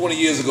from 20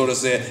 years ago that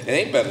said it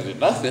ain't better than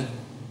nothing.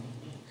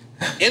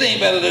 It ain't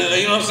better than,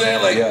 you know what I'm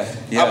saying? Like,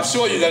 I'm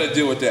sure you got to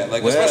deal with that.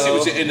 Like, especially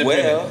with your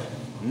independent. Well,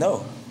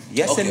 no.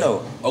 Yes and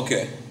no.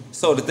 Okay.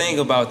 So the thing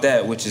about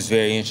that, which is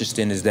very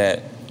interesting, is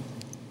that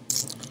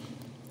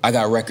I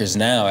got records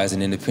now as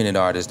an independent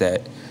artist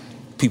that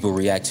people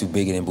react to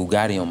bigger than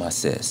Bugatti on my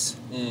sets.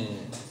 You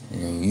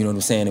know what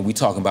I'm saying? And we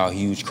talking about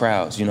huge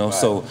crowds, you know? Right.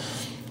 So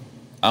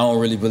I don't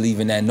really believe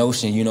in that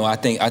notion, you know? I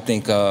think,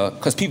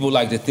 because people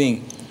like to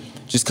think,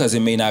 just because it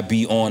may not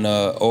be on,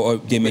 or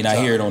they may not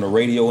hear it on the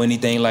radio or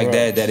anything like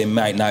that it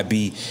might not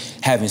be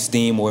having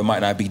steam or it might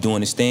not be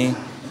doing its thing.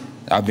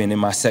 I've been in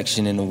my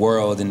section in the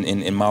world, and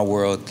in my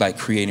world, like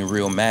creating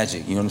real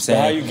magic. You know what I'm saying?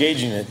 So how are you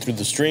gauging it? Through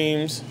the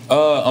streams?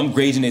 I'm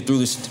gauging it through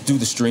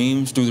the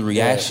streams, through the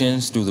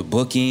reactions, through the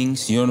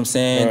bookings. You know what I'm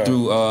saying? Right.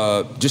 Through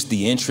just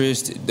the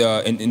interest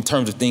in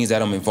terms of things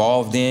that I'm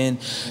involved in.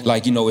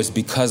 Like, you know, it's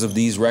because of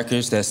these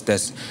records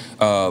that's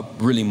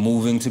really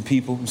moving to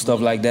people and stuff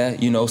like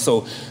that. You know,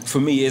 so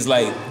for me, it's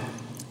like,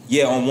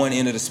 yeah, on one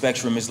end of the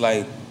spectrum, it's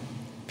like,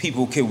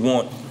 people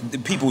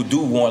do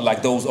want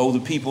like those older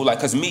people, like,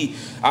 cause me,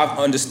 I've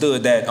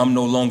understood that I'm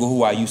no longer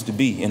who I used to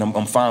be, and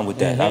I'm fine with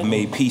that. I've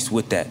made peace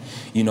with that.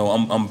 You know,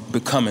 I'm a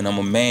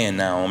man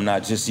now. I'm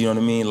not just, you know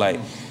what I mean? Like,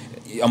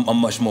 I'm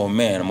much more a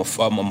man. I'm a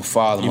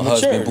father, I'm a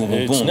husband, boom,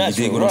 boom, boom. You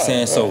dig what I'm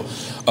saying? So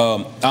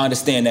I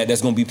understand that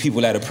there's gonna be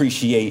people that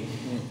appreciate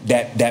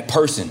that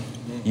person.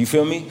 You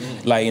feel me?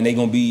 Like, and they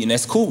gonna be, and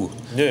that's cool.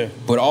 Yeah.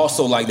 But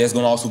also, like, there's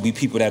gonna also be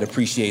people that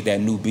appreciate that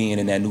new being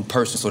and that new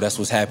person. So that's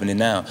what's happening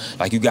now.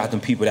 Like, you got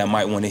them people that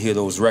might want to hear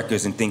those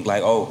records and think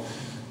like, oh,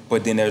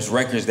 but then there's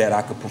records that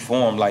I could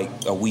perform, like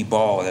a We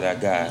Ball that I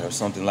got or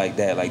something like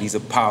that. Like, these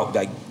are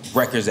like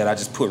records that I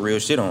just put real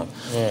shit on.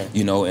 Right.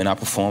 You know, and I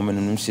perform and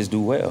them shits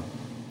do well.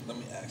 Let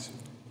me ask you,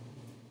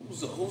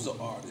 who's an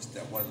artist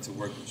that wanted to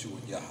work with you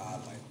in your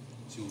highlight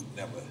that you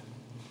never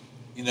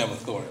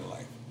thought in life?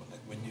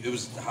 When it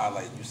was the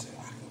highlight, you said,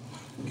 I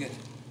could get it.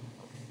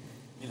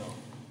 You know,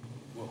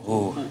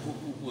 who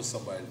was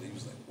somebody that you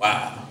was like,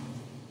 wow.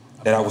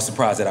 That I was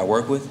surprised that I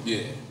worked with?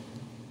 Yeah.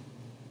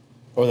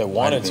 Or that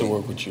wanted to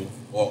work with you.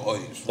 Or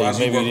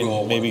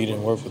maybe you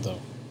didn't work with them.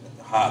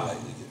 The highlight,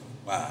 you get,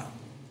 wow.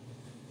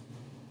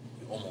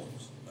 You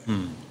almost, like,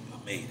 I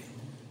made it.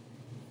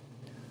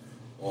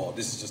 Or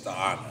this is just an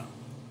honor.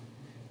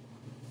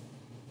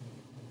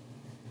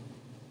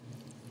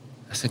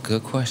 That's a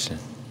good question.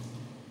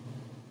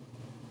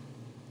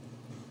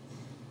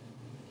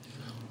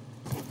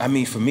 I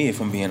mean, for me,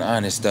 if I'm being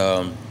honest,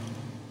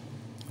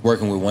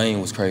 working with Wayne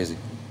was crazy.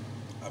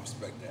 I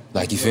respect that.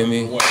 Like, you feel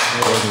me? Working with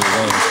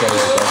Wayne was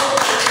crazy, bro.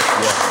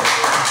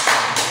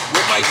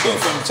 What Mike do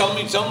for him?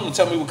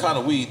 Tell me what kind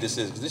of weed this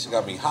is, because this shit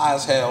got me high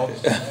as hell.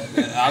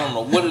 I don't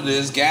know what it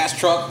is. Gas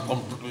truck.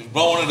 I'm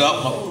blowing it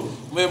up.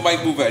 Me and Mike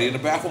Bugatti in the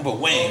bathroom, but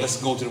Wayne, let's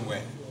go to the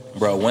Wayne.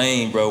 Bro,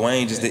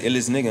 Wayne just the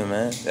illest nigga,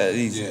 man. Yeah,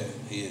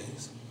 he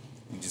is.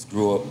 We just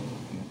grew up,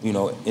 you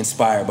know,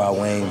 inspired by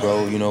Wayne,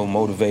 bro, you know,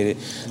 motivated.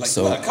 Like,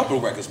 so, you got a couple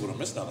of records with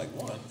him. It's not like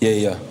one. Yeah.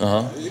 You got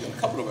a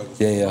couple of records.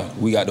 Yeah.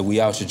 We got the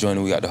We Out Here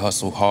joint, we got the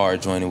Hustle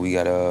Hard joint, we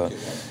got I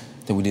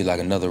think we did like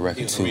another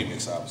record too.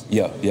 Remix, obviously.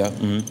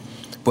 Yeah.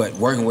 But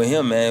working with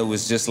him, man, it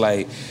was just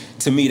like,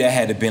 to me, that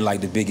had to been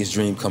like the biggest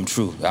dream come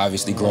true.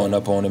 Obviously, growing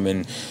up on him,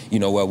 and you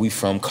know where we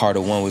from, Carter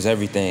One was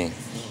everything.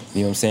 You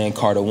know what I'm saying?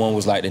 Carter One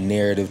was like the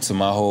narrative to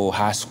my whole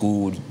high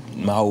school,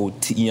 my whole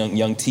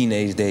young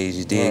teenage days.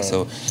 You dig? Right.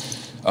 So,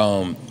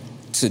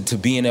 to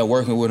be in there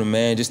working with him,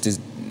 man, just this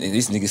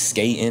nigga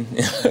skating.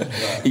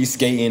 He's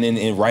skating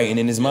and writing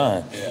in his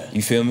mind. Yeah.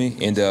 You feel me?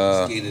 And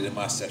skated in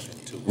my session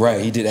too. Right,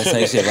 he did that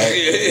same shit, right?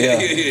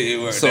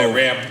 Yeah. So, that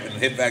ramp in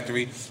Hit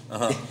Factory.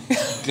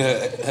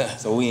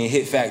 So we in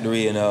Hit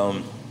Factory,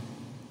 and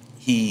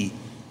he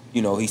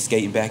you know, he's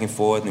skating back and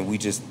forth, and we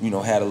just, you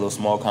know, had a little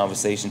small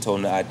conversation, told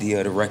him the idea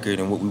of the record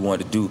and what we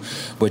wanted to do.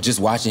 But just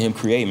watching him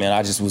create, man,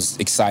 I just was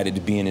excited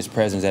to be in his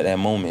presence at that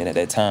moment, at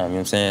that time, you know what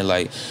I'm saying?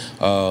 Like,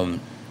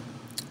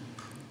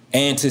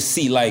 and to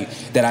see, like,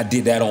 that I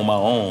did that on my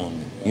own,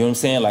 you know what I'm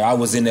saying? Like, I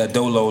was in that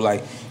dolo,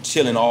 like,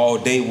 chilling all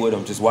day with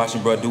him, just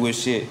watching bro do his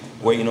shit,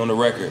 waiting on the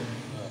record.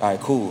 All right,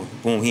 cool.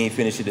 Boom, he ain't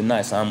finished it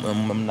tonight, so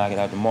I'm knocking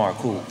it out tomorrow,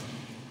 cool.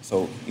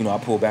 So, you know, I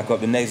pulled back up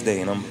the next day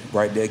and I'm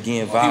right there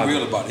again vibing. He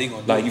real about it. He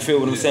gonna do like, it. you feel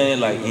what I'm Yeah. saying?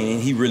 Like,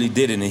 and he really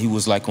did it, and he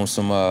was like on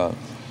some,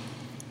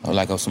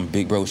 on some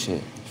big bro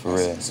shit, for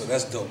real. So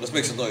that's dope. Let's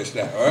make some noise for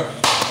that, all right?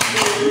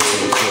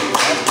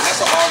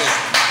 That's an artist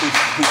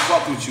who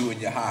fucked with you in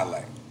your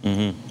highlight.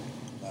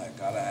 Mm-hmm. Like,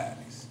 gotta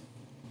ask.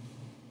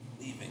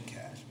 Even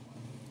Cash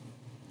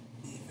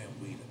Money. Even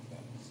We the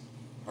Best.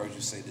 Heard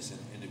you say this in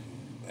an interview.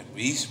 And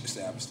we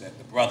established that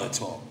the brother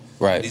talk.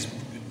 Right. These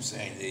people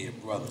saying they're your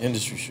brother.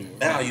 Industry shit.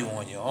 Now you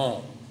on your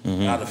own.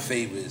 Mm-hmm. Now the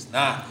favor is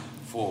not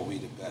for We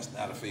the Best.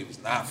 Now the favor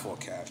is not for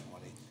Cash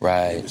Money.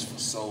 Right. It was for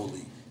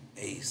solely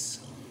Ace.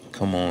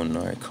 Come on,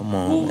 Nori, come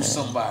on, Who's man.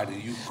 somebody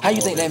you How you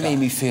think that made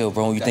me feel,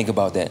 bro, when you think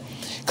about that?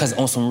 Because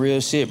on some real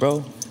shit, bro.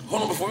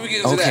 Hold on, before we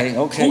get into Okay, that.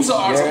 okay, Who's the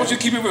artist? yeah. I want you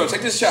to keep it real.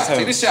 Take this shot. So,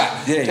 Take this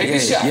shot. yeah, Take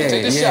this yeah, shot. yeah,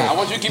 Take this yeah. shot. I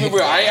want you to keep it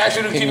real. I ain't asked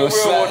you to keep it know, real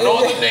slap. with no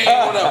other name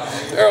or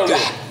whatever earlier.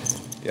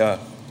 Yeah.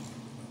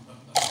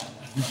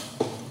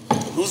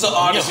 Who's the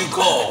artist you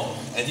call?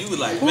 And you was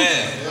like,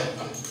 man,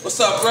 what's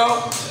up,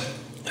 bro?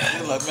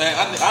 They're like, man,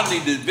 I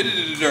need to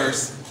visit the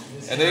nurse.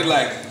 And they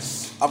like,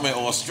 I'm in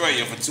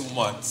Australia for 2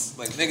 months.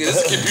 Like, nigga,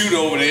 this is a computer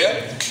over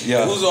there.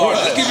 Yeah. Who's the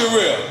artist? Let's keep it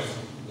real.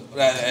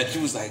 And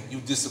you was like, you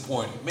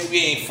disappointed. Maybe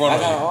he ain't in front I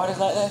of got you. an artist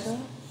like that, though?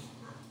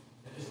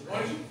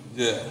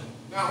 Yeah.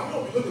 Nah, we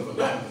don't be looking for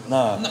that.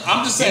 Nah. No,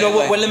 I'm just saying. You know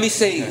what? like- Well, let me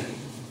say,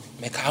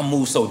 man, I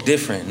move so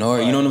different,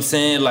 Nori. You know what I'm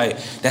saying? Like,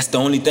 that's the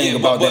only thing Yeah,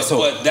 about but, that. So,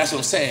 but that's what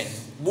I'm saying.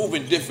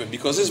 Moving different,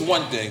 because it's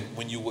one thing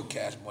when you with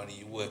Cash Money,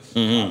 you with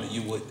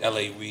you with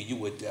L.A. Reid, you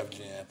with Def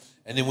Jam,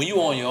 and then when you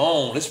on your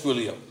own, it's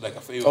really like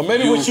a favor. Or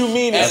maybe for what you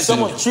mean is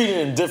Absolutely. someone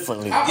treated him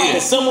differently. Yeah.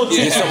 If someone Yeah,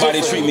 treated somebody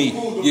you treat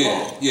differently,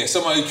 me. Yeah,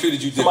 somebody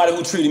treated you different. Somebody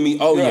who treated me,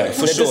 oh yeah,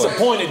 for that sure.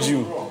 disappointed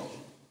you.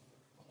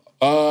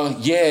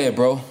 Yeah,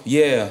 bro.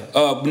 Yeah.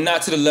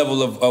 Not to the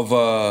level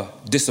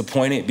of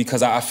disappointed,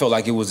 because I felt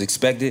like it was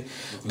expected.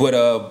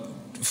 But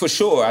for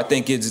sure, I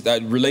think it's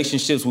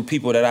relationships with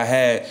people that I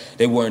had,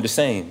 they weren't the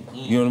same.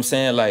 You know what I'm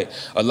saying? Like,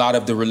 a lot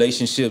of the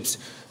relationships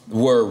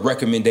were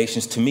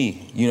recommendations to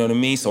me. You know what I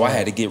mean? So I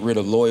had to get rid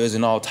of lawyers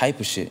and all type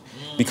of shit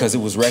because it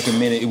was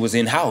recommended, it was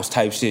in-house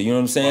type shit. You know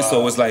what I'm saying?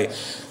 So it's like,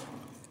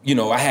 you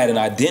know, I had an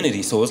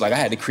identity, so it's like I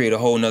had to create a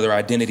whole nother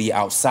identity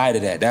outside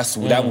of that.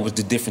 That was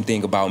the different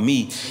thing about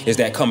me, is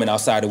that coming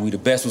outside of We the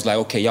Best was like,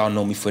 okay, y'all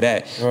know me for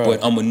that, Right. but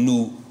I'm a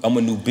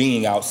new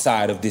being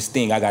outside of this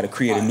thing. I got to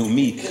create a new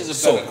me. Here's a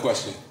So- better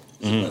question.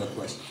 Here's a better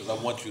question, because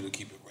I want you to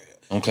keep it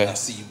real. Okay. I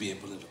see you being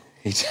political.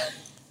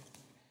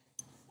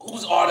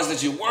 Who's artists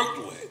that you worked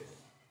with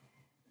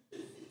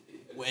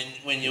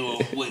when you were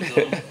with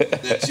them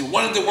that you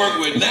wanted to work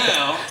with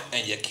now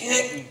and you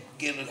can't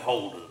get a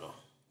hold of them?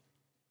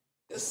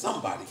 There's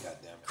somebody,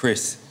 goddammit.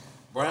 Chris,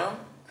 Brown?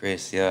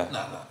 yeah.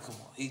 Nah, come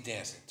on. He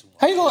dancing too much.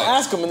 How you gonna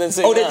ask him and then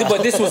say? Oh, nah?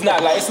 but this was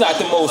not like, it's not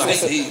the most,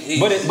 Nah, he-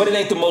 but it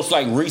ain't the most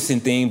like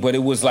recent thing, but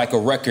it was like a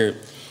record,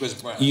 Chris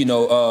Brown. you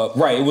know,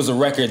 right, it was a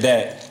record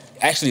that,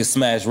 actually a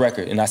smash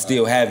record, and I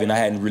still have it, and I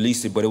hadn't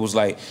released it, but it was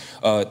like,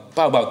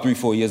 about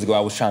 3-4 years ago I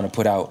was trying to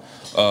put out,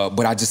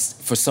 but I just,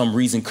 for some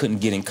reason, couldn't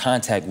get in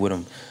contact with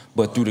him.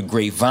 But through the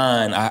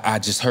grapevine, I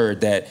just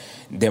heard that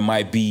there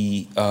might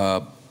be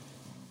a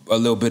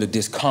little bit of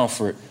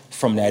discomfort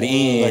from that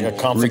end, Like a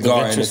conflict of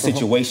regarding a interest from him?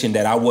 situation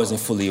that I wasn't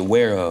fully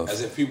aware of.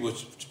 As if people were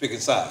picking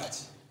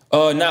sides.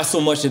 Not so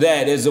much of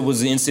that. There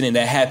was an incident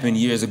that happened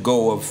years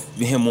ago of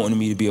him wanting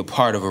me to be a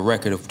part of a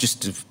record, of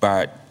just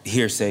by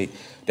hearsay,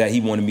 that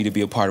he wanted me to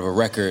be a part of a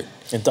record.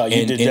 And thought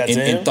you did that to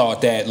him? And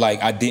thought that,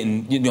 like, I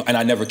didn't, you know, and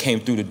I never came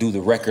through to do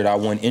the record. I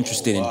wasn't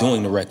interested in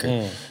doing the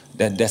record.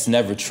 That's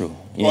never true.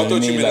 You Well, I know thought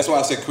what you mean? meant, that's Like-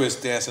 why I said Chris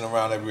dancing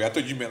around everywhere. I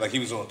thought you meant like he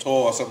was on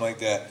tour or something like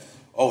that.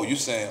 Oh, you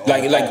saying...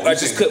 Like you I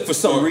just saying- could, for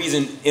some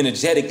reason,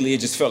 energetically, it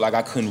just felt like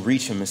I couldn't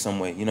reach him in some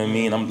way. You know what I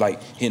mean? I'm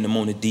like hitting him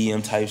on the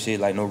DM type shit,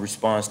 like no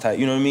response type.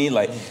 You know what I mean?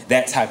 Like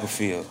that type of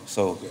feel.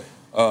 So,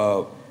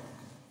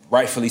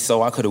 rightfully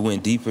so, I could have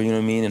went deeper. You know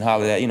what I mean? And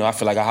hollered at, you know, I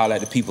feel like I hollered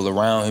at the people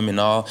around him and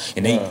all,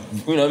 and they,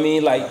 you know what I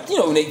mean? Like, you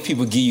know, when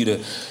people give you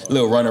the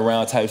little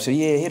runaround type shit.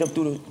 Yeah, hit them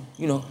through the,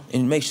 you know,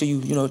 and make sure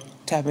you know,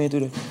 tap in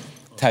through the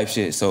type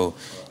shit. So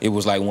it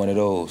was like one of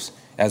those,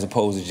 as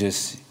opposed to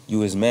just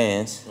you as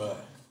mans. Right.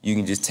 You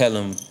can just tell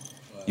them,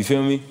 you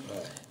feel me?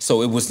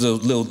 So it was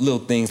little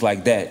things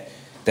like that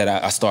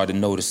I started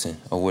noticing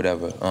or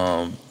whatever.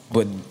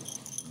 But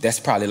that's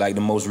probably like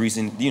the most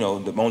recent, you know,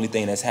 the only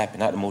thing that's happened.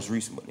 Not the most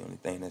recent, but the only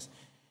thing that's...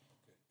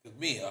 Because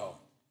me,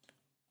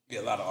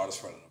 get a lot of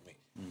artists running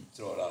on me.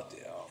 Throw it out there.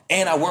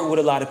 And I work with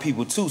a lot of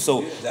people too,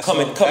 so that's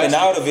coming what I'm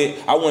out of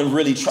it, I wasn't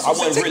really I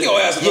wasn't take really your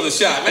ass another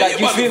shot, man. Like, You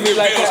you about feel to me?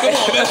 Like, reveal. Come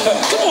on, man.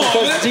 Come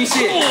on, man. G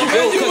shit. Come on,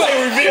 man. You like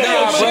reveal,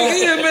 Nah, man. bro.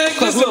 Yeah, man.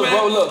 Because Listen, look,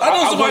 bro, look. I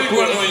know somebody work with-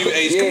 running on you,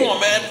 Ace. Yeah. Come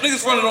on, man.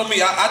 Niggas running on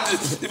me. I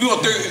just, if you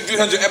on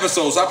 300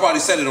 episodes, I probably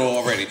said it all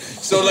already.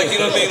 So, like, you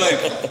know what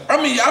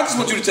I mean? Like, I just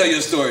want you to tell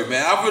your story,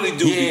 man. I really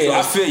do. Yeah,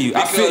 because, I feel you.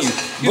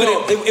 But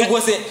it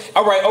wasn't.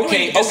 All right,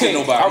 okay.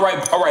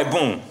 All right,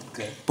 boom.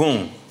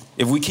 Boom.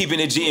 If we keeping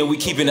it G and we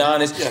keeping it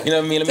honest, you know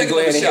what I mean? Let me go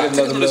ahead and hit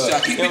another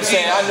look. You know what I'm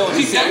saying? I know what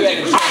you said. We are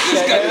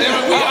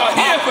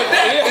here for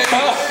that.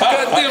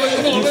 Goddamn it,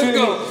 come on, let's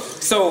go.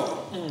 So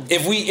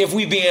if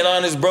we being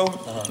honest, bro,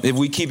 if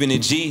we keeping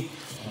it G,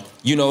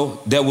 you know,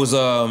 that was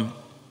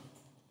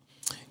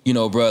you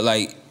know, bro,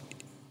 like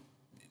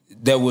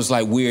there was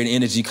like weird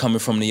energy coming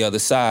from the other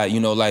side. You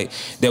know, like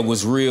there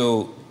was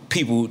real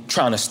people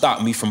trying to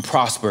stop me from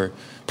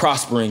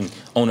prospering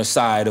on the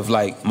side of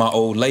like my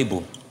old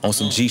label on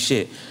some G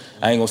shit.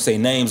 I ain't gonna say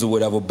names or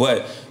whatever,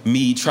 but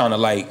me trying to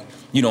like,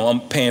 you know,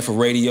 I'm paying for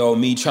radio,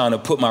 me trying to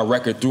put my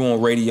record through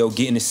on radio,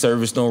 getting it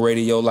serviced on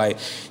radio, like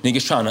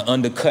niggas trying to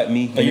undercut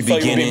me in the you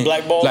felt you were beginning. being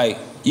blackballed? Like,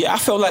 yeah, I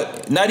felt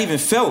like, not even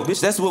felt, bitch,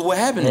 that's what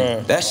happening.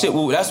 Right. That's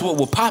what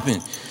was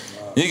popping.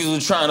 Niggas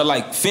was trying to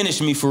like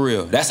finish me for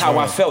real. That's how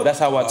I felt, that's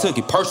how I took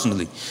it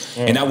personally.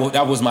 And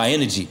that was my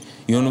energy.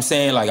 You know what I'm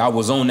saying? Like I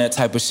was on that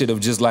type of shit of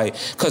just like,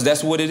 cause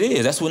that's what it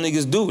is. That's what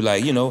niggas do.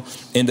 Like, you know,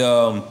 and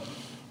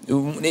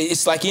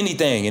it's like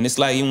anything, and it's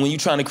like when you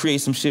trying to create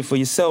some shit for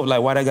yourself,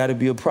 like why that got to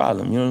be a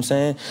problem? You know what I'm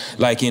saying?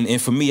 Like, and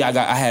for me, I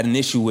had an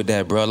issue with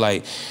that, bro.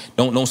 Like,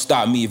 don't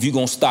stop me. If you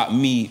gonna stop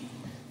me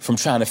from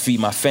trying to feed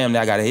my family,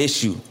 I got an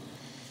issue.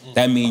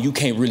 That means you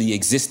can't really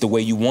exist the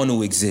way you want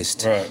to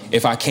exist. Right.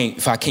 If I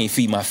can't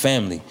feed my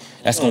family,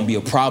 that's gonna be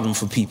a problem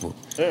for people.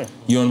 Yeah.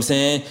 You know what I'm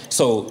saying?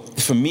 So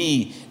for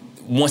me,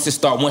 once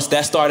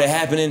that started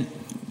happening,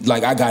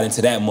 like I got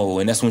into that mode,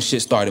 and that's when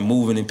shit started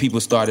moving and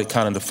people started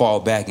kind of to fall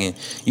back, and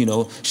you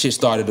know, shit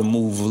started to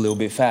move a little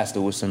bit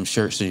faster with some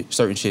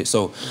certain shit.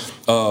 So,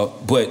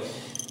 but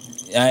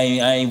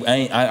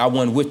I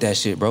wasn't with that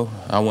shit, bro.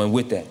 I wasn't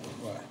with that.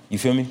 Right. You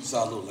feel me?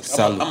 Salute. Look,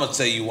 Salute. I'm gonna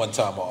tell you one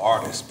time an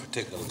artist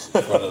particularly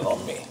fronted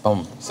on me.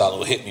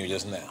 Salute hit me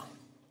just now.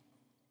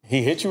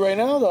 He hit you right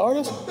now, the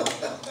artist?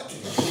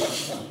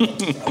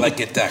 I like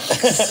your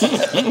tactics.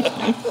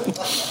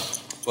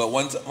 But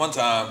one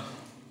time,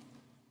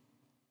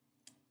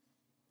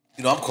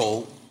 you know, I'm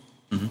cold.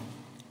 Mm-hmm.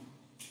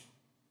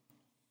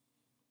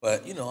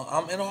 But, you know,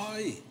 I'm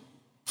NRE.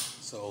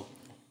 So,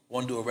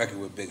 want to do a record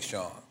with Big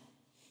Sean.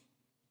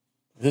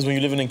 This when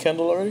you living in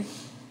Kendall already?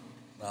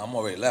 No, I'm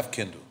already left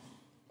Kendall.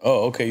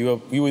 Oh, okay. You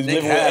was Nick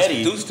living with has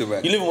Eddie. produced the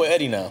record. You living with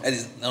Eddie now?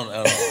 Eddie's, no.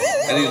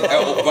 Eddie,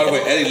 by the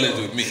way, Eddie lives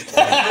with me. Him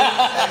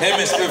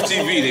and Swift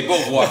TV, they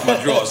both wash my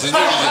drawers. So just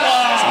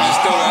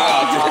throw that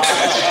out there.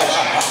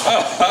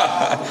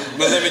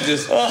 But let me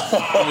just he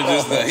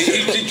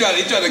tried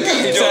to get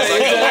me jokes.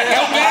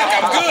 I'm back.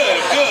 I'm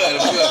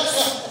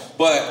good.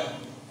 But,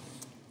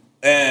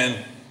 and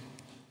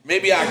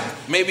maybe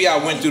I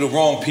went through the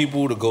wrong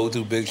people to go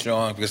through Big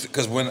Sean,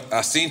 because when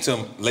I seen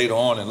him later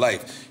on in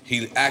life,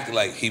 he acted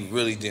like he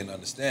really didn't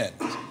understand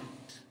this.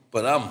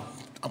 But I'm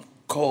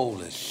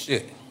cold as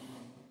shit.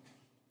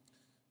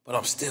 But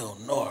I'm still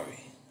Nori.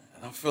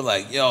 And I feel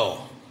like, yo,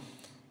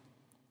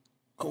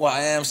 who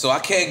I am, so I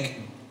can't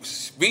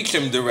reach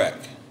him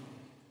direct.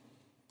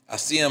 I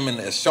see him in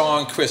the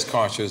Sean Chris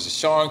concert. It's a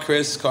Sean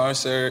Chris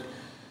concert.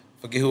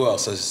 Forget who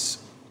else. It's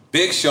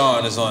Big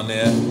Sean is on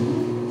there.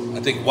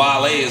 I think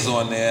Wale is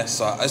on there.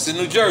 So it's in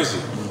New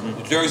Jersey.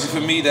 New Jersey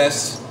for me,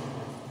 that's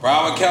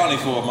Broward County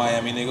for a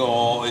Miami nigga,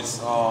 or it's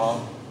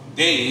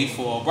Dave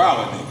for a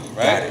Broward nigga,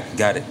 right?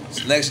 Got it.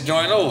 It's next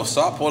joint over.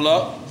 So I pull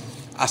up.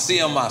 I see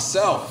him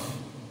myself.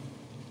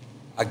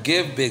 I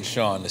give Big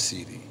Sean the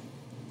CD.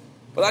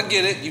 But I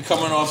get it. You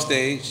coming off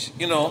stage,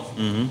 you know.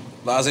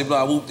 Blase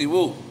blah,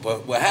 whoop-de-whoop.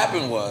 But what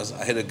happened was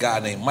I hit a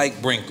guy named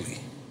Mike Brinkley.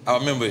 I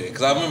remember it,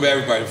 because I remember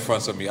everybody in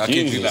front of me. I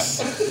kid you not.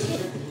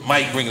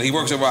 Mike Brinkley. He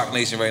works at Rock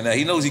Nation right now.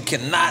 He knows he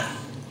cannot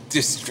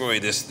destroy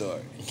this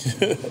story.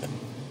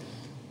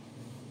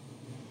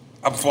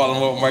 I'm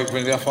following up with Mike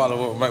Brinkley.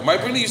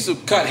 Mike Brinkley used to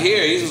cut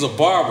hair. He was a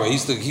barber. He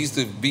used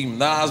to be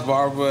Nas'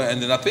 barber,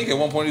 and then I think at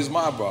one point he was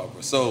my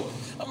barber. So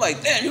I'm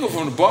like, damn, you go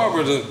from the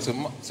barber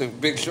to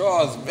Big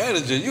Sean's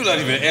manager. You're not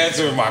even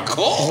answering my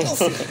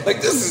calls.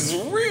 Like, this is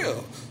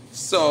real.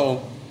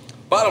 So,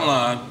 bottom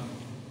line,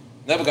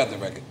 never got the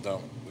record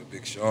done with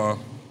Big Sean.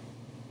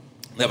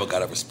 Never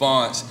got a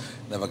response.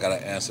 Never got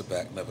an answer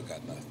back. Never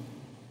got nothing.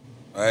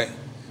 Right?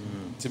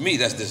 To me,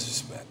 that's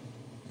disrespect.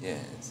 Yeah.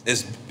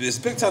 It's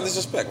big time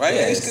disrespect, right?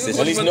 Yeah,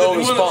 at least no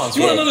response.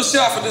 You want another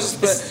shot for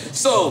disrespect?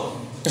 So,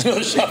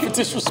 another shot for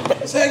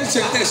disrespect. Take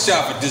a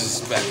shot for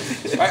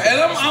disrespect. Right? And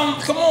I'm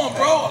come on,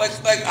 bro. Like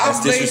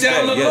I laid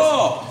down the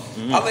law.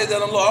 I laid down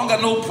the law. I don't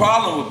got no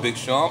problem with Big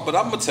Sean, but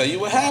I'm gonna tell you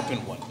what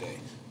happened one day.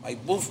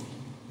 Mike Booth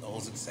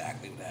knows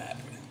exactly what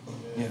happened.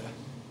 Yeah.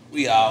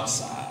 We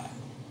outside,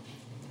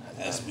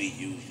 as we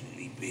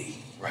usually be.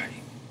 Right.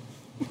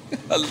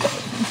 I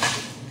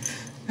love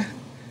it.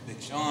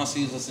 Big Sean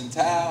sees us in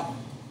town.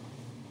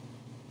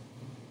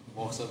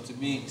 Walks up to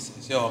me,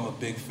 says, yo, I'm a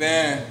big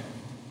fan.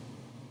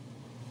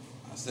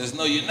 I says,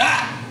 no, you're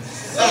not.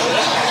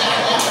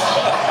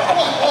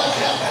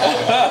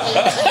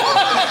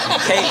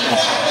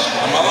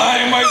 Am I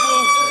lying, Michael?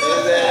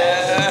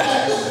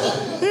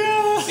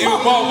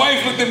 Even my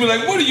wife looked at me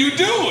like, what are you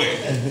doing?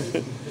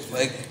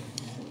 Like,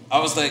 I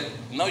was like,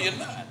 no, you're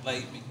not.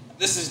 Like,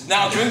 this is,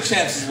 now Drink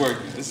Champs is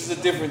working. This is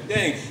a different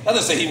thing. I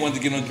didn't say he wanted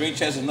to get on Drink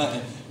Champs or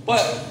nothing.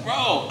 But,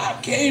 bro, I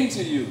came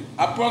to you.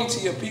 I brought to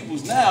your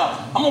peoples.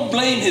 Now, I'm going to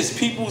blame his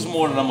peoples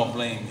more than I'm going to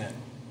blame him.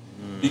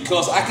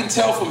 Because I can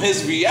tell from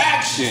his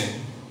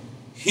reaction,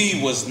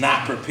 he was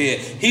not prepared.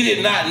 He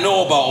did not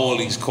know about all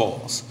these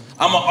calls.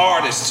 I'm an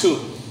artist, too.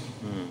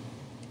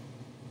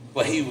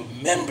 But he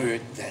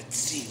remembered that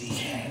CD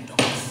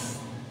handoff.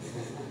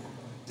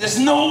 There's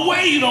no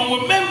way you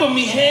don't remember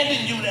me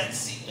handing you that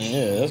CD.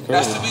 Yeah, that's crazy.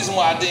 That's the reason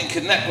why I didn't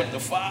connect with the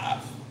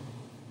 5.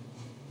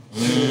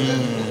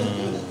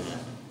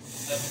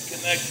 Never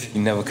connected.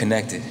 You never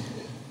connected.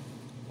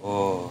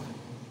 Oh.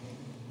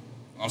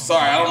 I'm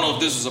sorry, I don't know if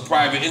this was a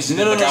private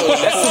incident. No, that's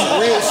some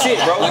real shit,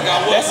 bro. Like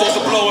I was supposed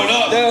to blow it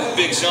up,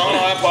 Big Sean.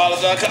 I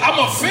apologize. 'Cause I'm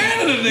a fan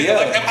of the nigga. Yeah.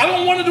 Like, I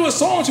don't want to do a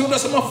song with you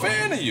unless I'm a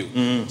fan of you.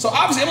 So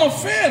obviously I'm a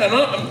fan. And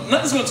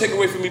nothing's gonna take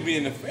away from me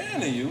being a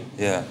fan of you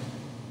Yeah.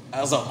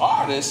 as an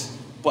artist.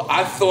 But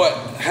I thought,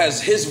 as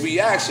his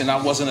reaction, I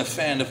wasn't a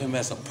fan of him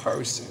as a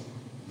person.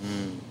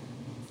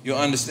 You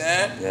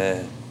understand?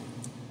 Yeah.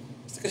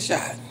 Let's take a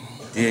shot.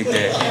 Dig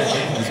that.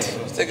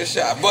 Let's take a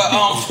shot. But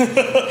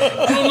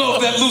I don't know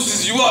if that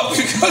loosens you up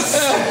because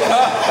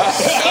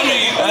I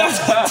mean That's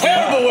a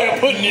terrible way of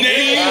putting it.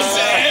 names,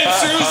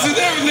 answers, and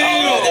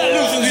everything.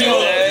 You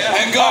know.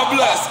 And God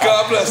bless,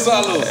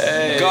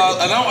 salud.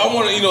 God, and I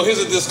want to, here's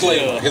a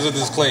disclaimer. Here's a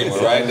disclaimer,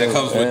 right? That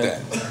comes with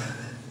that.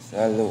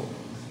 Salud.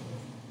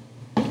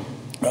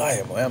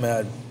 I'm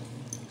mad.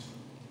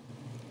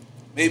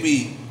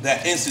 Maybe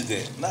that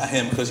incident, not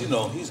him, because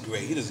he's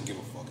great. He doesn't give a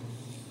fuck.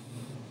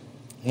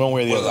 One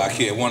way or the Whether other. I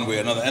care one way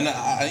or another, and it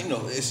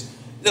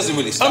doesn't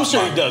really stop. I'm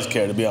sure he does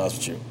care, to be honest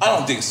with you. I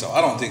don't think so.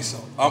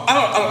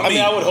 I mean,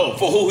 I would hope.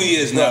 for who he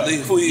is now. Right.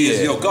 Who he is,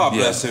 Yeah. God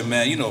bless him,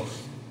 man.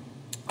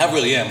 I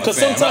really am a fan. Because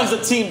sometimes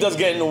the team does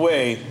get in the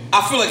way.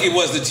 I feel like it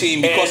was the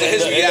team because of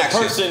his the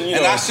reaction. person,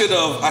 and I should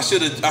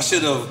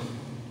have,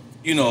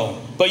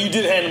 But you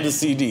did hand him the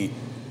CD.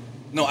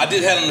 No, I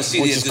did have him the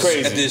CD Which is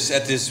crazy.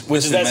 at this.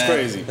 Which is listen, that's man,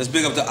 crazy. Let's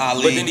big up to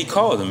Ali. But then he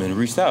called him and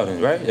reached out,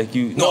 right? Like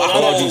you. No, I not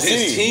called his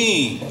his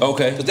team.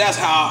 Okay. Because that's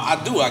how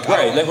I do.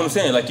 Right, that's what I'm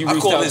saying. Like you I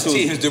reached called out his to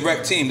team, his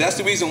direct team. That's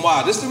the reason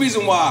why. This is the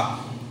reason why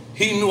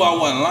he knew I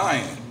wasn't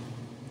lying.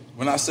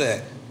 When I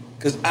said,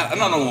 because I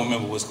don't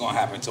remember what's going to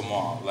happen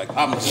tomorrow. Like,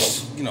 I'm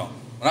just, when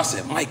I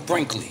said Mike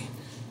Brinkley,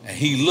 and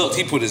he looked,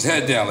 he put his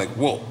head down like,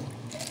 whoa.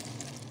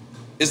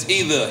 It's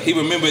either he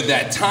remembered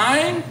that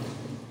time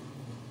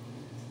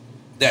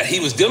that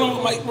he was dealing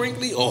with Mike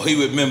Brinkley, or he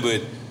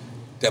remembered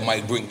that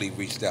Mike Brinkley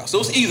reached out. So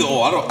it's either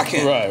or. I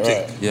can't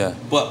pick. Right. Yeah.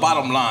 But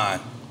bottom line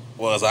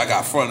was I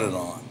got fronted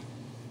on,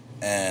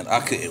 and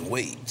I couldn't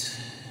wait.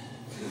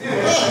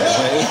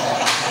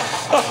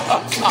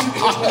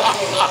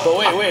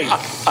 But wait.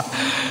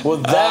 Will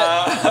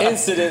that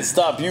incident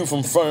stop you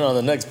from fronting on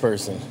the next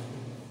person?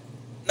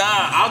 Nah,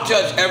 I'll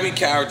judge every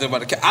character by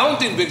the character. I don't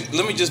think,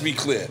 let me just be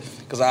clear,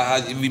 because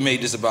we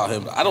made this about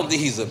him. I don't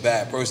think he's a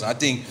bad person. I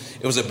think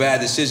it was a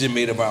bad decision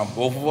made around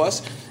both of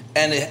us,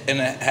 and it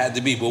had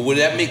to be. But would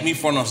that make me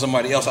front on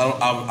somebody else?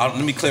 Let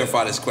me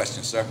clarify this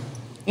question, sir.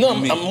 No,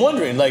 I'm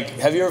wondering,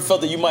 have you ever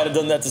felt that you might have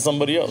done that to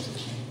somebody else?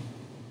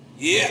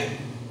 Yeah.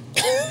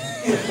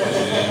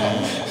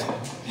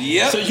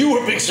 Yep. So you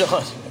were Big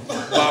Sean.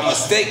 By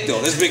mistake,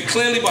 though. It's been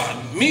clearly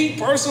by me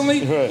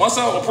personally. Right. Once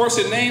a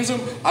person names him,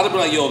 I'd be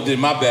like, yo, did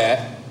my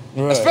bad.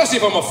 Right. Especially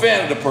if I'm a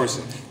fan of the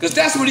person. Because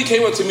that's what he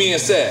came up to me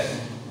and said.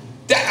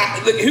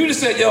 He would have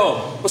said, yo,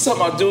 what's up,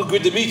 my dude?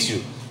 Good to meet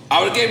you. I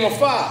would have gave him a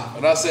 5.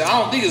 And I said, I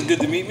don't think it's good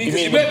to meet me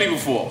because you met me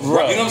before.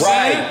 Right. You know what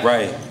I'm saying?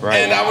 Right.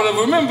 And I would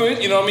have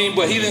remembered, you know what I mean?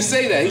 But he didn't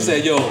say that. He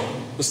said, yo,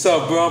 what's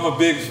up, bro? I'm a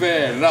big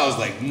fan. And I was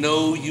like,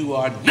 no, you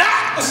are not.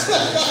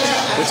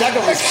 Which I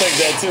can respect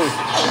that, too.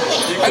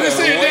 I didn't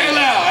say it that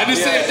loud.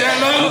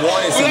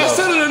 But I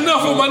said it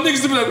enough for my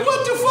niggas to be like,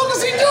 what the fuck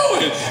is he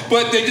doing?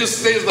 But they just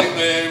say, it's like,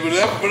 man,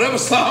 whatever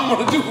song I'm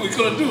gonna do, we're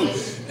gonna do.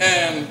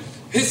 And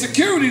his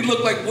security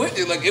looked like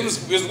it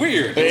was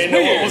weird. They didn't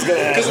know what was gonna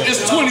happen.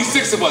 Because it's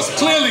 26 of us.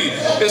 Clearly,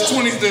 it's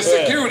 20. The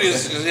security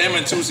is him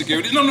and 2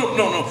 security.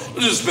 No.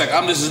 Disrespect.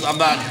 I'm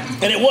not.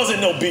 And it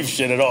wasn't no beef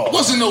shit at all. It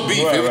wasn't no beef.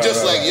 It was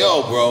just like,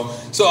 yo, bro.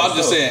 So I'm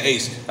just saying,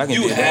 Ace,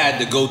 you had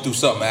to go through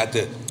something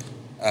after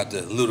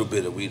a little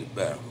bit of We the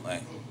Best,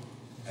 like,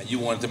 and you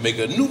wanted to make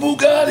a new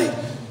Bugatti.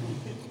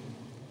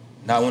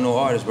 Not with no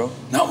artist, bro.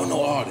 Not with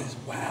no artist.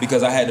 Wow.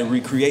 Because I had to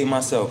recreate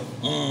myself.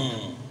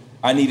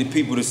 I needed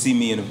people to see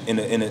me in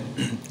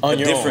a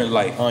different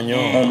light, on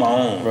my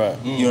own. Right.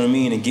 You know what I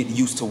mean, and get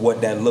used to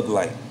what that looked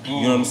like.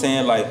 You know what I'm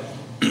saying, like.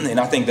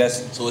 And I think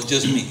that's. So it's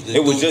just me.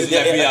 It was just me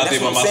out that's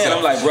there what by I'm saying. myself.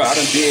 I'm like, bro, I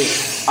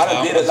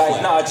done did it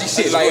like, nah, G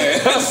shit, like,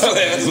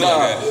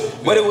 nah.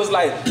 But it was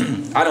like,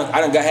 I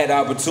done had the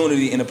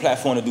opportunity and the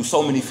platform to do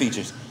so many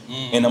features,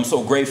 and I'm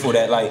so grateful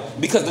that, like,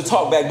 because the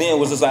talk back then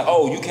was just like,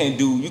 oh, you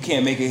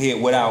can't make a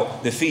hit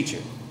without the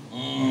feature.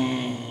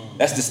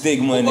 That's the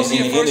stigma and the Was he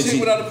your first energy. hit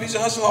without a piece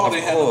of hustle? Or they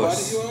had nobody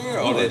you heard?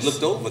 Or they Of course.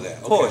 looked over that?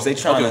 Of course, they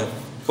trying to.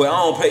 But I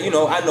don't pay. You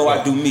know, I know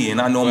I do me,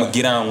 and I know I'm gonna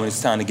get down when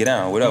it's time to get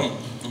down. Whatever.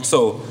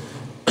 So,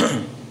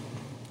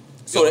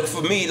 so that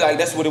for me, like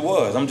that's what it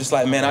was. I'm just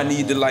like, man, I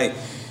need to like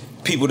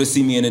people to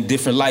see me in a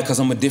different light because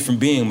I'm a different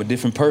being, I'm a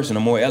different person.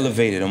 I'm more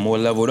elevated, I'm more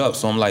leveled up.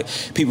 So I'm like,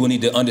 people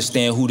need to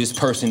understand who this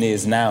person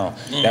is now.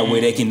 That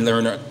way they can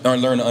learn to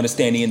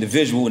understand the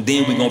individual, and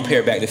then we're gonna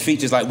pair back the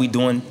features like we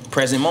doing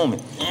present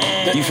moment.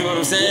 You feel what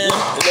I'm saying?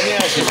 Let me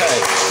ask you,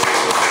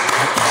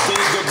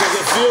 does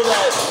it feel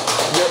like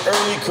your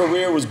early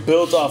career was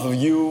built off of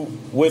you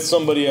with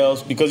somebody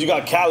else? Because you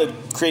got Khaled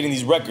creating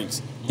these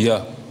records.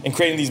 Yeah. And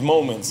creating these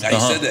moments. Now, he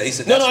said that. He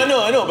said no, that's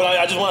I know, but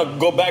I just want to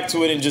go back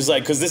to it and just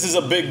like, because this is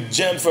a big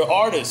gem for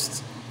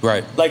artists.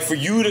 Right. Like for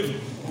you to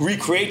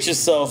recreate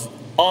yourself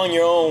on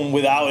your own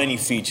without any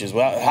features.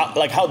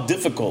 How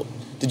difficult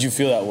did you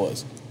feel that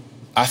was?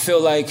 I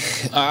feel like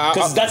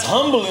because that's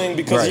humbling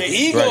because Right,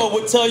 your ego right.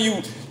 would tell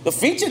you the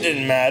feature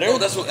didn't matter. No,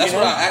 that's what you know?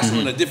 I asked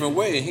him in a different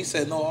way, and he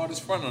said no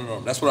artist front of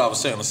them. That's what I was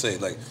saying to say.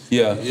 Like,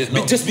 Yeah,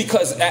 no. just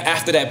because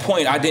after that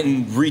point, I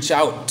didn't reach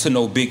out to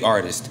no big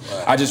artist.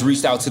 I just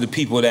reached out to the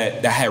people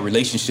that I had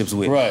relationships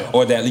with,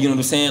 or that, you know what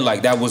I'm saying?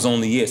 Like that was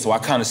only it. So I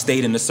kind of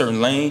stayed in a certain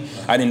lane.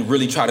 I didn't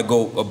really try to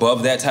go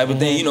above that type of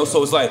thing, you know.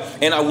 So it's like,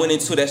 and I went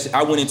into that.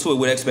 I went into it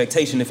with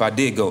expectation. If I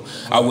did go,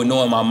 I would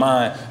know in my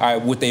mind, all right,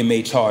 what they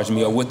may charge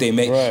me or what they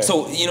may.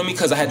 So you know,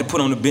 because I had to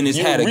put on the business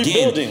hat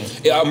again.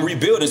 Yeah, I'm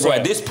rebuilding. So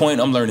at this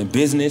point, I'm learning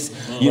business.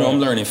 You know, I'm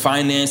learning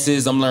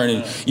finances. I'm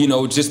learning, you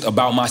know, just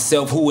about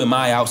myself. Who am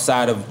I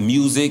outside of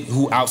music?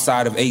 Who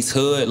outside of Ace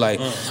Hood?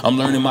 Like, I'm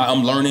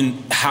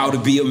learning how to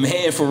be a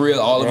man for real.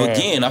 All over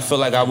again. I feel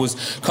like I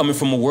was coming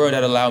from a world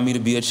that allowed me to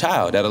be a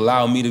child. That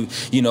allowed me to,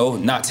 you know,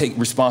 not take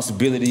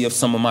responsibility of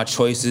some of my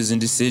choices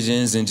and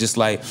decisions, and just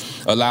like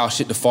allow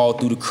shit to fall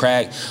through the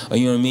crack.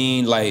 You know what I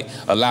mean? Like,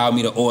 allow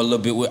me to owe a little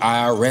bit with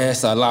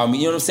IRS. Allow me,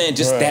 you know what I'm saying?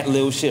 Just that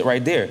little shit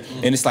right there.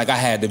 And it's like I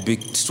had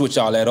to switch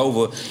all that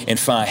over and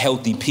find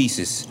healthy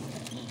pieces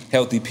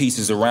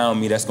around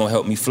me that's gonna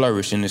help me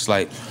flourish. And it's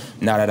like,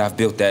 now that I've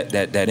built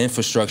that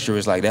infrastructure,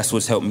 it's like that's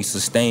what's helped me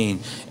sustain,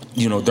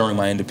 you know, during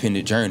my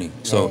independent journey.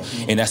 So,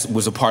 and that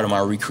was a part of my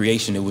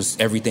recreation. It was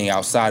everything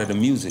outside of the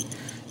music.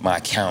 My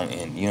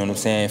accountant, you know what I'm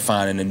saying?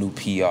 Finding a new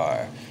PR, you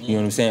know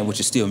what I'm saying? Which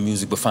is still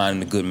music, but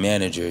finding a good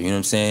manager, you know what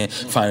I'm saying?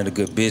 Finding a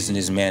good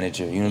business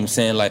manager, you know what I'm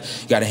saying? Like,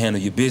 you gotta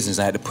handle your business.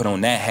 I had to put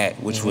on that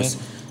hat, which was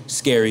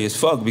scary as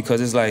fuck,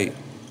 because it's like,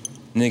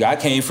 nigga, I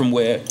came from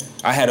where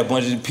I had a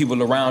bunch of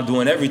people around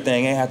doing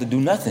everything, ain't have to do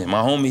nothing.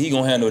 My homie, he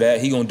gonna handle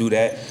that, he gonna do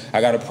that. I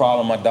got a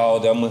problem, my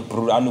dog, I knew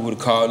who to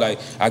call, like,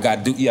 I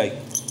got to do, like,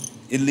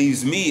 it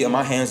leaves me and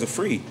my hands are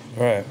free.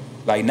 Right.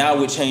 Like,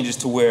 now it changes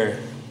to where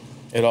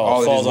it all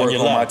of falls this on work your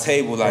on my lap.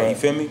 table, like, you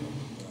feel me?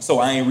 So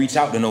I ain't reach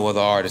out to no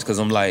other artists, because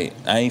I'm like,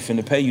 I ain't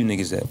finna pay you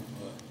niggas that.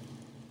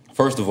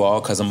 First of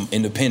all, because I'm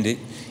independent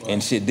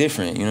and shit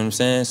different, you know what I'm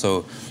saying?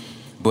 So,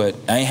 but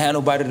I ain't had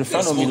nobody to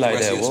front on me like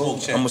that, whoa. I'm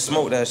gonna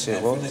smoke that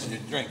shit, whoa.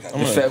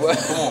 Come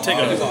on, take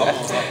Wait,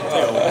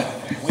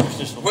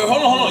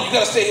 hold on. You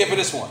gotta stay here for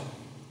this one.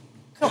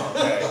 Come on.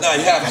 No,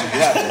 you have to.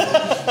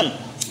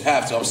 You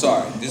have to. I'm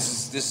sorry.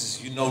 This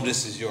is. You know,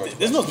 this is your.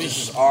 This must be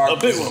our a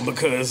big one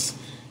because.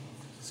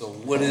 So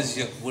what do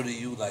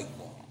you like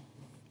more?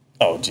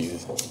 Oh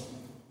Jesus.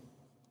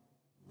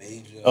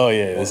 Major. Oh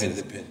yeah. Or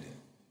independent.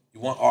 You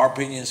want our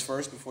opinions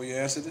first before you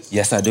answer this?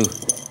 Yes, I do.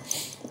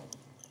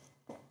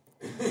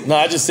 No,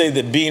 I just say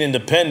that being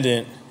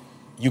independent,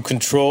 you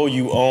control,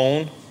 you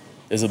own,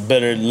 there's a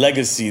better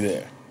legacy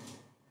there.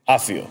 I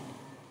feel.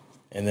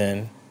 And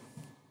then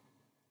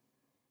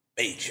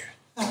major.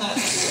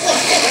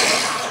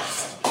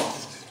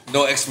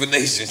 No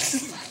explanation.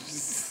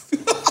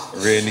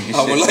 Real nigga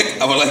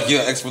I would like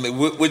your explanation.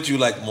 What you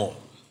like more?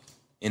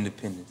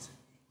 Independence.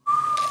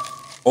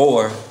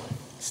 Or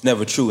it's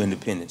never true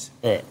independence.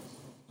 Right.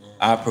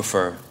 I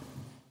prefer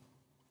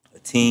a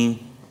team,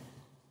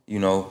 you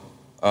know,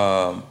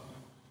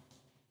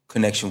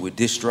 connection with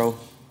distro.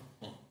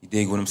 You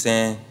dig what I'm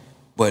saying?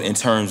 But in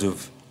terms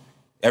of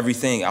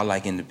everything, I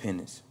like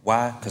independence.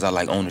 Why? Because I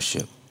like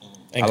ownership.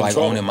 And I like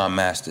control. owning my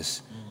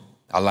masters.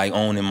 I like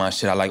owning my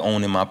shit. I like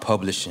owning my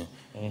publishing.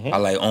 I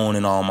like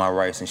owning all my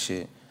rights and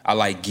shit. I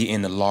like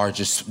getting the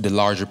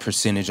larger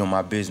percentage on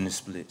my business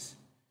splits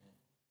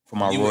for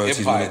my You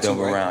royalties when Empire they double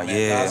too, right? around. Man,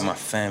 Yeah, Gaza? my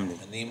family.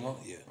 Anemo?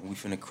 Yeah. We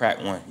finna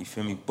crack one, you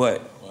feel me?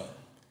 But,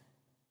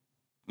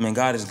 man,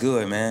 God is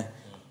good, man.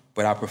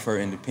 But I prefer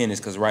independence,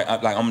 because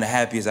I'm the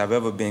happiest I've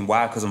ever been.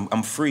 Why? Because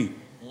I'm free.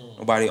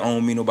 Nobody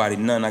own me, nobody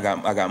none. I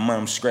got money,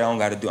 I'm straight, I don't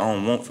gotta do, I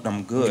don't want,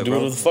 I'm good, You do bro.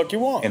 whatever the fuck you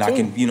want, And too. I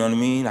can, you know what I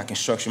mean? I can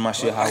structure my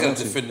shit how I I gotta want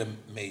to. defend the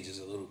majors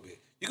a little bit.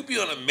 You could be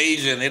on a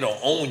major and they don't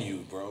own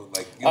you, bro.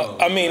 Like, you know,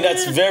 I mean,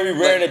 that's very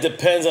rare, and it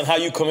depends on how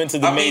you come into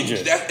the major.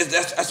 You have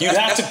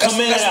to come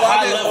in at a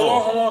high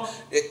level. Hold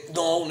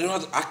on.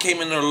 No, I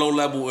came in at a low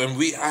level,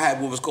 and I had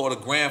what was called a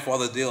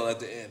grandfather deal at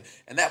the end,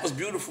 and that was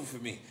beautiful for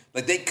me.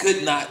 Like, they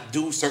could not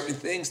do certain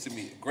things to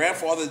me.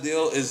 Grandfather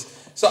deal is.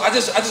 So I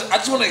just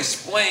want to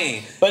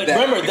explain. But that,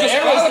 remember,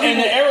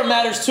 the era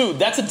matters too.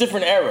 That's a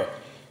different era.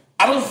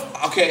 I don't.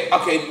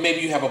 Okay.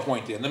 Maybe you have a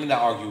point there. Let me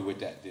not argue with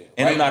that there.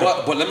 And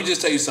right? But let me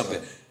just tell you something.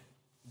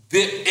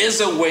 There is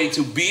a way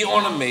to be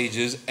on the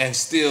majors and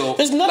still.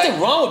 There's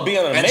nothing wrong with being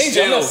on a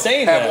major. I'm not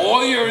saying have that.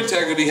 all your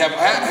integrity. I'm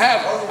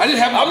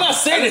not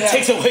saying it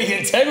takes away your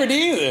integrity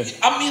either.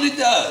 I mean, it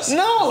does.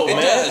 No, it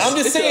man. Does. I'm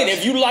just saying,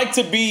 if you like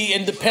to be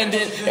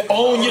independent,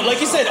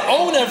 like you said,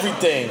 own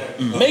everything.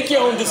 Mm-hmm. Make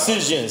your own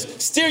decisions.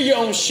 Steer your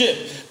own ship.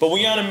 But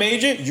when you're on a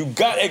major, you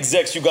got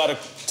execs you got to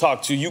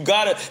talk to.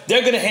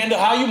 They're going to handle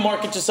how you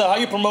market yourself, how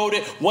you promote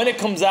it, when it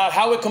comes out,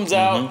 how it comes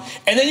out.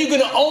 And then you're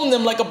going to own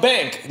them like a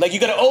bank. Like, you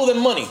got to owe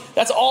them money.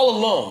 That's all a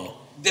loan.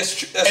 That's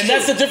true.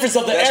 That's the difference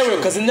of the era.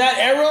 Because in that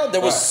era,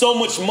 there was so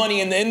much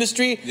money in the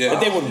industry that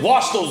they would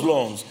wash those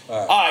loans.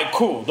 All right,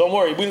 cool. Don't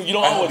worry. You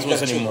don't owe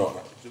us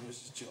anymore.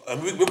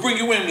 We'll bring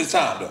you in this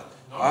time, though.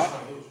 All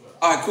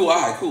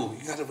right, cool.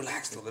 You gotta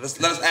relax though. Let's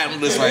handle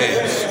this right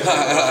here.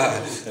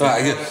 All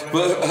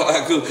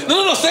right, cool.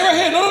 No, stay right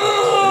here.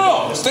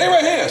 No. Stay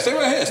right here. No. Stay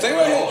right here. Stay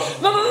right here.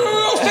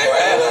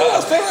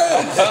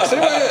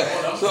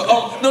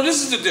 So, no,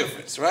 this is the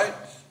difference, right?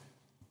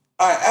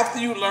 All right, after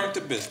you learned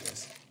the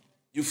business,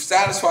 you're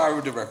satisfied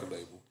with the record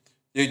label.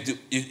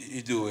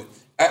 You do it.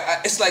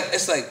 It's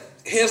like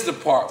here's the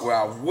part where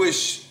I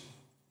wish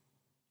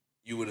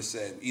you would have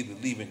said either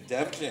leaving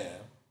Def Jam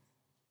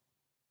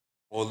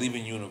or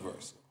leaving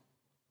Universal.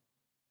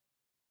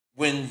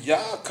 When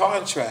y'all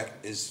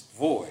contract is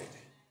void,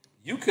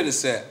 you could have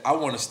said, I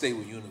want to stay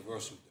with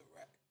Universal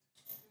Direct.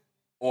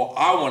 Or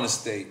I want to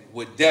stay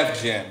with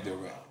Def Jam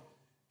Direct.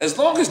 As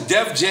long as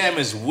Def Jam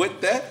is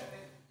with that,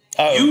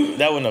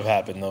 that wouldn't have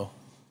happened, though.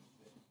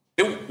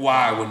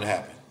 Why wouldn't it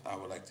happen? I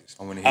would like to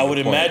explain. I would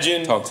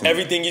imagine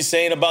everything you're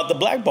saying about the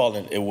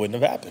blackballing, it wouldn't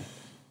have happened.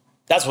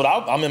 That's what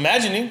I'm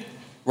imagining.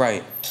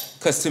 Right.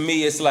 Because to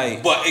me, it's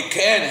like... But it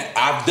can...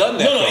 I've done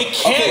that. No, it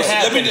can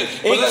happen. It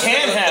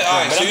can happen.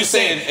 All right, so you're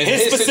saying in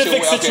his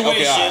specific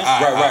situation...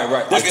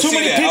 Right. There's too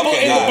many people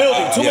in the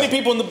building. Too many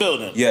people in the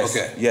building. Yes.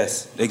 Okay.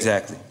 Yes,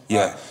 exactly.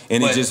 Yeah.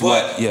 And it just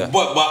went...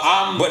 But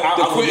I'm the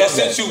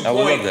quintessential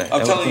point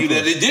of telling you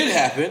that it did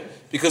happen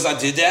because I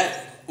did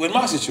that with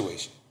my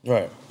situation.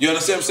 Right. You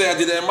understand what I'm saying? I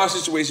did that in my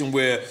situation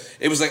where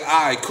it was like,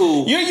 all right,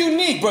 cool. You're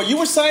unique, bro. You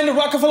were signed to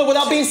Rockefeller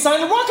without being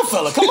signed to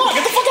Rockefeller. Come on,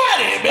 get the fuck out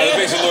of here, man. That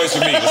makes some noise for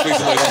me.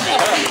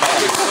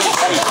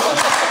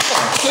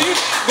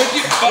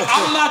 But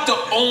I'm not the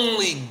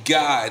only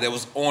guy that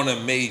was on a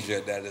major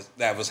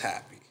that was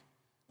happy.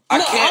 I'm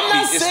not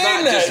saying it's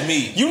not that. Just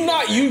me.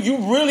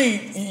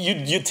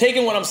 You're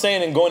taking what I'm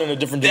saying and going in a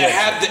different direction. They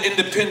have the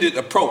independent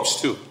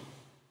approach too.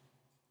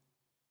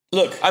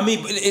 Look, I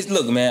mean,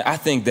 look, man. I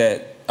think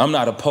that I'm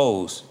not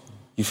opposed.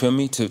 You feel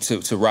me?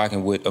 To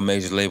rocking with a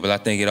major label. I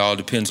think it all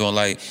depends on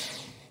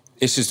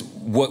it's just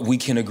what we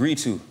can agree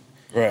to.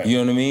 Right. You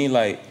know what I mean?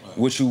 Like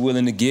what you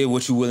willing to give,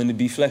 what you willing to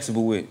be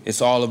flexible with. It's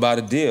all about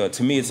a deal.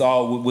 To me, it's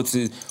all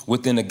within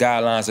the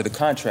guidelines of the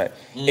contract.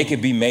 It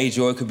could be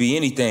major or it could be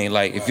anything.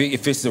 Like if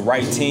it's the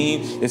right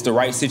team, it's the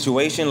right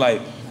situation.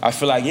 Like I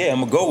feel like I'm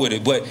gonna go with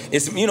it. But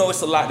it's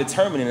it's a lot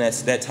determining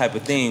that type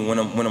of thing when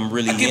I'm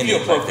really in it. I'll give you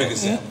a perfect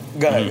example.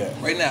 Go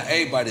ahead. Right now,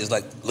 everybody is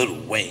like Lil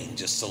Wayne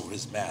just sold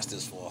his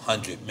masters for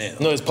 $100 million.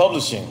 No, it's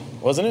publishing,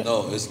 wasn't it?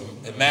 No, it's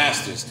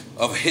masters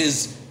of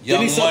his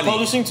Young Did he sell Money.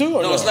 publishing too?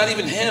 Or No, it's not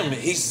even him.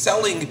 He's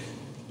selling.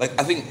 Like,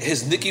 I think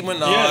his Nicki Minaj.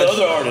 Yeah, the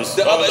other artists.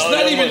 It's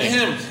not even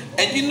him.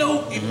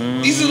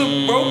 And these are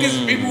the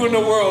brokest people in the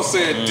world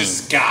saying,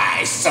 this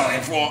guy's selling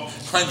for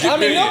 $100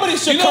 million. Nobody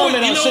should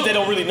comment on shit they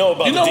don't really know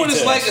about. You know the what it's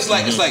details.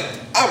 like? It's like,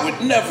 I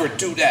would never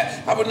do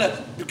that. I would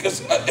not,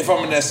 because if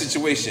I'm in that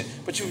situation.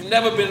 But you've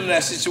never been in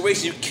that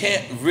situation, you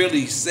can't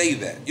really say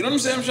that. You know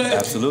what I'm saying?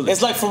 Absolutely.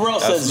 It's like Pharrell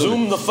says,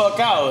 zoom the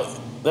fuck out.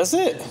 That's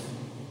it.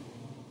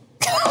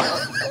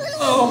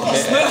 I'm gonna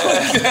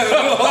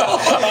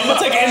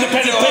take an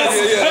independent piss.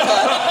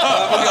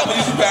 I'm gonna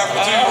use the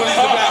bathroom too. You wanna use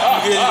the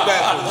bathroom? You can use the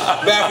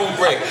bathroom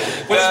break.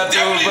 But it's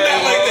definitely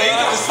not like that. You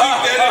can just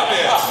sneak that in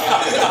there.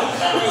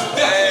 It was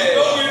definitely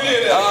nowhere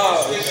near that.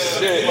 Oh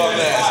shit! Come on,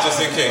 that's just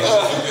in case.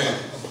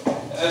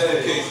 Just in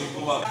case.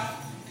 Come on.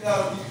 You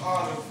gotta be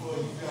honored for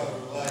you. Gotta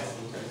relax.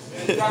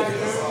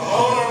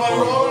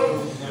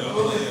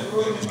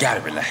 You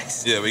gotta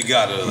relax. Yeah, we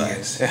gotta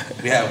relax.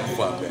 We having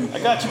fun, man. I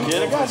got you,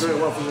 kid. I got you.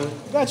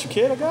 I got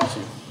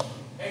you.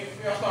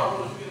 Yeah,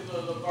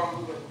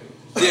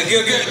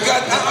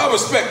 I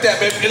respect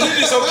that, man. At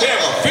least it's on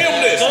camera. Film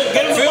this.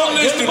 Film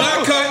this. Do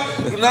not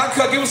cut. Do not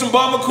cut. Give us some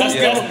Bomba Cool. That's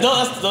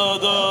the.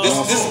 This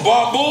is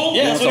Bamboo.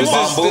 Yeah,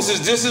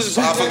 this is.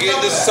 I forget.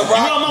 This is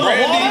Ciroc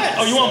Brandy.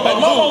 Oh, you want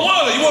Bamboo? Mama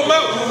Wanda. You want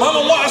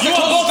Mama Wanda? You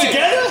want both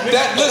together?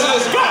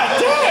 Listen. God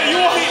damn. You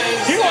want me?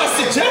 He wants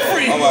the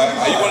Jeffrey. All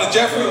right, you want a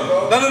Jeffrey?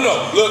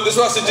 No. Look, this is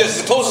what I suggest.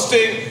 It's the closest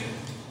thing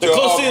to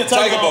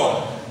Tiger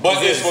Bone,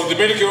 but it's from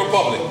Dominican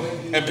Republic.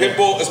 And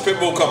Pitbull is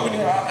Pitbull Company.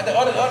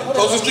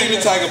 Closest thing to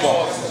Tiger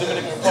Bone.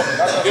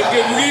 Give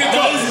your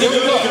cup.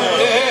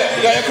 Yeah,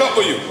 you got your cup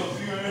for you.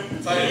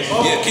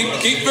 Yeah,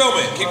 keep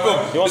filming.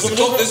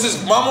 This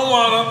is Mama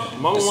Wana.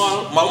 Mama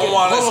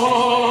Wana. Come on,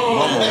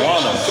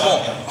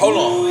 hold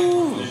on.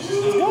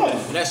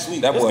 That's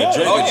sweet. That boy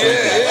drinking. Oh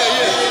yeah.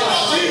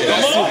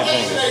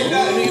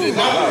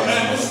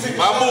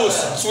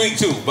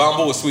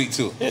 Bamboo is sweet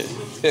too. Yeah,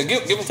 take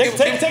it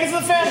to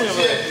the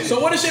family.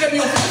 So what is shit that be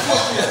on?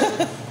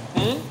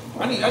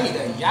 I need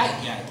that yike.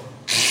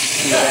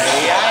 He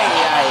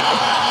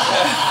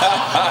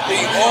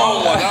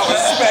on one. I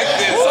respect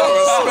this.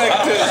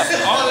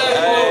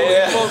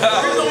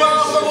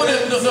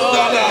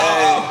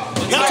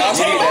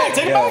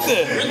 Take it back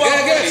there.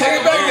 Yeah, take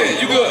it back there.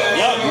 You good.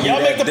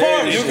 Y'all make the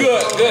party. You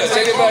good.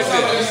 Take it back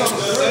there.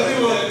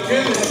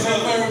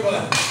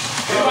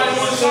 Everybody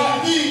want to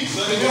shot? Good,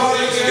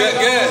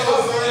 man.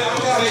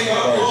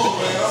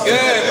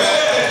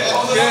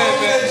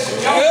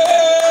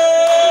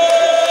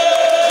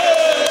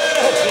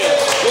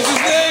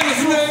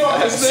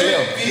 What's his name?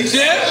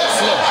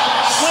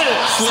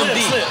 Slim D.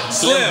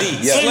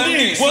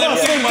 What up,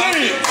 Slim D?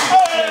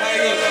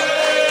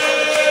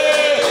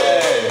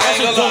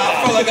 I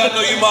feel like I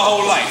know you my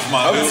whole life,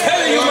 man. I'm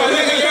telling you, my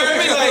nigga. You heard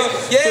me? Like,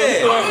 yeah.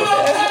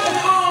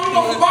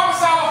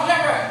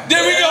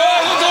 There we go.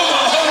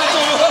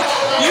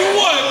 You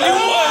won.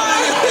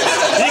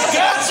 He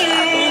got you.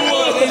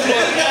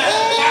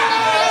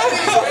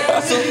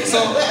 So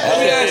let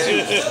me ask you,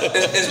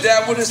 is that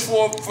what it's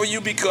for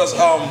you? Because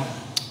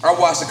I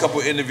watched a couple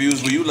of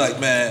interviews where you like,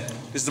 man,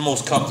 this is the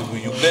most comfortable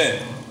you've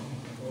been.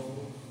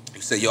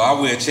 You say, yo, I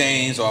wear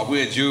chains or I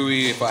wear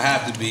jewelry if I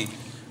have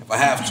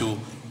to.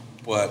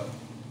 But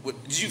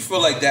did you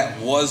feel like that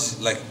was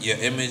like your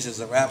image as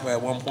a rapper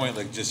at one point?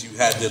 Like just you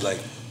had to like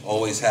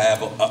always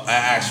have an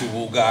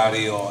actual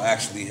Bugatti or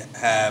actually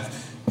have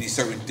these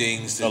certain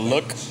things to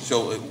look.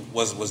 So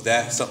was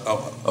that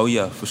something? Oh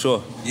yeah, for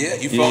sure. Yeah,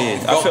 you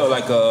felt.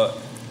 felt.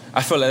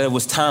 I felt like there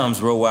was times,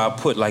 bro, where I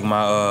put like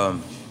my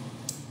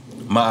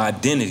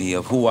identity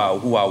of who I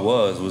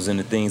was in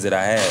the things that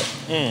I had.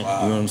 Wow. You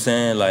know what I'm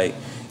saying? Like,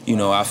 you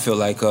know, I feel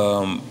like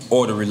all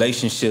the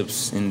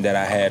relationships that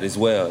I had as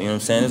well. You know what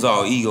I'm saying? It's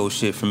all ego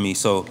shit for me.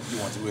 So you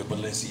want to wear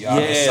Balenciaga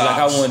yeah, socks. like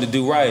I wanted to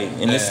do right,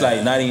 and it's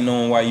like not even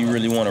knowing why you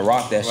really want to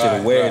rock that shit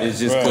or wear it. It's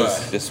just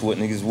because that's what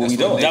niggas we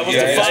doing. That was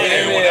the fight.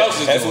 Everyone else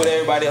is that's what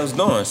everybody else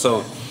doing.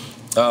 So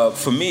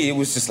for me, it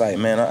was just like,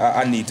 man,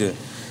 I need to.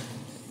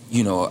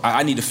 You know,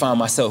 I need to find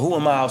myself. Who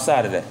am I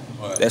outside of that?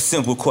 Right. That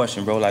simple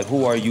question, bro. Like,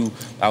 who are you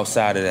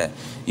outside of that?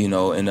 You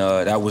know, and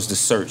that was the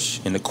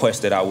search and the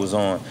quest that I was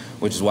on,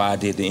 which is why I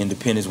did the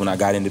independence. When I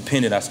got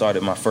independent, I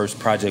started my first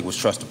project was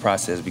Trust the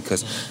Process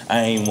because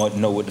I ain't want to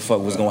know what the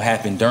fuck was gonna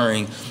happen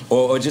during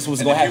or just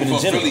what's gonna happen in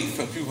general.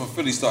 People from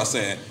Philly start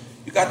saying,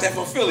 you got that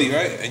from Philly,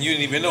 right? And you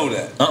didn't even know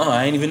that.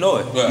 I ain't even know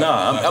it. Right.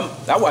 Nah,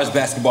 I watch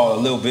basketball a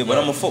little bit, but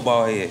I'm a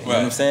football head. You know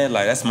what I'm saying?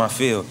 Like, that's my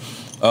field.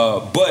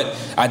 But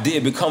I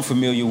did become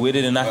familiar with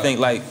it, and I think,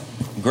 like,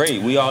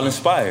 great, we all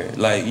inspired.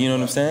 Like, you know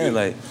what I'm saying?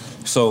 Like,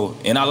 so,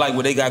 and I like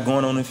what they got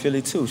going on in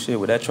Philly, too, shit,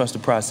 with that Trust the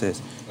Process.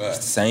 It's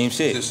the same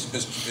shit.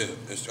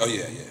 Oh,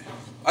 yeah.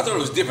 I thought it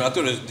was different. I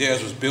thought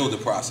theirs was build the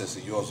process,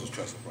 and yours was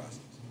trust the process.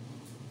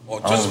 Or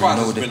trust the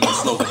process has been the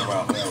slogan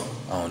around now.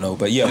 I don't know,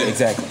 but yeah,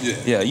 exactly.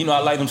 Yeah. You know, I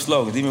like them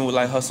slogans, even with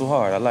like Hustle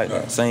Hard. I like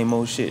that. Same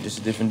old shit, just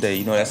a different day.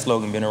 You know, that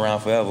slogan been around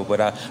forever, but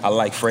I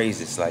like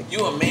phrases like.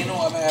 You and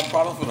Mano ever had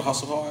problems with the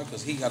Hustle Hard?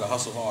 Because he got a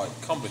Hustle Hard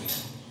company.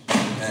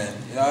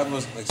 And I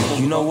was like,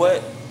 you know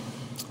what?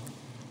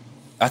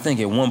 I think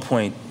at one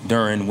point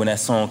during when that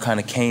song kind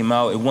of came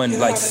out, it wasn't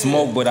like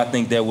smoke, but I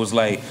think there was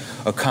like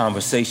a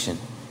conversation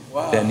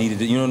that needed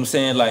to, you know what I'm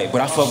saying? Like,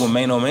 but I fuck with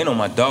Mano. Mano,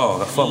 my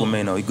dog. I fuck with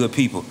Mano. He good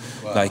people.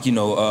 Like, you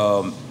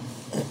know,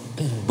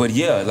 but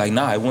yeah, like,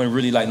 nah, it wasn't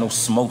really like no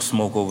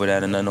smoke over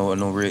that and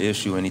no real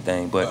issue or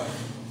anything. But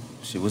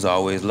shit was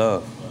always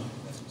love.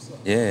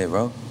 Yeah,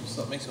 bro. What's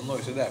up? Make some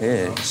noise to that.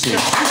 Yeah, shit.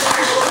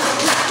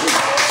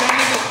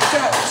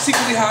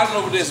 Secretly hiding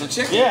over there some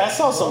chicken. Yeah, I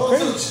saw some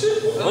crazy.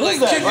 What is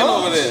that, chicken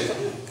bro? over there.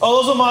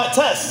 Oh, those are my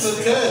tests.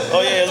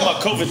 Oh yeah, it's my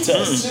COVID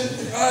test.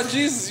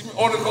 Jesus, you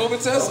ordered a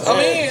COVID test? I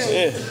mean,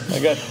 yeah, I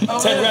got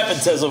 10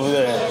 rapid tests over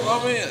there.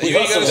 You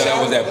ain't got a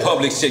shower? Was that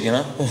Publix chicken,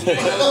 huh?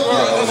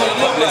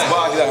 Publix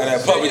box out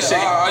that Publix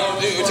chicken.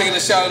 You're taking a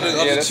shot of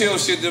the chill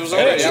shit that was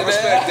already. I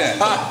respect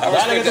that. I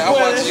respect that. I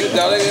want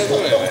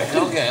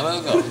you. Okay,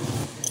 let's go.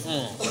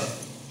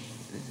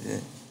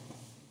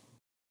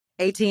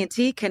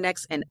 AT&T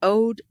connects an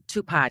ode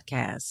to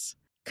podcasts.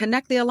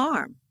 Connect the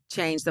alarm.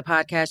 Change the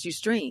podcast you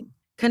stream.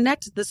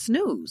 Connect the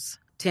snooze.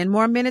 10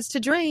 more minutes to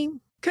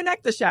dream.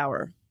 Connect the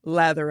shower.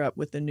 Lather up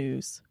with the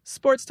news,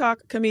 sports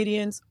talk,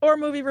 comedians, or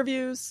movie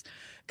reviews.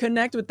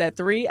 Connect with that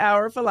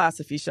 3-hour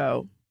philosophy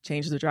show.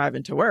 Change the drive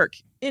into work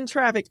in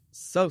traffic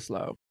so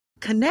slow.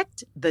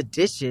 Connect the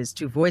dishes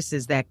to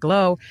voices that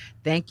glow.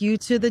 Thank you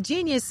to the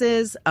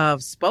geniuses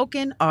of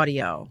spoken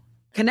audio.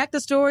 Connect the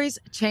stories,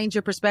 change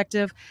your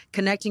perspective.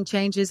 Connecting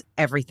changes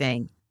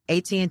everything.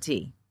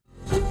 AT&T.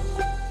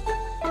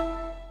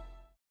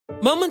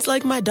 Moments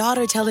like my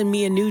daughter telling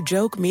me a new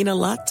joke mean a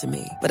lot to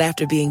me. But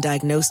after being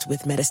diagnosed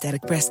with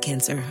metastatic breast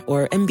cancer,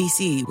 or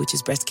MBC, which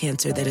is breast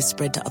cancer that is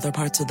spread to other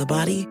parts of the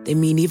body, they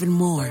mean even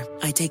more.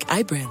 I take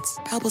Ibrance,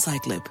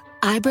 palbociclib.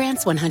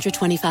 Ibrance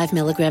 125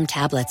 milligram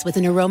tablets with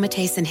an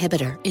aromatase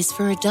inhibitor is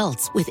for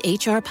adults with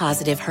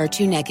HR-positive,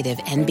 HER2-negative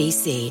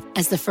NBC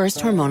as the first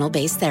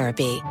hormonal-based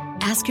therapy.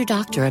 Ask your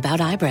doctor about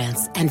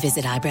Ibrance and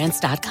visit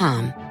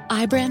Ibrance.com.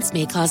 Ibrance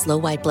may cause low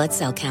white blood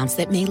cell counts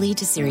that may lead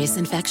to serious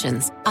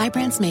infections.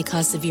 Ibrance may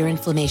cause severe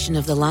inflammation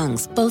of the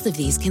lungs. Both of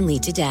these can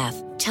lead to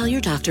death. Tell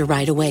your doctor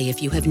right away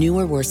if you have new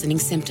or worsening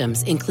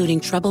symptoms, including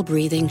trouble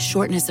breathing,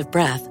 shortness of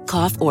breath,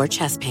 cough, or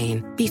chest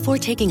pain. Before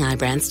taking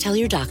Ibrance, tell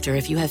your doctor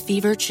if you have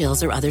fever,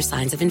 chills, or other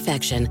signs of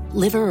infection,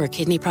 liver or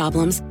kidney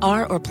problems,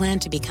 are or plan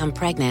to become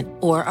pregnant,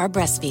 or are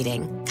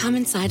breastfeeding.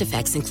 Common side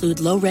effects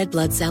include low red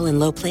blood cell and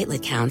low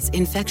platelet counts,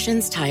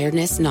 infections,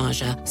 tiredness,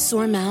 nausea,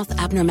 sore mouth,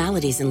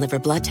 abnormalities in liver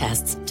blood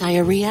tests,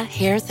 diarrhea,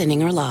 hair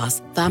thinning or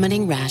loss,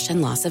 vomiting, rash,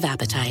 and loss of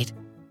appetite.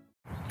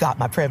 Got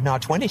my Prevnar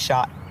 20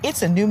 shot.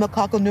 It's a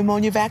pneumococcal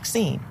pneumonia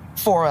vaccine.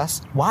 For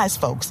us, wise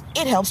folks,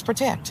 it helps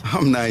protect.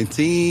 I'm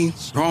 19,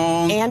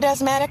 strong. And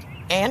asthmatic,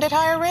 and at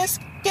higher risk.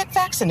 Get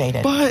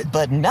vaccinated.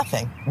 But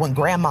nothing when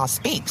grandma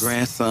speaks.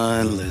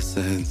 Grandson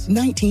listens.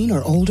 19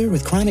 or older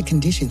with chronic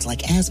conditions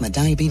like asthma,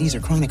 diabetes,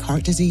 or chronic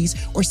heart disease,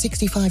 or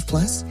 65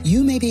 plus,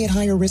 you may be at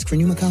higher risk for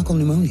pneumococcal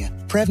pneumonia.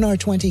 Prevnar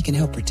 20 can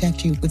help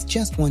protect you with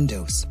just one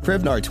dose.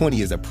 Prevnar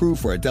 20 is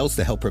approved for adults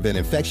to help prevent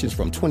infections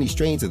from 20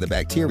 strains of the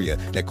bacteria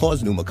that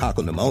cause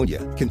pneumococcal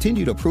pneumonia.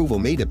 Continued approval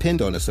may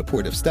depend on a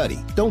supportive study.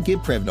 Don't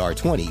give Prevnar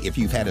 20 if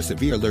you've had a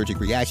severe allergic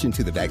reaction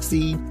to the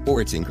vaccine or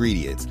its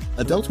ingredients.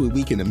 Adults with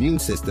weakened immune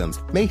systems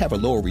may have a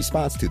lower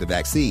response to the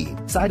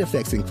vaccine. Side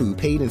effects include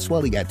pain and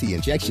swelling at the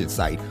injection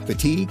site,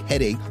 fatigue,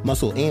 headache,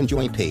 muscle, and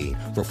joint pain.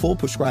 For full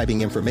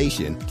prescribing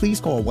information, please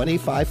call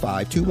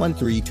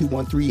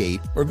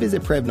 1-855-213-2138 or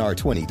visit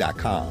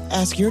Prevnar20.com.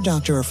 Ask your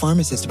doctor or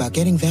pharmacist about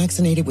getting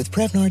vaccinated with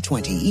Prevnar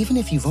 20, even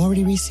if you've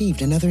already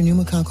received another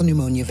pneumococcal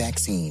pneumonia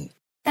vaccine.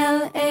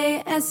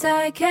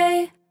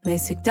 LASIK,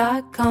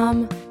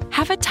 LASIK.com.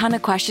 Have a ton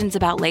of questions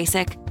about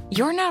LASIK?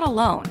 You're not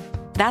alone.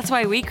 That's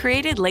why we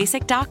created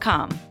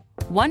LASIK.com.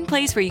 One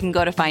place where you can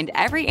go to find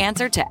every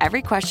answer to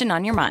every question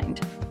on your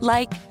mind.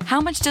 Like,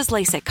 how much does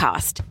LASIK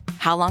cost?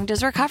 How long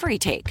does recovery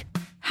take?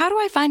 How do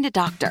I find a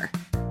doctor?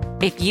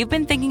 If you've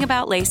been thinking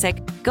about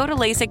LASIK, go to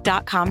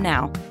LASIK.com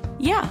now.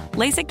 Yeah,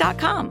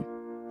 LASIK.com.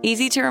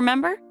 Easy to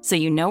remember, so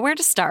you know where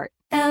to start.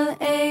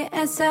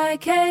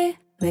 LASIK,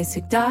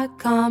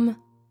 LASIK.com.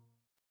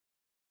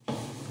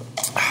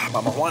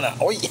 Mama Juana.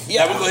 Oh, yeah.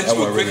 Yeah, we're going to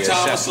do a quick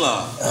time of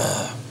slum.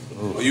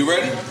 Are you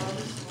ready?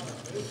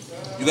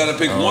 You got to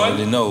pick one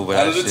really know, but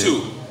out of the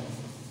two.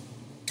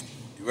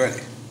 You ready?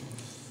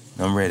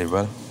 I'm ready,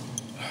 brother.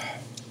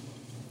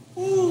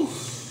 Ooh,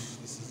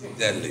 this is a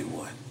deadly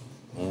one.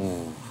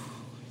 Ooh.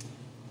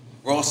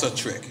 Ross or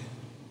Trick?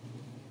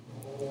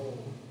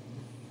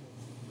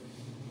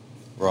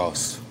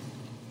 Ross.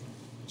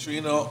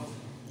 Trina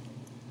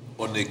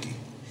or Nikki?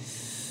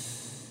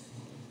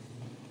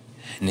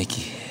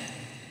 Nikki.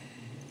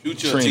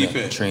 Future or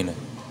T-Pain? Trina.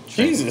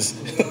 Jesus.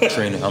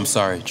 Trina. I'm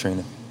sorry,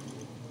 Trina.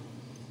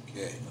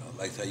 Okay, I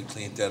like how you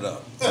cleaned that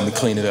up. Let me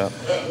clean it up.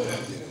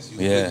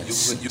 Yeah.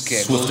 You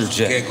can't Swifter go.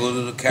 jet. You can't go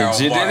to the Carol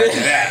Did Bar it?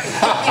 after that.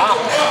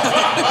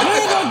 You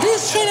ain't gonna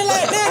diss Trina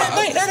like that.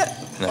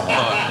 I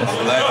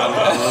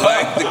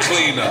like the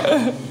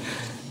cleanup.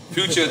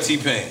 Future or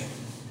T-Pain?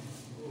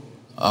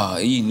 Oh,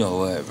 you know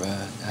what,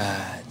 bro?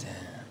 God damn.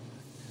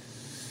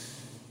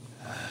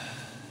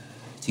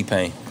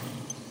 T-Pain.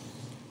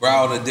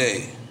 Broward or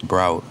Day?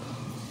 Broward.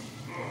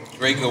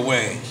 Drake or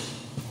Wayne?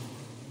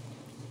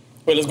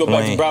 Wait, let's go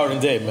back Wayne. to Broward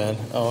and Dave, man.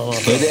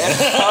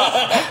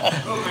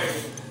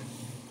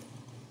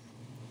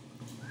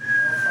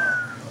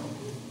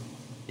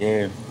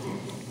 Yeah.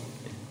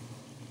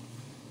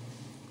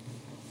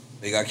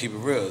 They gotta keep it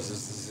real.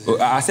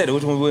 I said it.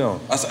 Which one we on?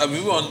 I said,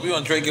 we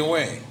on Drake and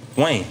Wayne.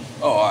 Wayne.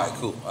 Oh, all right,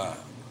 cool. All right.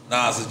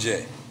 Nas or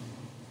Jay?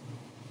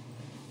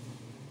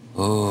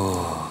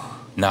 Oh,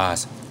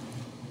 Nas.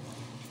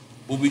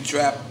 Booby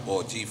Trap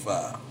or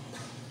G5?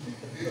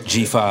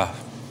 G5.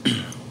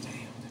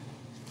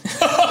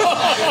 I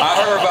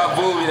heard about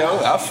Booby though.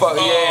 I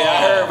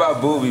heard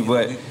about Booby,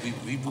 but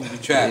we Booby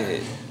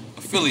Trap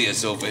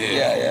affiliates over here.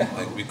 Yeah.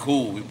 Like we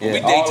cool. We yeah,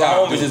 daytime all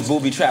our homies dudes. is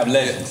Booby Trap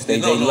legends.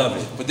 They love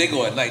it. But they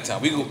go at nighttime.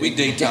 We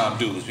daytime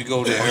dudes. We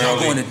go there early.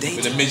 Going to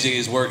when the midget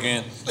is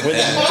working. We Where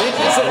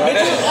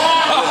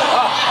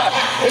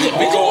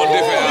go on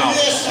different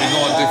hours.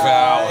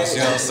 You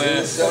know what I'm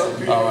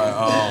saying? All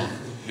right.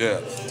 Yeah.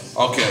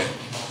 Okay.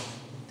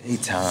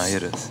 Daytime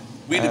hitters.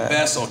 We the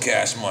best or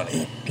Cash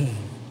Money?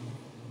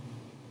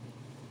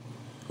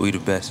 We the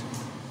best.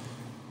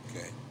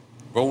 Okay.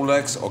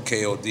 Rolex or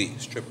KOD?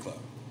 Strip club.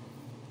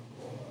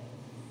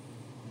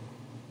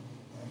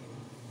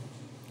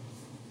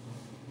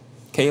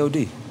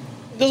 KOD.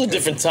 Those are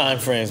different time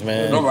frames,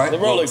 man. All right. The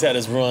Rolex had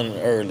its run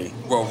early.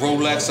 Well,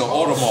 Rolex or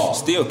Audemars?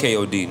 Still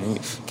KOD.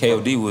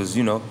 KOD was,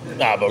 you know.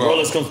 Nah, but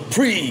Rolex comes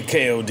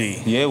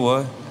pre-KOD. Yeah,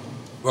 what?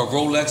 Well,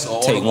 Rolex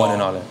or Audemars? Take one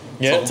and all that.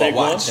 Yeah, Talking take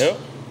about one. watch. Yep.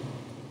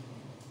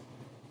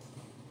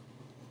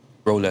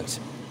 Rolex.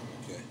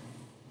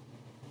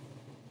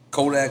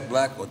 Kodak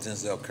Black or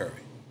Denzel Curry?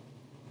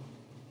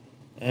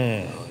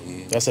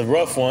 That's a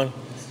rough one.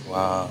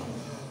 Wow.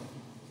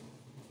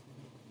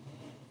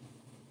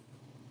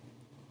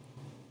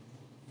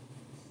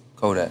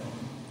 Kodak.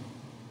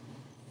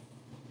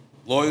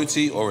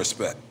 Loyalty or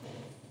respect?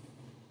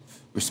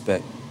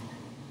 Respect.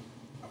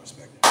 I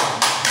respect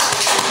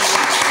that.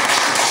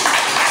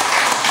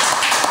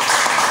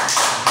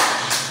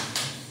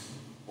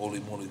 Holy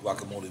moly,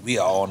 guacamole. We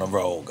are on the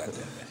road,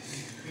 goddamn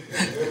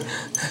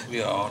it.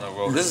 We are on the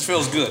road. This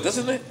feels good,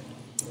 doesn't it?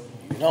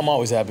 You know, I'm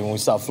always happy when we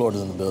South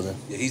Florida's in the building.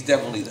 Yeah, he's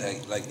definitely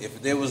like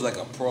if there was like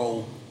a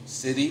pro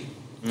city,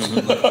 like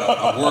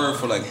a word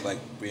for like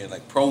being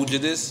like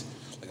pro-judice,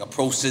 like a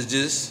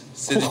pro-sigus,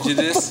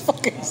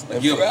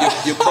 like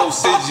you're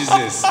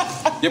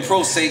pro-sigus, you're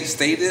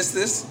pro-status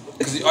this.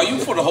 Are you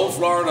for the whole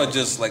Florida or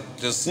just?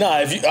 Nah,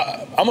 if you,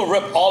 I'm gonna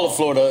rep all of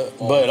Florida,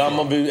 but I'm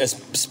gonna be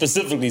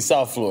specifically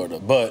South Florida.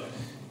 But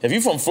if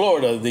you're from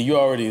Florida, then you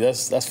already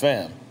that's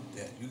fam.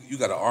 You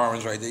got an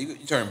orange right there. You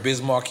turn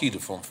Biz Marquis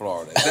from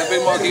Florida. Is that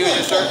Biz Marquis on your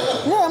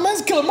shirt? Yeah, man,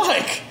 it's Killer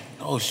Mike.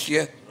 Oh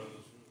shit,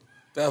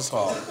 that's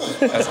hard.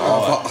 That's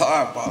hard.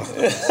 I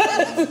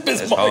apologize. Biz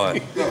That's Marquis.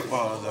 hard. I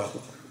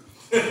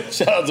apologize.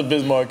 Shout out to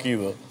Biz Marquis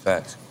though.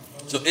 Facts.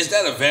 So is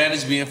that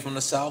advantage being from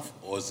the South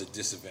or is it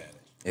disadvantage?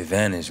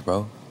 Advantage,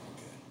 bro.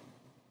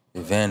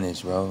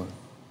 Advantage, bro.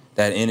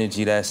 That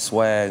energy, that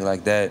swag,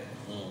 like that,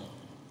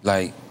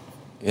 like,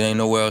 it ain't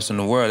nowhere else in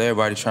the world.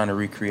 Everybody trying to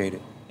recreate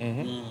it.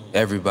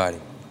 Everybody.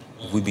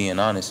 If we being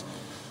honest.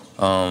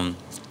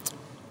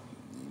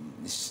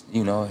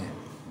 You know,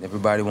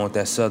 everybody want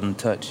that Southern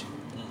touch.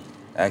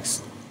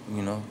 Ask,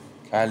 you know,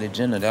 Kylie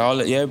Jenner.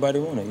 Everybody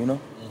want it, you know?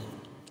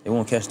 They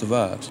want to catch the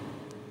vibes.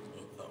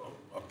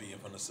 Or being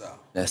from the South.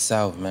 That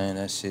South, man,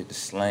 that shit, the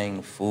slang,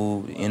 the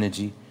food, the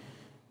energy.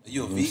 Are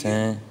you a know what I'm vegan?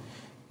 saying?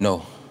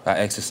 No, I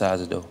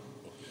exercise it though.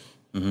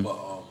 But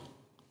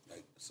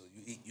so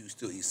you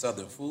still eat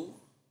Southern food?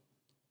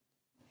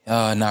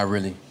 Not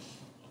really.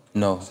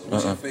 No. So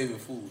what's your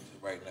favorite food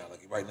right now? Like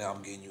right now,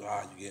 I'm getting you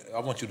high. I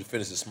want you to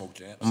finish the smoke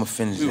jam. I'm gonna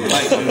finish We it. would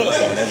like it.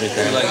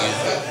 Everything. We like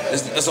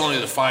it. It's only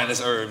the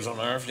finest herbs on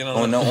earth. You know.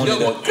 Oh, no, only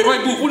Yo,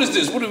 right, Boo, what is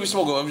this? What are we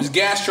smoking? It's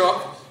gas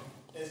truck.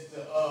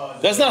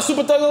 That's not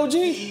Super Thug OG.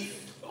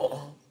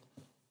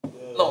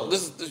 No,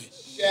 this is.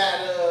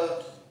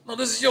 No,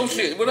 this is your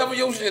shit. Whatever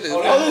your shit is.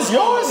 Oh, this is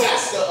yours?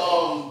 That's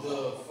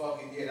the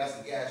fucking that's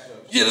the gas truck.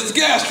 Yeah, this is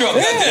gas truck.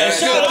 Yeah, Goddamn.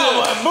 shout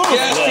out my boo.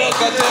 Gas truck.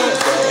 Goddamn.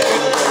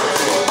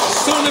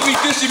 Soon to be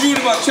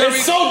distributed by Cherry.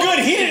 It's so good,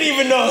 he didn't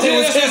even know it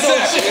was his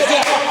own shit.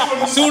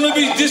 Exactly. Soon to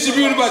be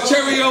distributed by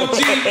Cherry OG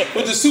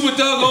with the Super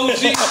Thug OG.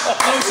 You know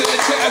what I'm saying?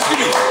 Excuse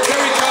me,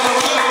 Cherry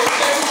Colorado.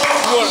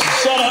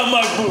 Shout out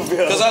Mike Booth,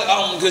 yo.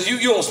 Because you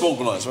don't smoke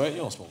blunts, right? You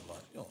don't smoke blunts.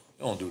 You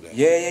don't do that.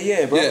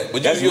 Yeah, bro. Yeah,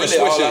 but That's you're really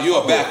a all I swisher. You're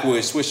a fuck with.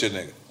 backwoods swisher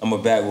nigga. I'm a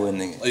backwood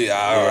nigga. Yeah,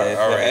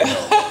 all right.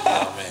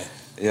 Man.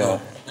 Yeah.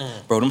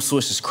 Bro, them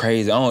swishers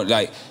crazy.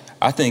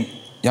 I think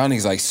y'all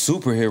niggas like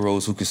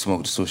superheroes who can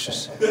smoke the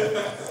swishers.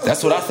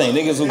 That's what I think.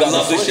 Niggas who got I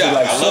love the this swishers shot.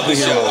 like I love this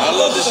shot. superheroes. I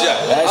love this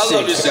shot. That I love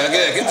shit- this shot.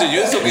 Yeah, continue.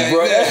 It's okay.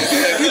 Bro, Yeah,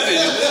 continue.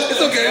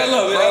 It's okay. I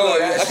love it. I love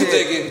it. I can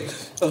take it.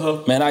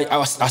 Man,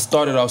 I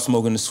started off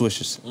smoking the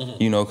swishers,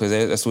 you know, because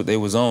that's what they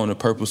was on. The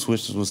purple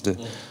swishers was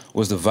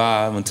the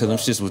vibe until them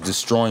shits was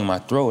destroying my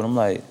throat. I'm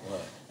like,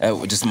 that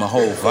was just my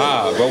whole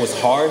vibe, bro. It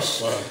was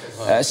harsh.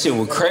 That shit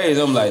was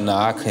crazy. I'm like, nah,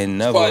 I could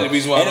never. Probably the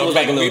reason why And I it was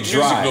don't like a make little music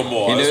dry. no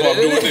more. You know That's why I'm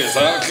what doing this. Huh?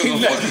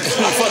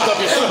 I fucked up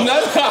your shit.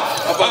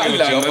 I fuck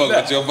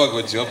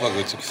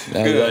with you. That's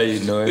how you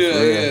know it. for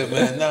real.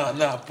 Yeah, man.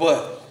 Nah.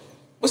 But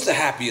what's the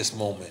happiest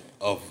moment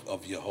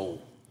of your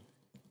whole?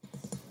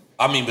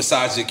 I mean,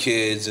 besides your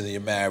kids and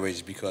your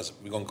marriage, because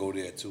we're gonna go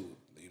there too.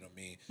 You know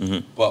what I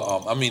mean?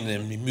 But I mean,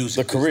 in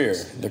music, The career.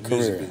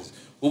 business.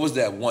 What was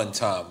that one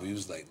time where you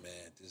was like, man,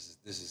 this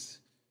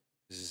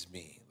is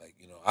me? Like,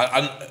 you know,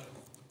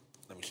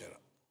 let me shut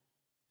up.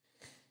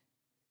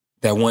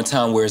 That one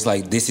time where it's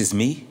like, this is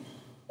me?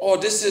 Or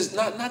this is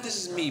not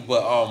this is me,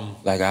 but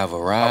Like I've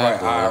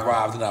arrived? I or-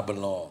 arrived and I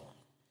belong.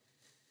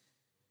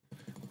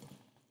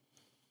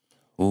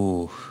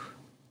 Ooh.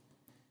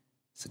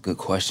 It's a good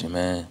question,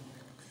 man.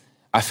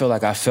 I felt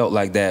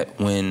like that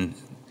when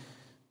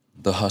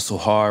the Hustle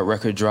Hard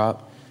record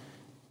dropped.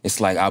 It's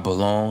like I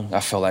belong. I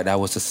felt like that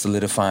was a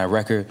solidifying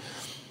record.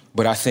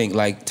 But I think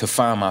like to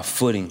find my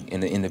footing in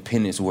the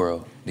independence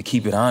world, to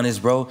keep it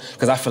honest, bro,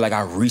 because I feel like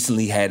I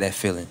recently had that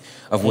feeling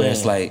of where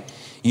it's like,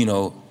 you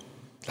know,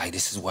 like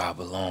this is where I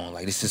belong.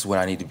 Like this is what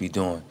I need to be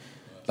doing.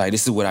 Like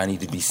this is what I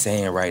need to be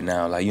saying right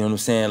now. Like, you know what I'm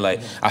saying?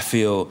 Like I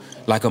feel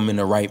like I'm in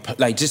the right,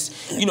 like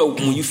just, you know,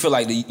 when you feel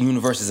like the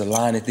universe is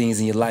aligning things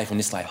in your life and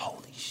it's like,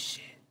 holy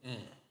shit.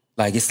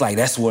 Like it's like,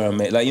 that's where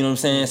I'm at. Like, you know what I'm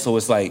saying? So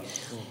it's like,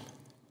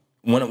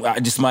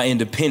 just my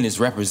independence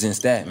represents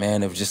that,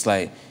 man, of just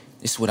like,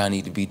 this is what I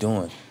need to be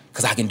doing.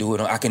 Because I can do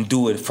it. I can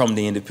do it from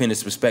the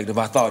independence perspective.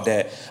 I thought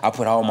that I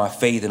put all my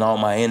faith and all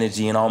my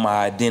energy and all my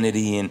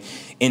identity and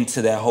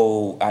into that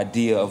whole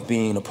idea of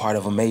being a part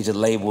of a major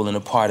label and a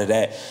part of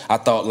that. I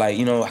thought like,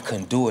 you know, I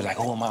couldn't do it. Like,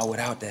 who am I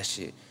without that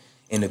shit?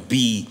 And to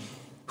be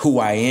who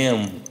I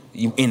am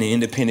in the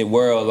independent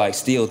world, like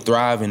still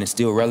thriving and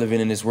still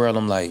relevant in this world,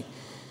 I'm like,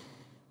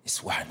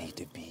 it's where I need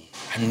to be.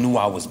 I knew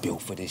I was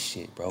built for this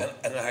shit, bro.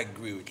 And I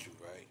agree with you,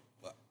 right?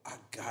 But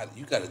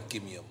you got to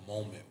give me a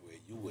moment where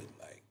you would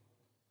like,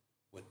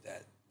 with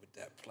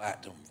that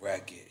platinum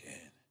record,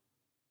 and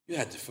you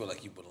had to feel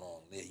like you belong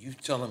there. You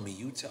telling me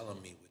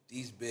with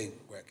these big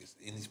records,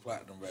 in these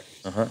platinum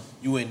records,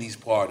 you in these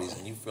parties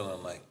and you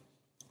feeling like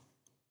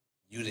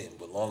you didn't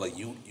belong, like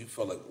you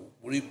felt like,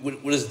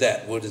 what is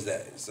that? What does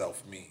that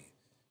itself mean?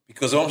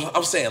 Because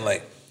I'm saying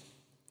like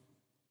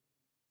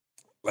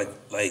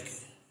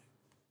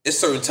it's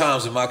certain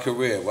times in my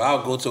career where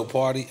I'll go to a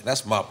party and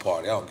that's my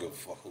party. I don't give a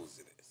fuck whose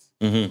it is.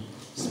 Mm-hmm.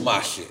 It's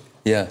my shit.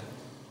 Yeah.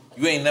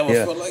 You ain't never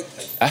felt like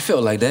that? I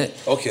felt like that.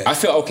 Okay. I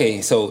felt,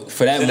 okay, so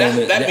for that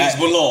moment. That means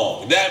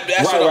belong.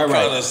 That's what I'm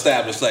trying to right.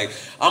 establish. Like,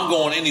 I'm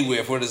going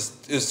anywhere for the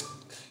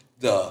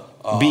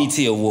BET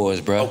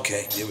Awards, bro.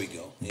 Okay, there we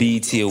go.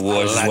 BET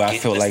Awards is where I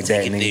felt like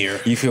that,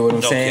 nigga. You feel what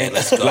I'm saying?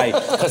 Let's go. Like,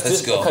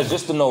 Let's go. Because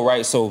just to know,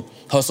 right, so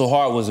Hustle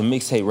Hard was a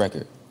mixtape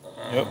record.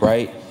 Yep.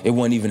 Right? It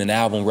wasn't even an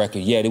album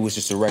record yet. It was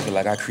just a record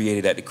like I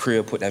created at the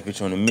crib, put that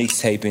bitch on the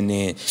mixtape, and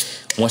then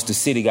once the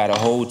city got a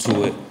hold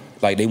to it,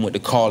 like they went to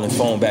call and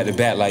phone back to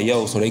back, like,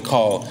 yo, so they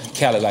called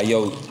Khaled, like,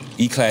 yo,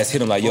 E-Class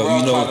hit him, like, yo, We're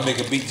you know. trying to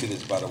make a beat to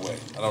this, by the way.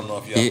 I don't know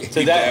if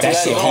y'all. That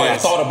shit hard. I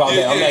thought about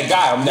that. I'm that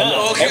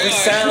guy. Every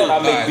sound I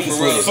make beats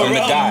with it. I'm the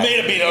guy. I made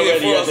a beat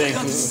already, I think.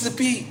 This is a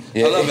beat.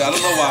 I love it. I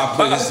don't know why I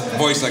play this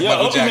voice like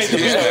Michael Jackson.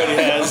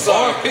 I'm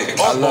sorry.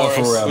 I love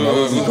Pharrell, man.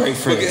 It was a great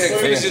friend.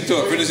 Finish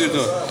your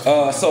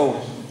tour.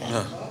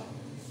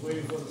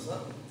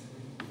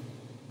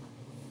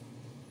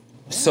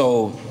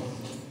 So,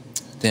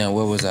 damn,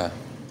 where was I?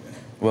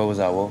 Where was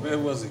I, Whoa? Where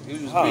was it?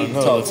 It was I don't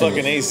know.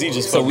 Fucking AC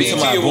just so we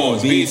talking about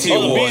Boom, BET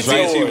Awards,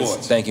 right? BET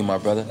Awards. Thank you, my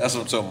brother. That's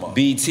what I'm talking about.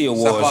 BET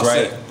Awards,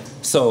 right?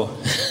 So,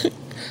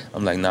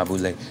 I'm like, nah, boule.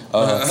 So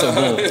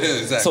boom.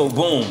 Exactly. So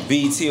boom,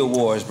 BET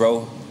Awards,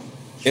 bro.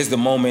 It's the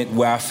moment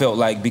where I felt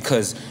like,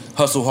 because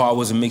Hustle Hard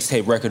was a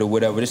mixtape record or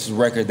whatever, this is a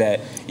record that,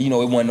 you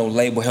know, it wasn't no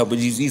label help, but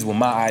these were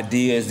my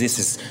ideas, this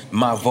is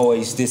my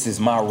voice, this is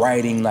my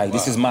writing, like,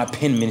 this is my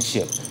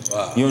penmanship.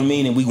 Wow. You know what I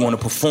mean? And we want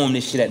to perform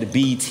this shit at the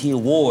BET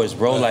Awards,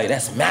 bro. Like,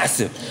 that's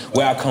massive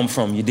where I come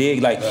from, you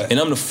dig? Like, and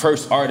I'm the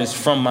first artist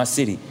from my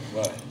city.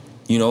 Right.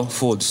 You know,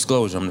 full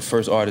disclosure, I'm the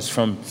first artist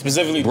from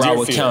specifically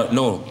Broward Deerfield. County.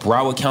 No,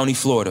 Broward County,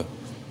 Florida.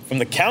 From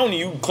the county,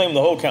 you claim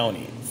the whole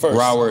county first.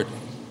 Broward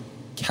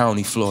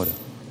County, Florida.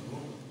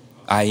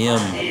 I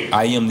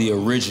am the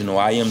original.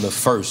 I am the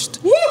first.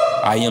 Woo!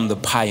 I am the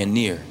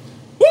pioneer.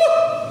 Woo!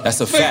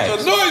 That's a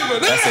fact.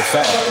 That's a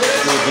fact.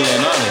 We're being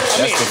honest.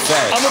 That's a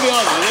fact. I'm gonna be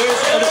honest.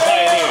 There's other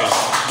pioneers.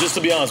 Just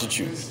to be honest with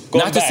you.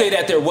 Not to say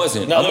that there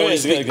wasn't. No, I can only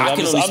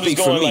speak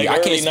for me. I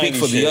can't speak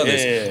for the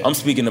others. Yeah. I'm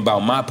speaking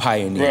about my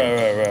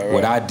pioneer. Right.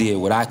 What I did,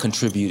 what I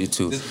contributed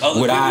to. Yeah. I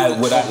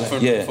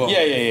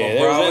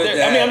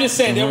mean, I'm just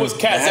saying there was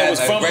cats that was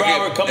from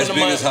Broward coming to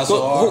my.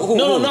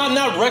 No,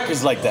 not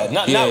records like that.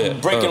 Not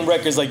breaking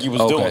records like you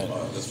was doing.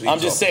 I'm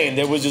just saying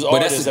there was just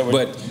artists that were.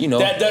 But you know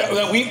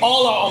that we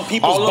all are on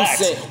people's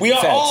backs. We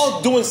are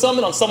all doing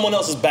something on someone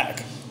else's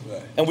back.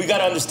 And we got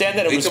to understand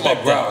that and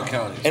respect that.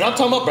 County. And I'm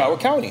talking about Broward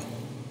County.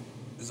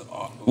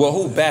 Well,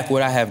 who back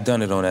would I have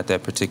done it on at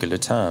that particular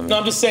time? No,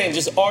 I'm just saying,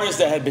 just artists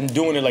that had been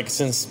doing it like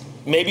since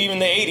maybe even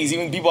the 80s,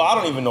 even people I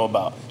don't even know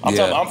about.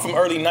 I'm from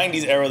early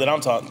 90s era that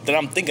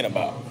I'm thinking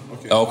about.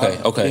 Okay. You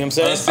know what I'm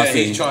saying?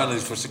 He's trying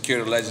to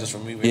secure the legends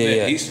from me.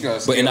 Yeah. He's trying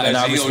to but and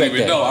I respect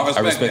that. I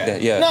respect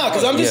that. Yeah. Nah,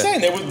 because I'm just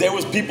saying there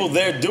was people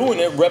there doing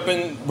it,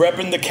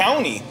 repping the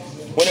county.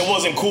 When it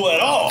wasn't cool at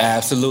all.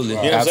 Absolutely,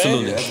 you know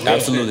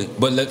absolutely.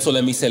 But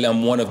let me say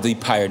I'm one of the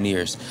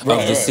pioneers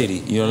of the city.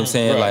 You know what I'm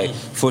saying? Right. Like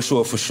for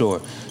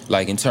sure.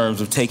 Like in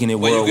terms of taking it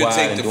worldwide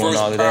and doing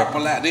all of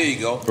that. There you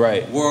go.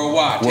 Right.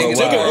 Worldwide. Take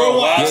it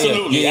worldwide.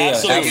 Absolutely.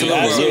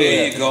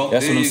 There you go.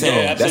 That's what I'm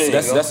saying.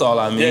 That's all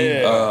I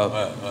mean.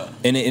 Right.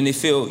 And it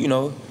feel, you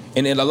know.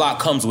 And then a lot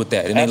comes with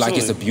that. And then like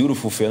it's a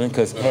beautiful feeling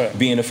because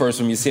being the first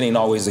from your city ain't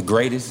always the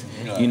greatest.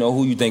 You know,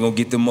 who you think gonna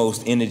get the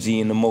most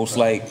energy and the most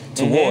like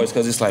towards,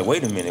 because it's like,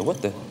 wait a minute,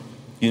 what the,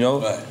 you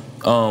know?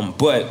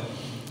 But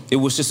it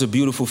was just a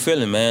beautiful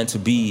feeling, man, to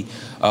be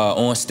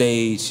on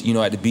stage, you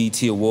know, at the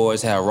BET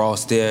Awards, have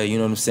Ross there, you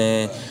know what I'm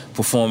saying?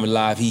 Performing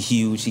live, he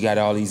huge, he got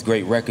all these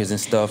great records and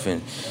stuff.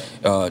 And,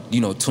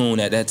 you know, Tune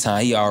at that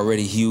time, he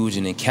already huge.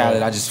 And then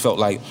Khaled, I just felt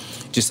like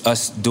just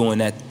us doing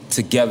that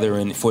together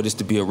and for this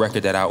to be a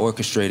record that I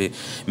orchestrated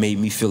made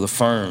me feel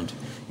affirmed.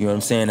 You know what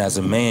I'm saying? As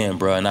a man,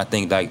 bro, and I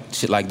think like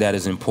shit like that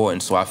is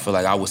important. So I feel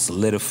like I was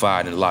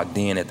solidified and locked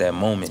in at that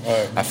moment.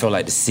 Right. I felt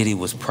like the city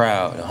was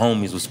proud, the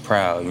homies was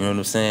proud. You know what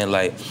I'm saying?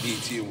 Like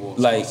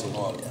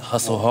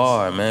hustle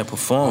hard, man.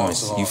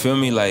 Performance. You feel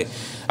me? Like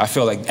I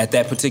felt like at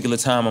that particular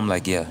time, I'm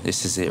like, yeah,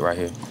 this is it right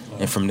here.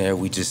 And from there,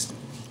 we just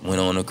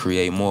went on to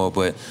create more.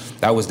 But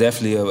that was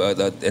definitely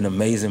an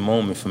amazing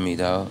moment for me,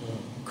 dog.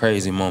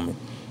 Crazy moment.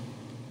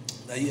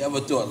 Now, you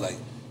ever thought, like,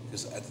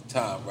 because at the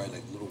time, right,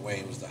 like Lil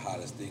Wayne was the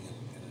hottest thing in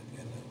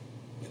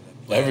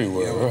the planet.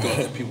 Everywhere, You ever right? thought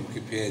that people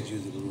compared you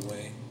to Lil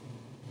Wayne?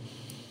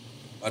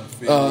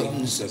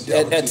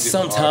 At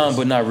some time,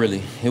 but not really.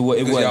 It Because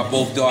wasn't. y'all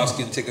both dark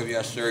skin, take off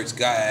your shirts,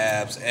 got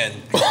abs, and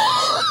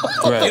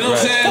Right, you know what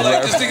I'm saying? Like,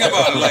 right. just think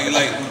about it.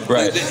 Like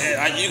Right.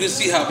 you can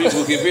see how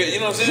people compare. You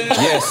know what I'm saying?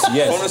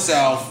 Yes. From the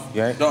South,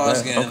 Right, dark right,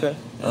 skin. okay. You know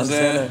what I'm Understand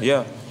saying? that,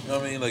 yeah. You know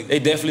what I mean? Like, They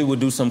definitely would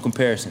do some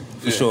comparison,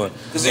 for sure.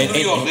 because in New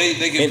York,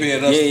 they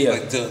compared us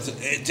like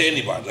to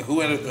anybody. Like, who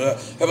had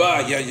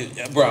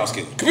brown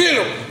skin.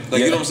 Compare them. Like,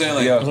 you know what I'm saying?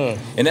 Like,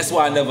 And that's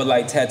why I never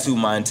like tattooed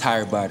my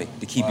entire body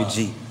to keep it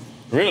G.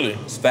 Really?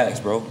 It's facts,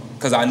 bro.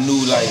 Because I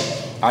knew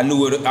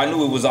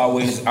it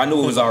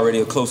was already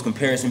a close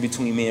comparison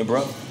between me and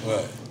bro.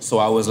 Right. So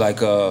I was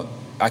like,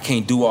 I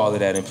can't do all of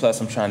that, and plus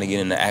I'm trying to get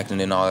into acting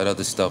and all that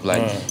other stuff.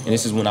 Like, and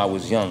this is when I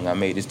was young. I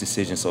made this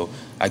decision, so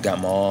I got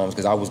my arms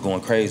because I was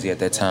going crazy at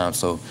that time.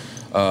 So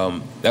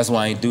that's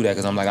why I ain't do that,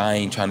 because I'm like, I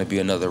ain't trying to be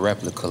another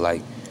replica.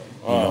 Like,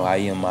 you know, I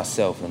am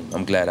myself, and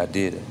I'm glad I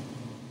did it.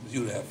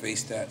 you would have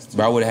face tats.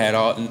 But I would have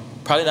had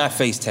probably not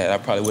face tat. I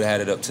probably would have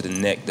had it up to the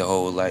neck, the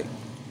whole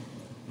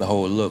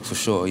look for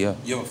sure. Yeah.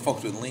 You ever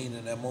fucked with Lean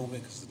in that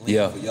moment? Because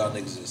Lean for y'all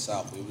niggas in the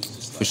South, it was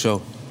just like, For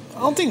sure. I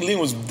don't think Lean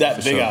was that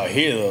For big sure. out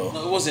here though.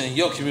 No, it wasn't in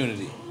your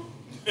community.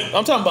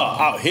 I'm talking about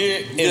out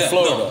here in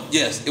Florida. No,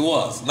 yes, it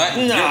was. Not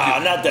in your Nah,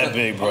 community. not that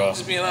big, bro. I'm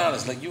just being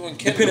honest. Like you and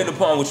Kendall. Depending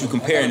upon what you're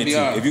comparing it be to.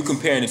 honest. If you're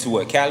comparing it to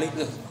what, Cali?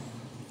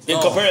 And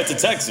compare it to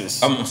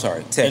Texas. I'm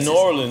sorry, Texas. In New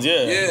Orleans,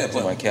 yeah. Yeah,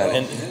 To my Cali.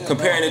 And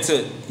comparing it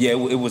to, it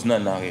was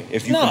nothing out here.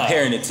 If you're Nah.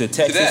 comparing it to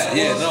Texas, that,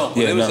 yeah, no.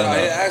 But it was out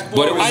here.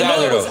 But it was I out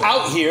know here it was though.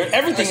 out here.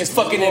 Everything is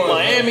fucking in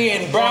Miami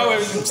and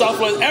Broward and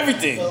Southwest,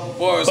 everything.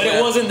 Boris, But it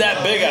man. wasn't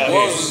that big out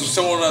Boris here. was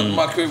showing up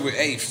my crib with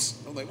apes.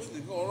 I'm like, what's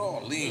going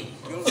on? Lean.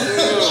 You know what I'm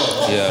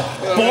saying?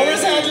 Yeah.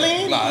 Boris had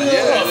lean? Nah,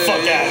 Get the fuck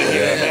out of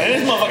here, man.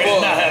 This motherfucker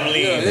did not have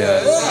lean.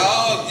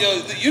 Oh, yo,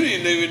 you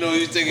didn't even know he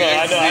was taking No,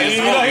 I know. I didn't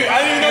even know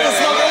he was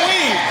smoking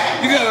weed.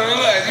 You gotta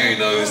relax. You didn't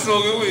know he was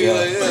smoking weed. Yeah.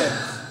 Like,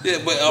 yeah,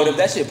 but But if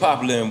that shit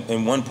popular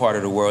in one part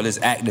of the world, it's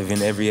active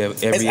in every other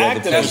active,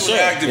 place. for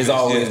sure. It's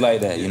always like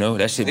that, you know.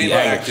 That shit be They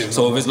active. active.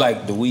 So if it's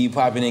like the weed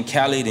popping in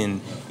Cali,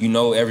 then you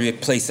know every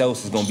place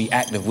else is gonna be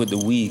active with the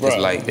weed, cause Right.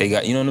 like they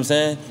got, you know what I'm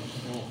saying.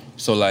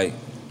 So like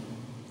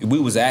we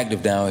was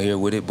active down here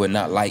with it, but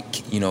not like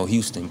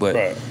Houston. But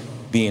Right.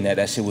 being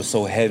that shit was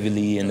so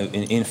heavily in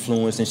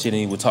influence and shit,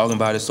 and he was talking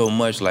about it so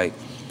much, like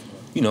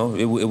it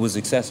was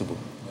accessible.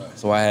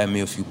 So I had me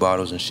a few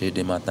bottles and shit,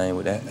 did my thing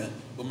with that.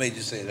 what made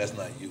you say that's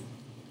not you?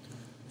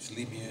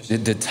 Sleepy and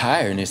shit? The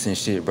tiredness and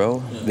shit,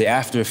 bro. The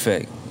after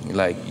effect,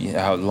 like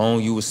how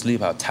long you would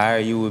sleep, how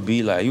tired you would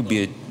be. Like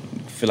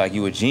feel like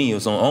you a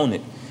genius on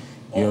it.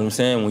 You know what I'm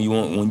saying?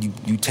 When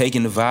you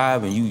taking the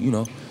vibe and you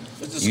know.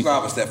 Let's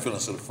describe us that feeling.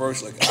 So the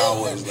first hour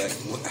is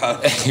like, how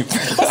was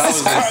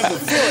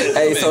this?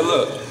 Hey, so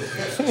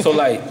look,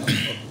 like,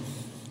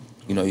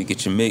 you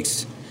get your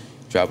mix,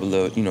 drop a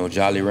little,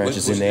 Jolly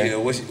Ranchers in there. Yeah,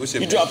 what's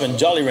your You dropping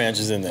Jolly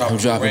Ranchers in there. I'm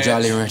dropping Ranch.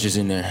 Jolly Ranchers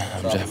in there.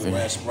 I'm Dropping dropping,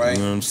 Ranch Sprite.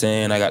 you know what I'm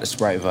saying? I got the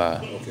Sprite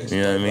vibe. Okay,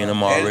 You know what I mean?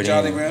 I'm and already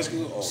Jolly in. Ranch?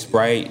 Oh,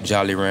 Sprite,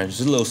 Jolly Ranchers,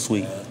 it's a little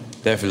sweet,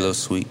 definitely a little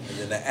sweet. And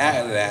then the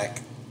Adac.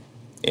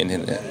 And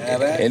then the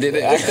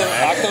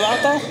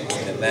Activato?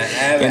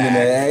 And then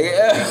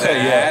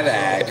the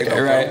Adac.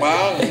 Right.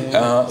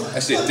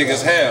 That shit thick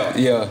as hell.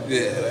 Yeah.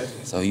 Yeah.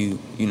 So you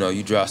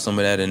drop some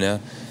of that in there.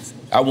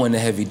 I wasn't a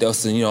heavy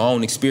dose, I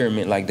don't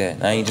experiment like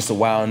that. I ain't just a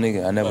wild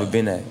nigga. I never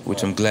been that,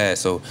 which I'm glad.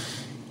 So,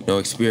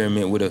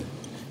 experiment with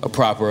a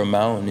proper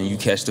amount, and then you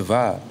catch the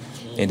vibe.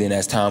 And then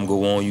as time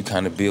go on, you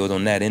kind of build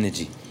on that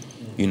energy.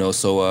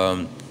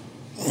 So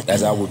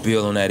as I would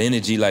build on that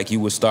energy, like you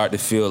would start to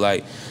feel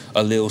like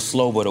a little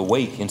slow but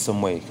awake in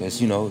some way, because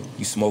you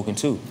smoking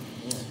too.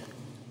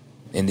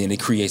 And then it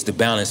creates the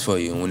balance for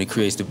you. And when it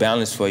creates the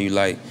balance for you,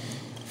 like,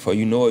 before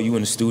you know it, you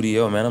in the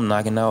studio, man, I'm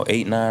knocking out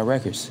 8-9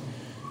 records.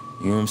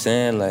 You know what I'm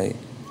saying? Like,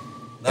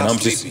 Not and I'm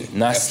sleepy just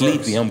not at sleepy.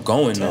 first. I'm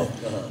going though,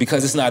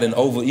 because it's not an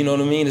over. You know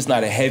what I mean? It's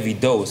not a heavy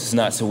dose. It's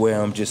not to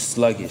where I'm just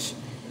sluggish.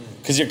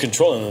 Because you're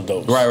controlling the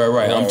dose.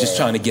 Right. I'm just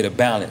trying to get a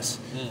balance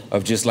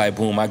of just like,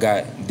 boom, I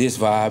got this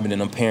vibe, and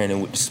then I'm pairing it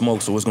with the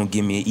smoke, so it's gonna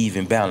give me an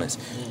even balance.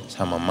 That's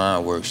how my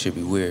mind works. Should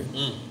be weird.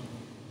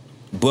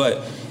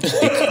 But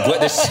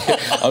the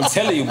shit, I'm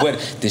telling you, but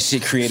the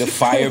shit create a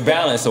fire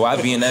balance. So I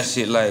be in that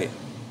shit like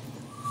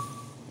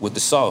with the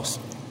sauce.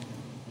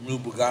 New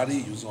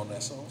Bugatti, you was on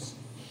that sauce?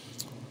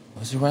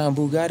 Was it around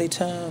Bugatti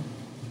time?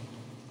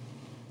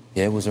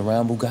 Yeah, it was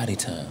around Bugatti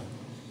time.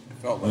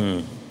 Felt like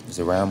It was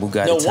around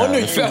Bugatti No time. wonder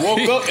you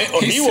woke up,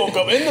 or he woke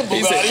up in the Bugatti.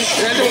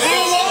 He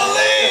was on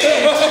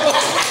lean.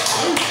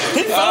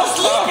 fell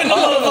asleep in the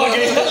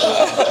motherfucker.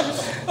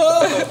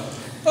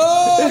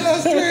 Oh,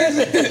 that's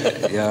crazy.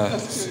 Yeah.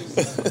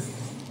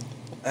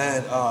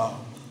 And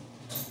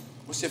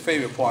what's your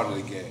favorite part of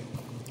the game?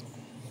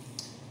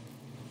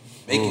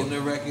 Making the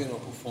record or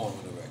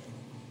performing the record?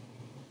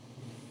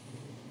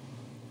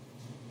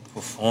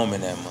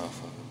 Performing that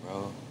motherfucker,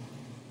 bro.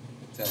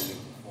 Tell you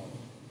performing.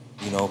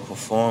 You know,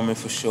 performing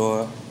for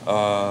sure.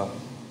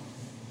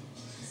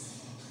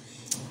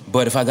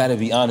 But if I gotta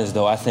be honest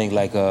though, I think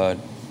like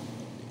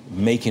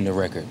making the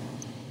record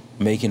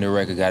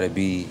gotta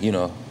be, you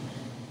know,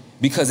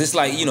 because it's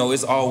like, you know,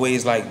 it's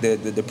always like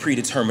the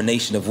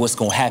predetermination of what's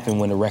gonna happen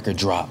when the record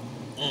drop.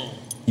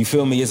 You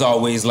feel me? It's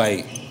always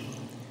like,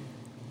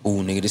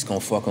 ooh, nigga, this gonna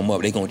fuck them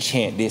up. They gonna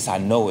chant this, I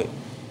know it.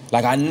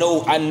 Like I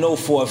know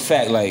for a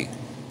fact, like,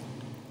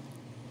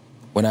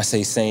 when I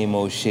say same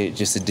old shit,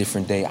 just a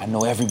different day, I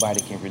know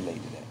everybody can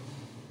relate to that.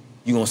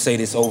 You gonna say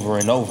this over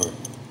and over.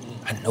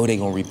 I know they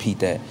gonna repeat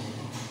that.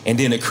 And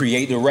then to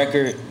create the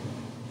record,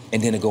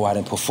 and then to go out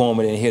and perform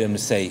it and hear them to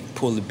say,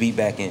 pull the beat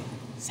back in.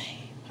 Same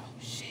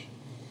old shit,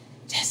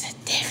 just a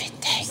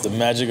different day. It's the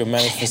magic of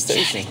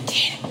manifestation.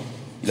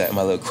 You like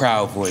my little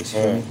crowd voice,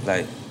 you feel me?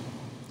 Like,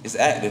 it's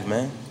active,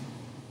 man.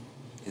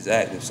 It's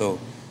active. So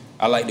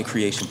I like the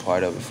creation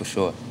part of it for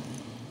sure.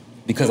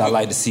 Because I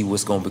like to see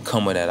what's gonna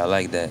become of that. I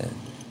like that.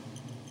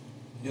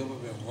 You ever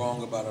been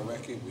wrong about a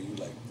record where you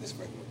like, this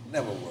record would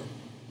never work?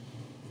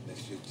 And that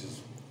shit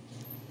just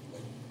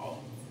like, oh,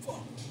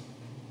 fuck.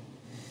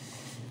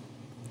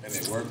 And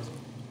it worked?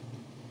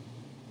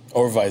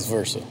 Or vice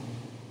versa.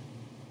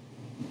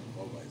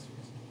 Or vice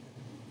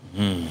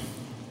versa.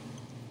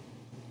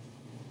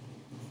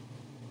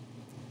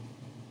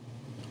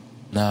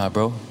 Nah,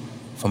 bro.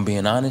 If I'm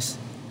being honest,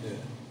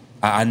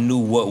 I knew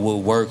what would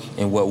work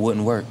and what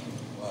wouldn't work.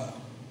 Wow.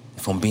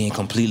 If I'm being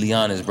completely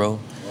honest, bro.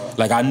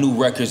 Like, I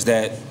knew records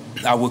that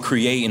I would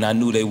create and I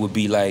knew they would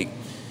be like,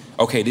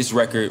 okay, this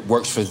record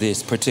works for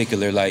this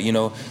particular, like, you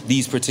know,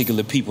 these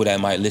particular people that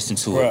might listen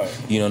to it.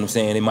 Right. You know what I'm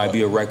saying? It might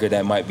be a record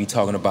that might be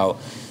talking about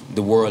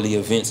the worldly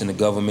events and the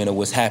government or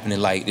what's happening.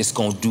 Like, it's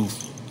gonna do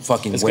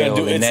fucking It's well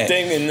gonna do in its that.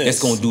 thing in this.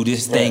 It's gonna do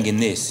this thing in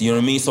this. You know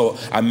what I mean? So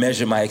I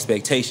measure my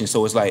expectations.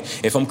 So it's like,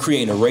 if I'm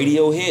creating a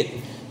radio hit,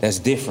 that's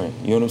different.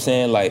 You know what I'm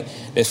saying? Like,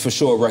 there's for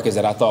sure records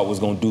that I thought was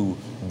gonna do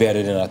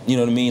better than you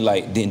know what I mean?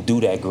 Like, didn't do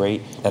that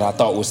great. That I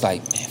thought was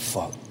like, man,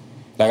 fuck.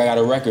 Like, I got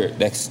a record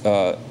that's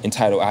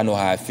entitled I Know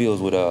How It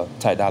Feels with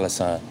Ty Dolla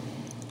 $ign.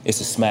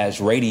 It's a smash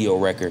radio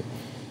record,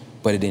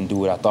 but it didn't do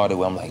what I thought it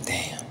would. I'm like,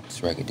 damn,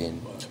 this record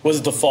didn't. Was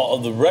it the fault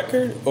of the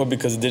record or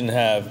because it didn't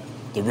have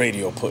the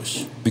radio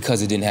push?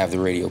 Because it didn't have the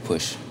radio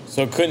push.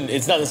 So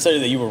it's not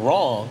necessarily that you were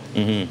wrong,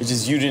 Mm-hmm. it's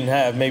just you didn't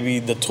have maybe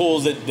the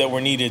tools that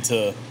were needed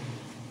to...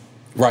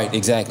 Right,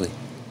 exactly.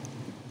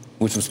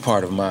 Which was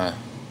part of my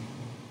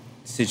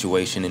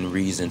situation and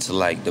reason to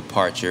like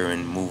departure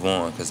and move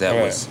on, because that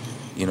was,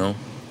 you know.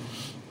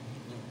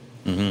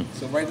 Mm-hmm.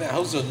 So right now,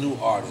 who's a new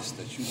artist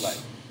that you like,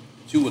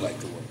 that you would like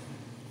to work with?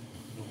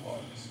 New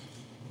artist.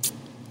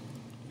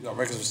 You got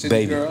records with City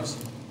Baby. Girls?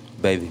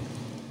 Baby.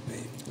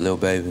 Lil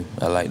Baby.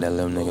 I like that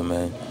little nigga,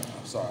 man.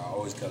 I'm sorry, I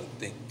always gotta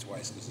think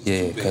twice because it's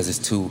Yeah, two because babies.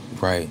 it's two,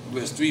 right.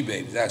 Well, it's three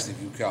babies, actually,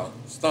 if you count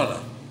Stunner.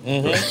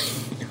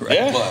 Mm-hmm. Right.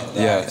 Yeah. But,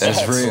 Yeah,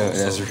 that's real,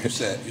 So that's real.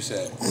 You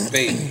said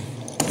Baby.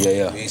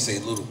 Yeah. You ain't say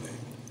Little Baby.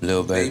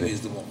 Lil Baby. Baby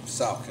is the one from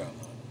South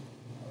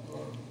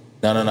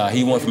Carolina. No.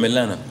 He won from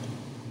Atlanta.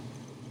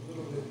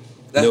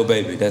 Lil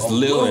Baby. That's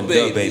Lil and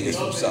Baby the Baby. is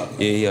from South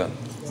Carolina. Yeah.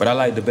 But I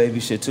like the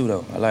Baby shit too,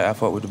 though. I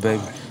fuck with the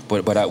Baby.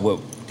 But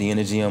with the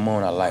energy I'm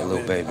on, I like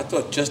Lil Baby. I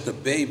thought Just the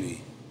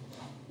Baby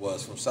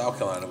was from South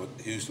Carolina, but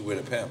he used to wear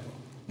the pamper.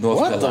 North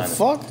What Carolina. the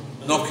fuck?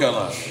 North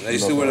Carolina. They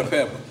used to North wear the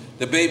pamper.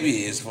 The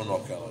Baby is from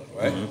North Carolina,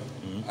 right?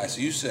 Mm-hmm. All right, so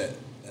you said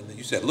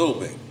Little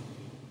Baby.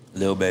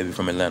 Lil Baby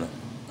from Atlanta.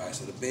 All right,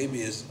 so the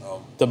Baby is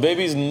The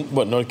Baby's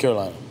what, North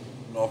Carolina?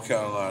 North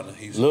Carolina.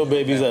 He used to Lil wear the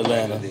Baby's pamper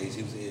back Atlanta. in the days.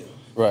 He was ill.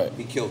 Right.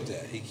 He killed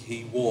that.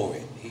 He wore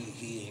it.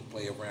 He ain't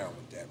play around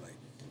with that. Like,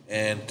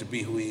 and to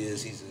be who he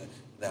is, he's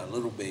now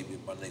Little Baby,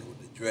 my nigga with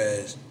the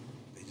dress.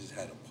 They just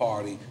had a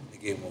party. They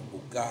gave him a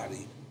Bugatti.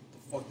 The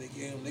fuck they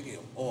gave him? They gave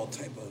him all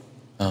type of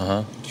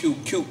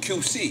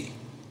QC.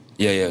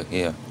 Yeah.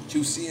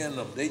 QC and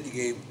them. They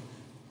gave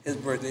his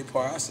birthday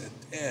party. I said,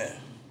 damn,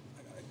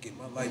 I gotta get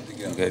my life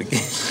together. His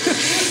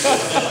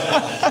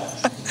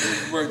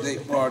birthday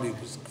party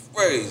was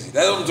crazy.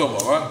 That's what I'm talking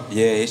about, right?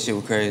 Yeah, his shit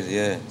was crazy,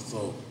 yeah.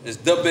 So it's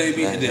the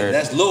Baby, and then heard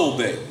that's Lil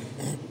Baby.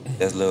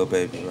 That's Lil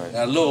Baby, right.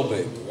 That Lil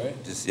Baby,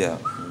 right? Just, yeah.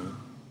 I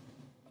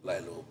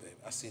like Lil Baby.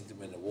 I seen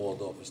him in the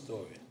Waldorf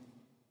Astoria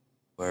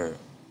Word.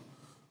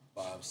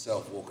 by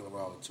himself walking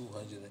around with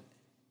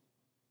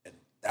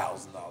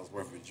 $200,000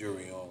 worth of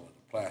jewelry on with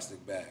a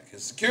plastic bag.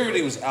 His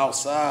security was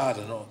outside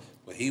and all,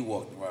 but he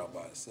walked around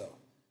by himself.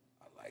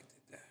 I liked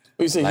it.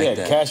 You say Like he had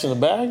that. cash in the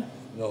bag?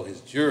 No,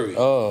 his jewelry.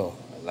 Oh.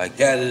 Like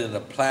He had it in a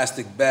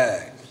plastic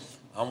bag.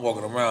 I'm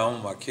walking around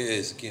with my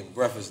kids getting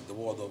breakfast at the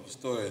Waldorf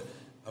Astoria.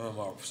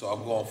 So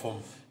I'm going from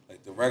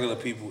like the regular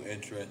people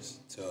entrance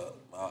to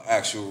my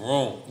actual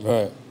room.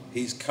 Right.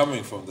 He's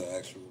coming from the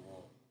actual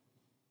room.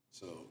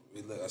 So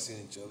I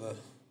seen each other.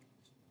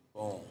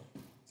 Boom.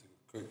 Took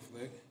a quick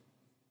flick.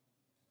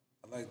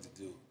 I like the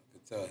dude. I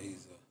could tell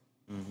he's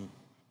he's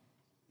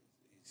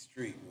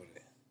street with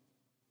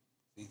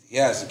it. He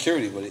has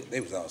security, but they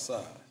was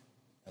outside.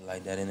 I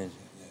like that energy.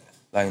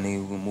 Like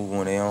niggas who move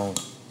on their own.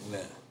 Yeah.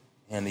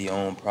 Handle your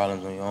own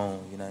problems on your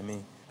own, you know what I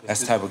mean? That's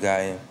the type of guy I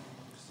am.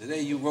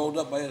 Today you rolled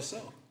up by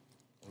yourself.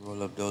 I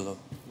roll up dolo.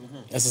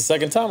 That's the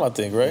second time, I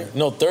think, right?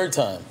 No, third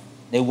time.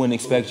 They wouldn't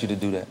expect you to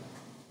do that.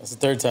 That's the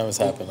third time it's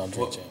happened on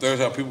Drink Champs. Third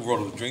time people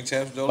rolled up Drink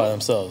Champs, though? By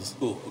themselves.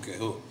 Who? Okay,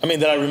 who? I mean,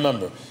 that I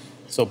remember.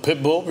 So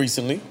Pitbull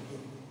recently.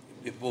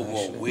 Pitbull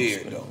walked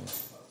weird, though.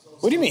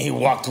 What do you mean he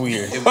walked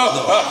weird?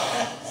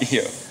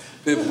 Yeah.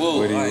 Pitbull,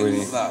 What I he-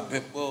 ain't gonna lie.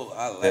 Pitbull,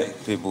 I like.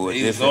 Pitbull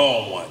He was different.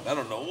 on one. I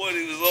don't know what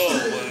he was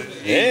on, but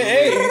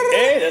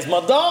Hey, that's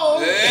my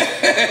dog.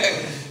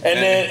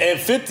 And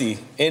 50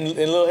 in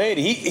Lil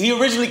Haiti. He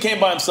originally came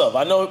by himself.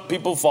 I know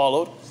people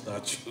followed. It's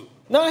not true.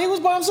 No, he was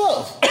by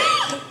himself.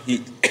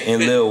 In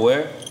Lil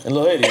where? In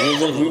Lil Haiti.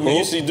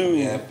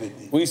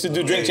 We used to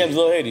do Drink Champs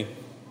Lil Haiti.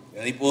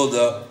 And he pulled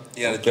up.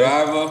 He had a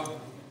driver.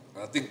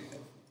 I think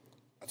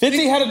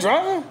 50 had a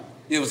driver?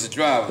 it was a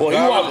driver. Well, he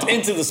Driver- walked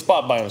into the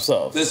spot by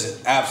himself.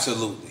 Listen,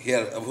 absolutely. He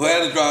had a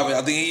driver.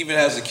 I think he even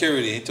has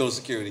security. He told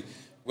security,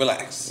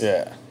 relax.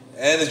 Yeah.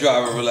 And the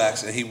driver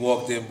relaxed, and he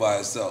walked in by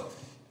himself.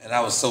 And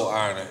I was so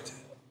honored.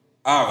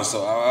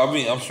 I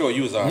mean, I'm sure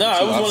you was honored. Nah,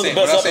 too. it was I'm one of the saying-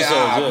 best when I say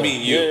episodes, I yeah.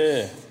 mean you.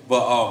 Yeah.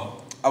 But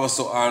I was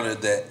so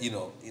honored that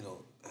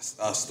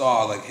a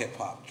star like hip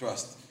hop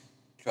trust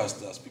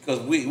us because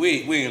we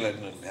ain't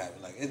letting nothing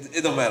happen. Like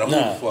it don't matter who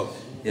Nah. the fuck.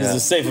 It's a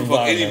safe who the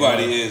fuck environment,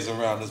 anybody man. is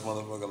around this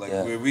motherfucker. Like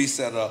Yeah. we're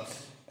reset up.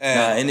 Nah,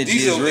 And energy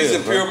these is are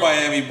real, bro. pure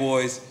Miami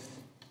boys.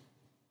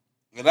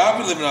 And I've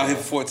been living out here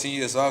for 14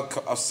 years, so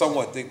I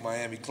somewhat think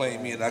Miami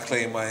claimed me, and I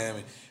claim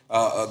Miami.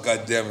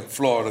 God damn it,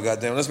 Florida,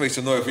 goddamn it. Let's make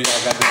some noise for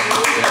y'all, goddamn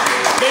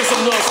it. Make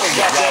some noise for us,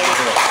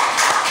 goddamn.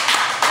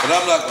 But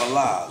I'm not gonna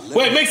lie.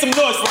 Wait, make some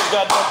noise for us,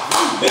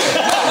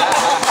 goddamn.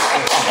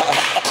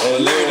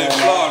 Living in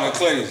Florida,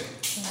 crazy.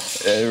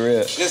 That's real.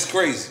 It's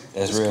crazy.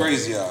 That's it's real.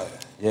 crazy out here.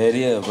 Yeah, it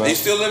is, bro. You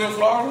still live in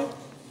Florida?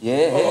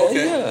 Yeah, Oh,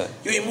 okay. yeah.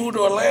 You ain't moved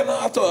to Atlanta?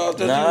 I thought you would move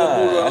to Nah,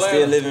 I Atlanta.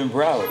 still live in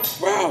Broward.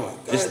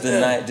 Broward. Just the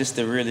goddamn. night, just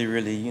the really,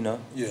 really, Yeah,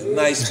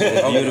 nice one.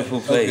 Okay.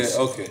 beautiful place.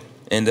 Okay.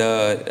 And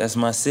that's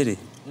my city.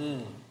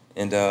 Mm.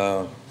 And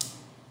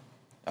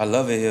I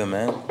love it here,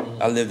 man.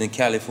 I lived in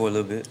Cali for a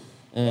little bit.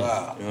 Wow. You know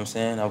what I'm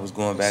saying? I was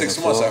going back 6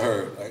 and months, forth. I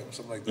heard. Like,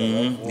 something like that.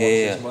 Mhm. Right? 4,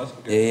 Yeah, 6 months?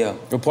 Okay. yeah.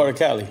 What part of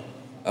Cali?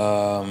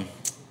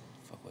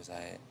 Fuck was I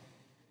at?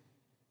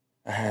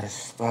 I had a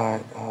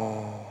spot.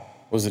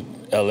 Was it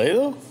LA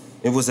though?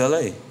 It was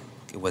LA.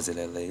 It was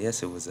LA.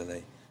 Yes, it was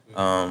LA.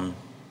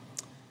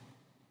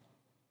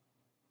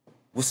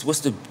 What's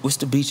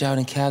the beach out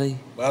in Cali?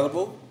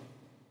 Malibu?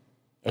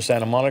 Or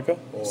Santa Monica?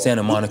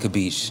 Santa Monica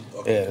Beach.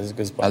 Yeah, it's a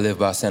good spot. I live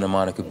by Santa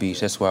Monica Beach.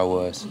 That's where I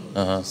was.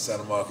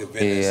 Santa Monica,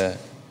 Venice, Yeah.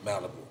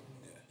 Malibu.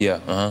 Yeah.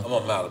 I'm a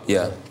Malibu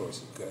Yeah.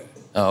 person. Okay.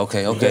 Oh,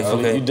 okay. You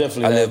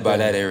definitely I have live by been.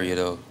 that area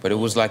though, but it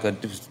was like a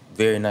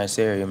very nice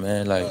area,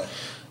 man. Like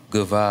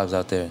good vibes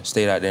out there.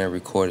 Stayed out there and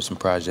recorded some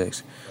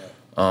projects.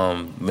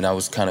 But I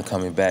was kind of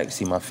coming back to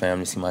see my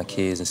family, see my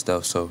kids and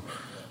stuff. So,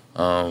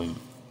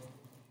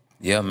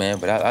 yeah, man.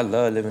 But I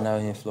love living out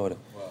here in Florida.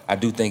 I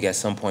do think at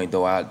some point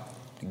though I'd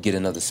get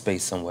another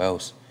space somewhere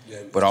else.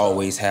 But I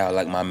always have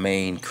like my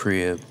main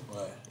crib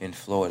in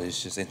Florida.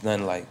 It's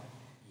nothing like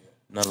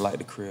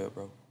the crib,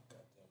 bro.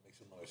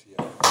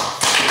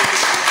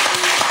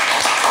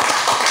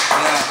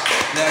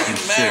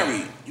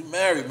 Now you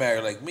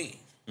married like me.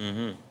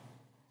 Mm-hmm.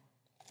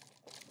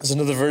 It's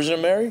another version of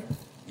Mary?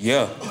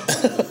 Yeah.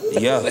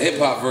 Yeah. The hip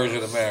hop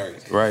version of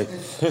married. Right.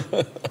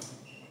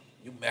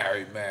 You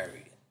married.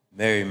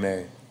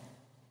 Married.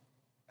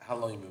 How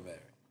long you been married?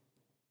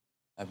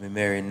 I've been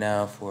married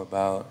now for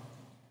about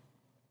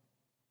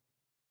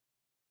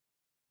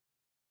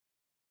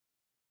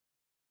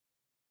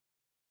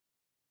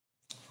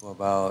for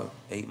about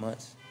 8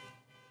 months.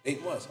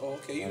 8 months. Oh,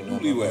 okay. You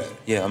newlywed.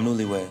 Yeah, I'm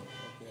newlywed.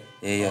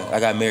 Yeah. I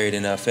got married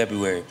in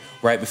February,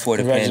 right before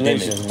the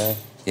pandemic. Congratulations, man.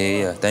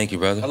 Yeah. Thank you,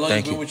 brother. How long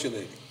Thank you been you. with your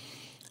lady?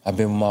 I've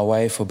been with my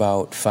wife for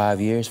about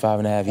 5 years,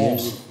 5.5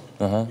 years.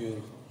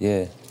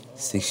 Yeah,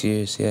 6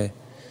 years. Yeah,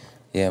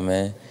 yeah,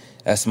 man.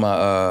 That's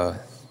my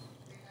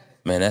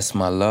that's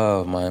my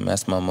love, man.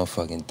 That's my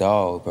motherfucking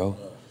dog, bro.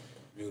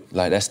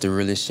 Like that's the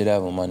realest shit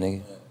ever, my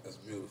nigga. That's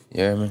beautiful.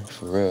 You hear me?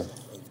 For real.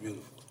 That's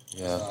beautiful.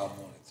 Yeah. That's how I want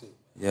it too.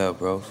 Yeah,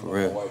 bro, for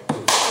real.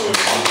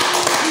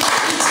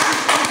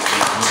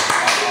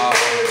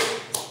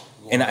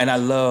 And I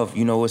love,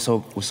 what's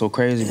so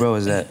crazy, bro,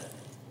 is that,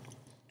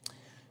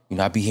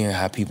 I be hearing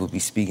how people be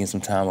speaking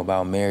sometime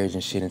about marriage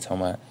and shit and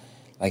talking about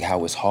like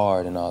how it's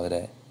hard and all of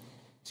that.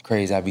 It's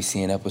crazy. I be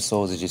seeing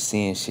episodes of just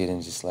seeing shit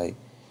and just like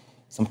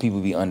some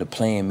people be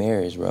underplaying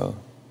marriage, bro.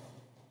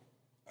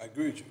 I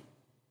agree with you.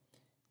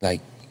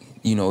 Like,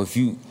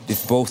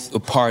 if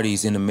both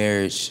parties in the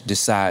marriage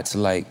decide to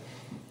like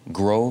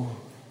grow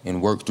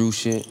and work through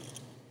shit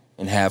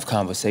and have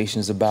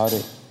conversations about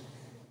it,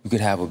 you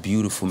could have a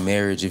beautiful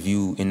marriage if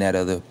you and that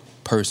other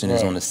person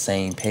is on the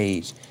same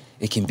page,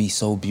 it can be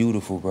so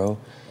beautiful, bro.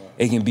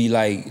 It can be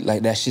like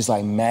that shit's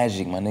like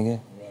magic, my nigga.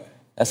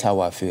 That's how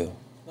I feel.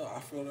 No, I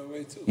feel that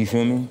way too. You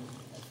feel me?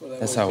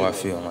 That's how I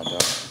feel, my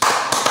dog.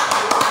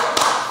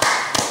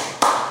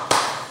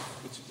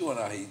 What you doing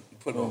out here? You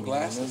putting on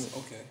glasses?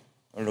 Okay.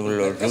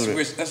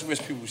 That's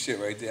rich people shit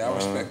right there. I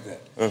respect that.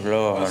 That's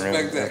love, I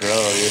respect that. That's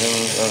love, you hear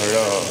me? That's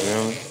love, you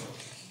hear me?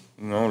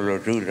 You know, little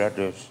dude, that's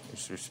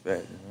just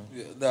respect,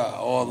 you know? Yeah, nah,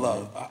 all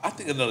love. I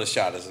think another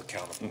shot is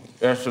accountable.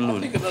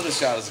 Absolutely. I think another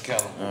shot is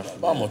accountable.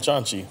 Vamos,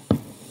 Chanchi.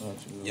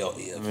 Yo,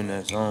 yeah. I'm in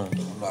that zone.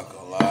 I'm not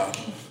gonna lie.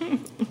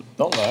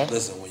 Don't lie.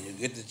 Listen, when you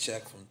get the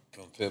check from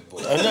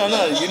Pitbull.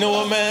 No. You know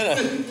what, man?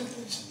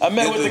 I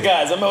met with the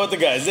guys.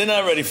 They're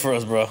not ready for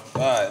us, bro. All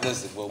right,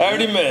 listen. I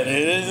already met.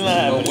 It is not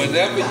happening.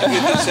 Whenever you get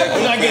the check,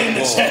 we're not getting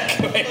the check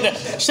right now.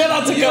 Shout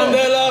out to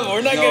Candela, but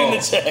we're not getting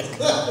the check.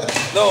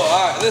 No,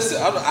 all right,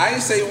 listen. I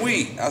ain't say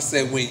we. I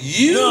said when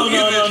you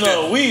get the check.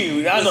 No.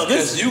 We. I know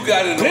this. Because you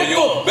got it on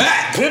your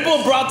back.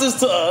 Pitbull brought this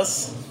to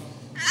us,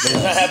 but it's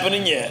not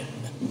happening yet.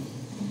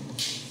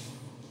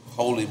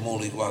 Holy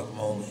moly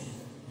guacamole.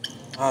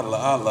 I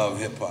love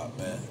hip hop,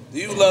 man. Do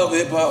you love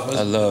hip hop?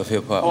 I love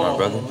hip hop, my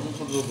brother. Let me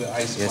put a little bit of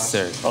ice in Yes, my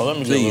sir. shit. Oh, let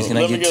me Please, can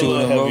I get two of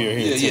them, bro?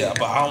 Yeah,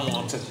 but I don't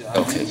want to touch it.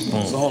 Okay,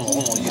 boom. So hold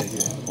on, yeah.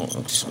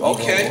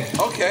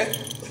 Okay.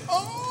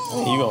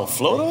 You gonna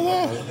float on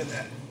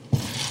there?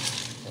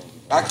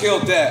 I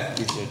killed that.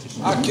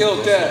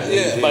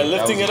 Yeah. By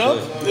lifting it up?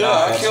 Yeah,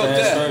 I killed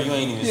that. You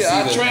ain't even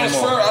Yeah,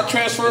 I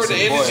transferred the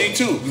energy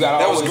too.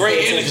 That was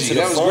great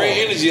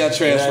energy. I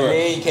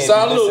transferred.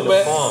 Salute,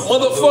 man.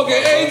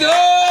 Motherfucking Angel.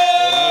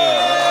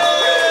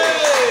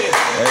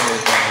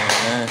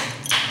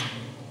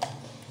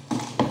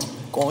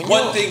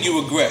 One thing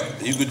you regret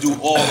that you could do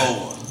all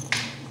over.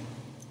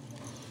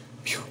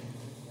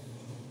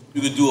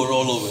 You could do it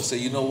all over. Say,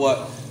 you know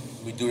what?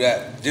 We do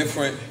that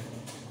different.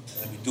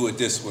 Let me do it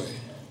this way.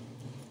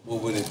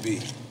 What would it be?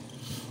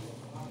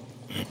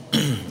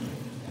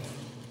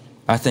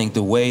 I think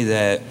the way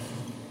that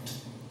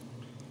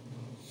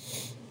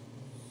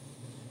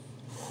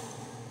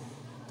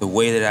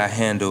I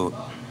handled,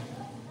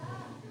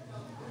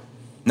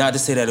 not to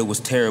say that it was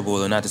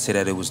terrible or not to say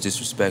that it was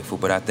disrespectful,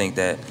 but I think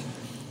that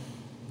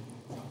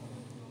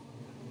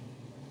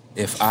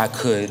if I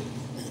could,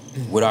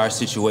 with our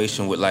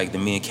situation, with like the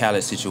me and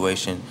Khaled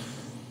situation,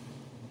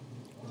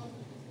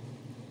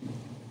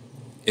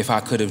 if I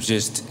could have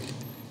just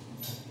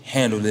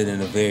handled it in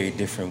a very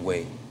different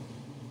way.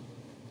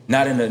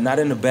 Not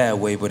in a bad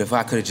way, but if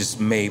I could have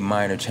just made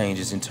minor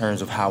changes in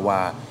terms of how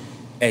I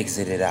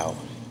exited out.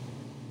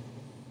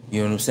 You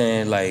know what I'm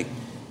saying? Like,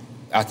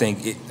 I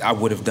think I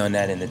would have done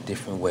that in a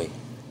different way.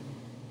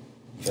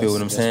 You feel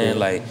what I'm saying?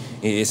 Like,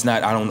 it's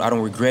not. I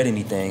don't regret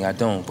anything. I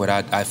don't. But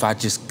I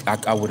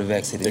would have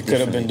exited. It could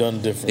have been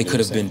done differently. It could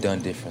have been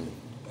done differently.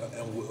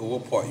 And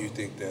what part you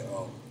think that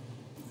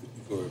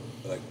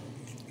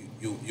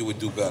you would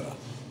do better?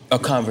 A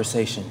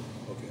conversation.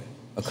 Okay.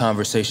 A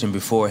conversation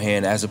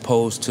beforehand, as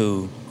opposed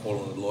to.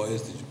 Calling the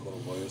lawyers? Did you call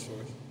the lawyers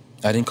first?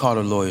 I didn't call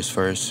the lawyers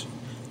first.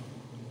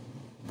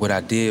 What I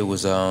did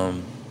was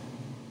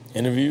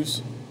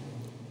interviews.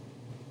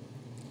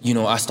 You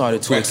know, I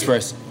started to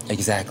express.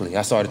 Exactly.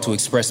 I started to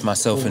express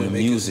myself in the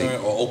music.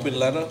 Or open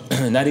letter?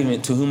 Not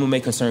even To Whom It May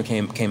Concern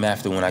came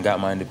after when I got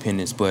my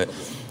independence, but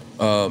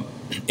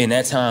in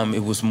that time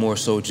it was more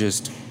so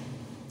just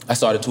I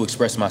started to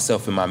express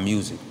myself in my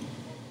music,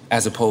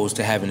 as opposed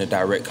to having a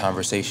direct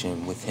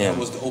conversation with him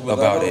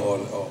about it.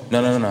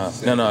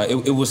 No.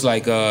 It was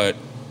like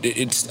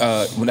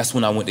that's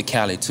when I went to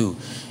Cali too.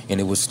 And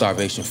it was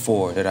Starvation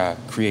 4 that I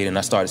created. And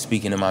I started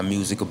speaking in my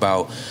music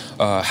about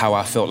how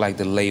I felt like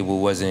the label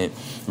wasn't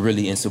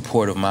really in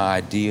support of my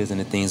ideas and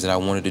the things that I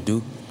wanted to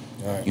do.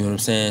 Right. You know what I'm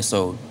saying?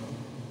 So,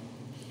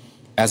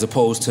 as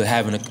opposed to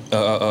having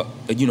a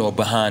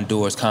behind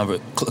doors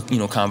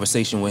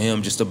conversation with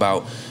him just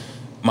about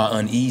my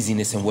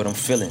uneasiness and what I'm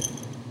feeling.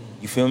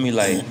 You feel me?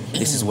 Like,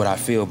 this is what I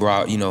feel,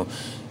 bro. You know,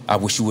 I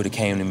wish you would have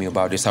came to me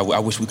about this. I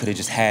wish we could have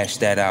just hashed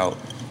that out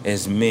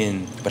as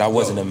men, but I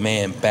wasn't a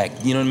man back,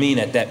 you know what I mean,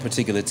 at that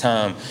particular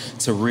time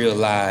to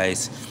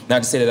realize,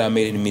 not to say that I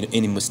made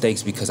any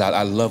mistakes, because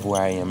I love where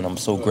I am and I'm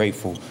so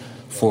grateful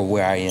for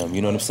where I am,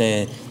 you know what I'm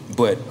saying?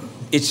 But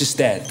it's just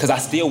that, because I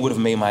still would have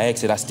made my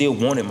exit. I still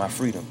wanted my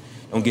freedom.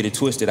 Don't get it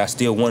twisted. I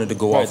still wanted to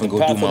go off and go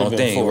do my own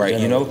thing, right,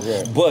 you know?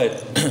 Right.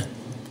 But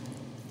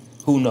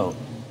who knows?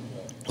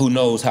 Who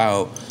knows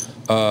how,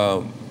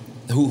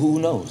 who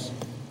knows?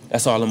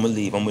 That's all I'm gonna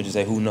leave. I'm gonna just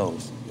say, who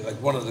knows? Yeah, like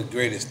one of the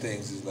greatest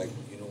things is like,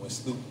 when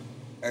Snoop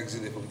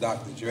exited from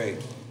Dr. Dre,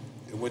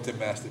 it went to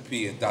Master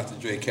P, and Dr.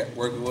 Dre kept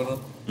working with him.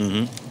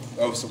 Mm-hmm.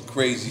 That was some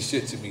crazy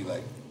shit to me.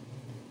 Like,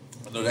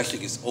 I know that shit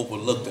gets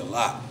overlooked a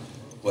lot,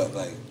 but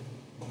like,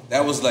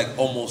 that was like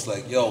almost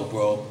like, yo,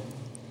 bro,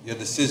 your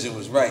decision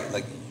was right.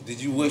 Like, did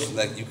you wish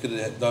like you could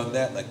have done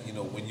that? Like, you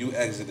know, when you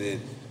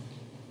exited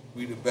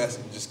We the Best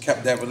and just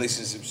kept that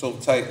relationship so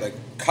tight, like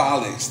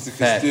colleagues to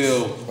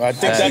still. Well, I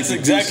think that's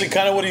exactly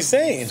kind of what he's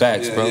saying.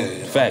 Facts, bro.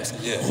 Yeah. Facts.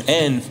 Yeah.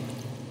 And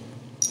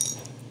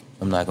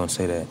I'm not gonna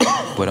say that.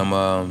 But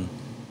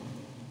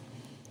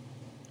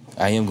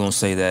I am gonna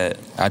say that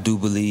I do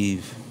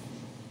believe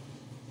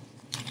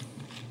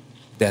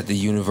that the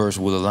universe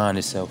will align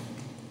itself.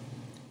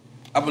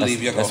 I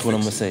believe you're gonna That's what I'm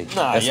gonna say.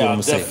 Nah, That's y'all what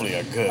I'm gonna definitely say.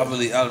 are good. I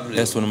believe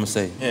That's what I'm gonna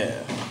say. Yeah.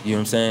 You know what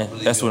I'm saying?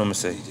 That's what I'm gonna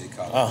say.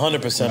 100%. I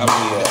believe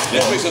that.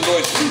 Let's make some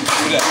noise for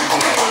that.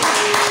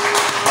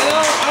 And I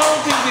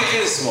don't think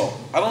there is smoke.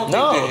 I don't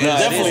think there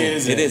is. definitely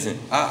isn't. It isn't.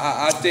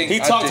 I think He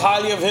talked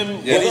highly of him.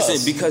 Yeah, with It us.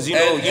 isn't because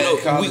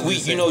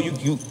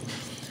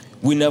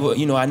we never,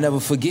 I never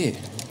forget.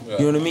 You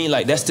know what I mean?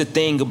 Like that's the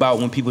thing about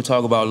when people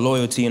talk about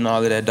loyalty and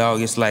all of that,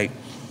 dog. It's like,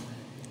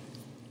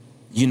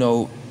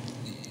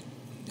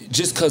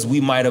 just because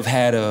we might have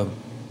had a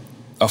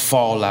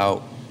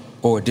fallout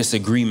or a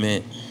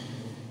disagreement,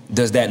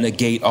 does that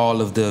negate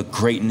all of the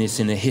greatness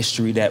in the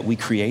history that we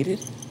created?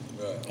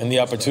 And the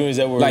opportunities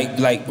that were right.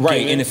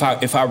 given. And if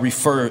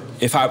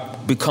I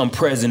become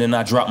present and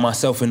I drop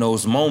myself in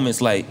those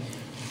moments, like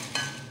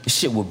this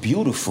shit was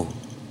beautiful.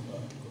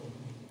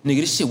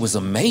 Nigga, this shit was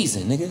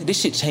amazing, nigga. This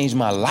shit changed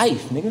my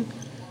life, nigga.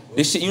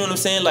 This shit, you know what I'm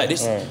saying? Like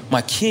this,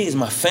 my kids,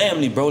 my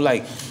family, bro,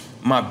 like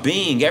my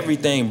being,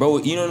 everything, bro.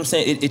 You know what I'm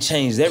saying? It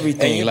changed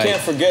everything. And you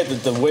can't forget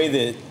that the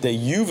way that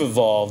you've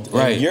evolved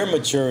Right. and you're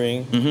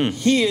maturing,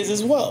 he is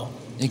as well.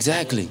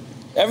 Exactly.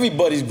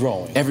 Everybody's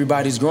growing.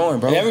 Everybody's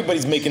growing, bro. And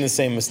everybody's making the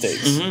same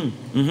mistakes.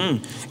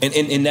 And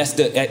that's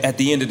at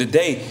the end of the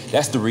day,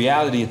 that's the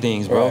reality of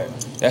things, bro.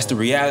 Right. That's the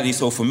reality.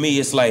 So for me,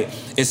 it's like,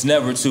 it's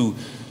never to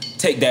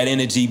take that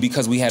energy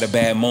because we had a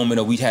bad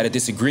moment or we had a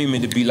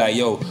disagreement to be like,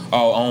 yo, I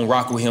don't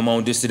rock with him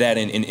on this or that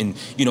and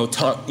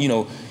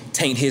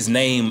taint his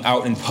name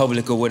out in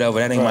public or whatever.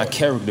 That ain't my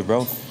character,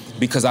 bro.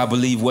 Because I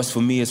believe what's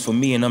for me is for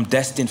me and I'm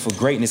destined for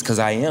greatness because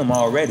I am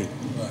already.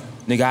 Right.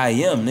 Nigga, I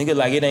am. Nigga,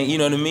 like it ain't, you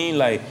know what I mean?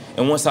 Like,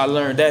 and once I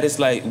learned that, it's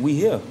like, we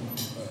here.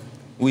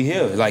 We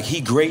here. Like,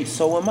 he great,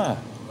 so am I.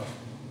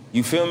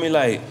 You feel me?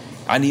 Like,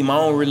 I need my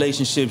own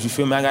relationships. You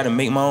feel me? I got to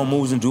make my own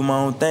moves and do my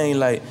own thing.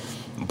 Like,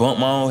 bump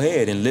my own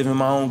head and live in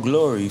my own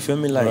glory. You feel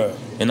me? Like,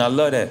 and I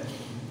love that.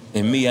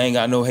 And me, I ain't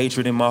got no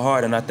hatred in my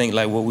heart. And I think,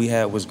 like, what we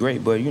had was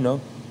great. But, you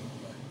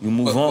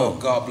move on. But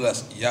God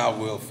bless. Y'all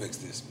will fix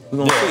this, bro. We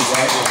gonna fix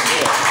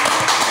it.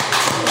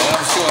 And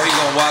I'm sure he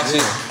gonna watch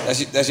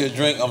it. That's your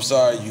drink. I'm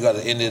sorry, you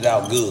gotta end it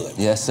out good.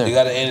 Yes, sir. You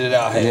gotta end it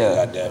out. Hey, Yeah.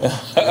 goddamn it.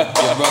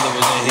 Your brother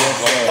was in here.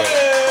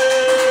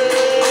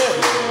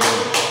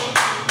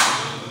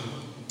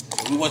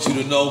 We want you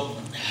to know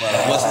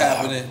what's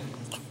happening,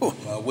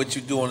 what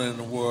you're doing in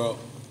the world.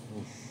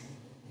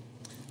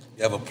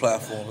 You have a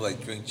platform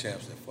like Drink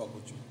Champs that fuck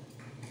with you.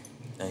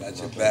 Got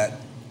your back.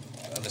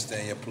 I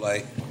understand your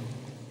plight, and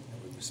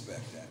we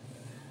respect that.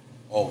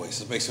 Always.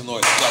 So make some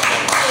noise.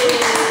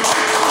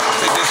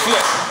 Take this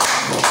flip.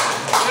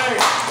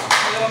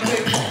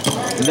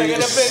 Taking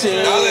a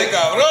picture. Dale,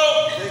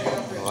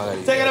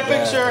 cabrón. Taking a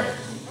picture.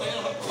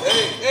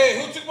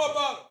 Hey, who took my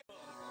bottle?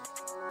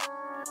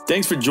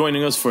 Thanks for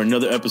joining us for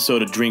another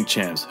episode of Drink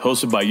Champs,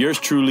 hosted by yours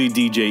truly,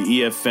 DJ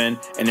EFN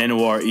and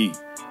NORE.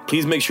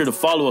 Please make sure to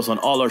follow us on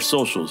all our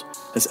socials.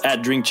 That's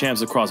at Drink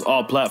Champs across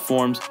all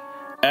platforms,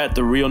 at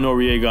The Real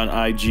Noriega on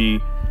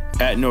IG,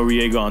 at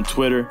Noriega on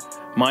Twitter.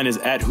 Mine is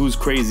at Who's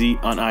Crazy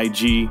on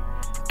IG,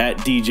 at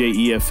DJ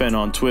EFN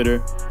on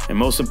Twitter. And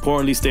most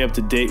importantly, stay up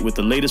to date with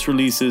the latest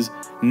releases,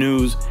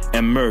 news,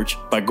 and merch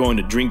by going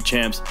to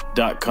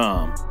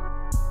drinkchamps.com.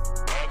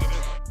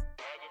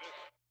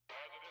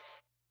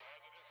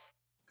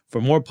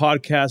 For more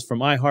podcasts from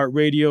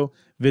iHeartRadio,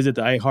 visit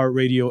the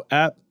iHeartRadio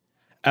app,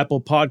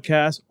 Apple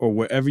Podcasts, or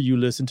wherever you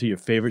listen to your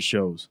favorite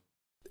shows.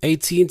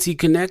 AT&T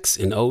connects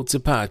an ode to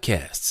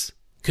podcasts.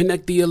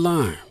 Connect the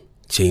alarm.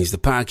 Change the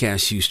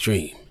podcast you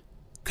stream.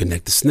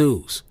 Connect the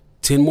snooze.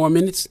 10 more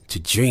minutes to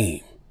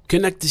dream.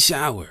 Connect the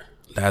shower.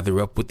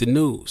 Lather up with the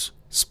news,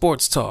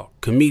 sports talk,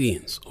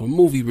 comedians, or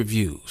movie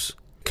reviews.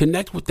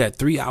 Connect with that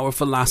 3-hour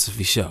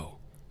philosophy show.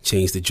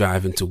 Change the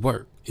drive into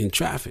work in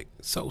traffic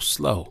so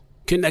slow.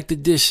 Connect the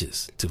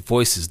dishes to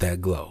voices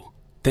that glow.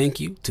 Thank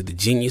you to the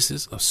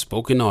geniuses of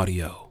spoken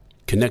audio.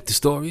 Connect the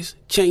stories,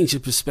 change your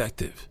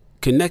perspective.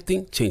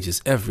 Connecting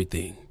changes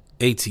everything.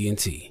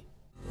 AT&T.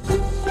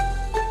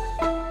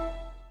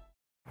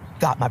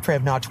 Got my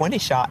Prevnar 20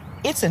 shot.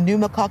 It's a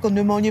pneumococcal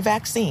pneumonia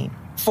vaccine.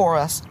 For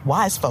us,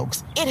 wise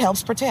folks, it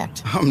helps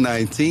protect. I'm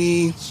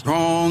 19,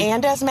 strong.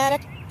 And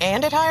asthmatic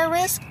and at higher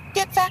risk?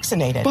 Get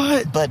vaccinated.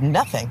 But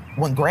nothing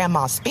when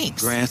grandma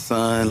speaks.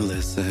 Grandson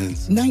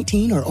listens.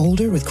 19 or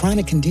older with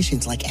chronic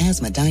conditions like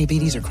asthma,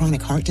 diabetes, or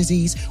chronic heart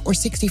disease, or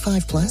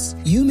 65 plus,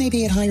 you may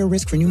be at higher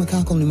risk for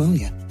pneumococcal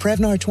pneumonia.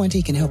 Prevnar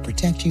 20 can help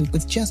protect you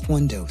with just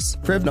one dose.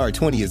 Prevnar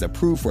 20 is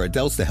approved for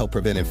adults to help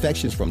prevent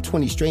infections from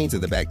 20 strains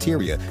of the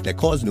bacteria that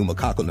cause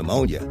pneumococcal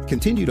pneumonia.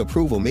 Continued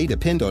approval may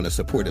depend on a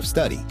supportive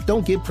study.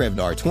 Don't give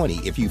Prevnar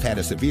 20 if you've had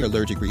a severe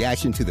allergic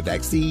reaction to the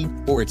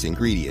vaccine or its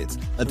ingredients.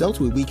 Adults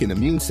with weakened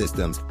immune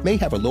systems may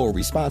have a lower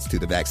response to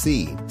the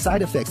vaccine.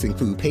 Side effects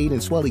include pain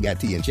and swelling at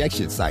the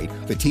injection site,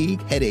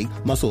 fatigue, headache,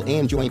 muscle,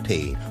 and joint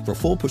pain. For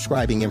full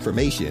prescribing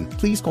information,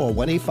 please call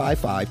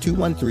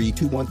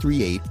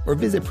 1-855-213-2138 or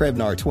visit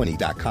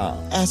Prevnar20.com.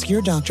 Ask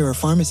your doctor or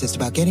pharmacist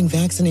about getting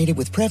vaccinated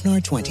with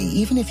Prevnar 20,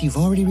 even if you've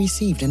already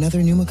received another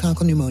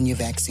pneumococcal pneumonia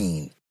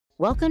vaccine.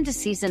 Welcome to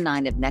Season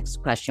 9 of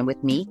Next Question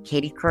with me,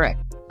 Katie Couric.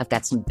 I've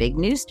got some big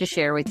news to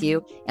share with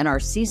you in our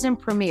season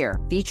premiere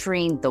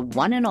featuring the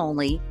one and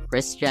only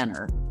Kris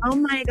Jenner. Oh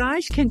my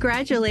gosh,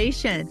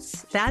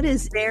 congratulations. That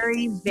is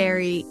very,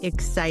 very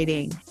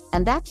exciting.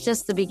 And that's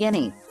just the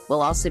beginning.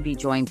 We'll also be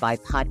joined by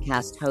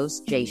podcast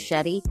host Jay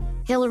Shetty,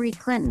 Hillary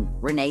Clinton,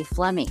 Renee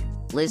Fleming,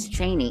 Liz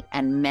Cheney,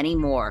 and many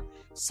more.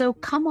 So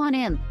come on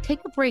in, take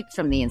a break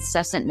from the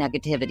incessant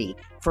negativity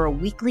for a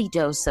weekly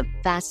dose of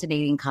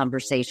fascinating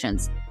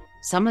conversations.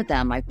 Some of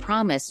them, I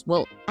promise,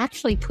 will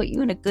actually put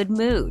you in a good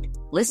mood.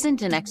 Listen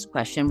to Next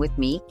Question with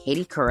me,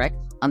 Katie Couric,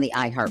 on the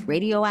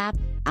iHeartRadio app,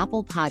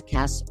 Apple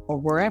Podcasts, or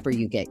wherever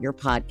you get your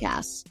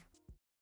podcasts.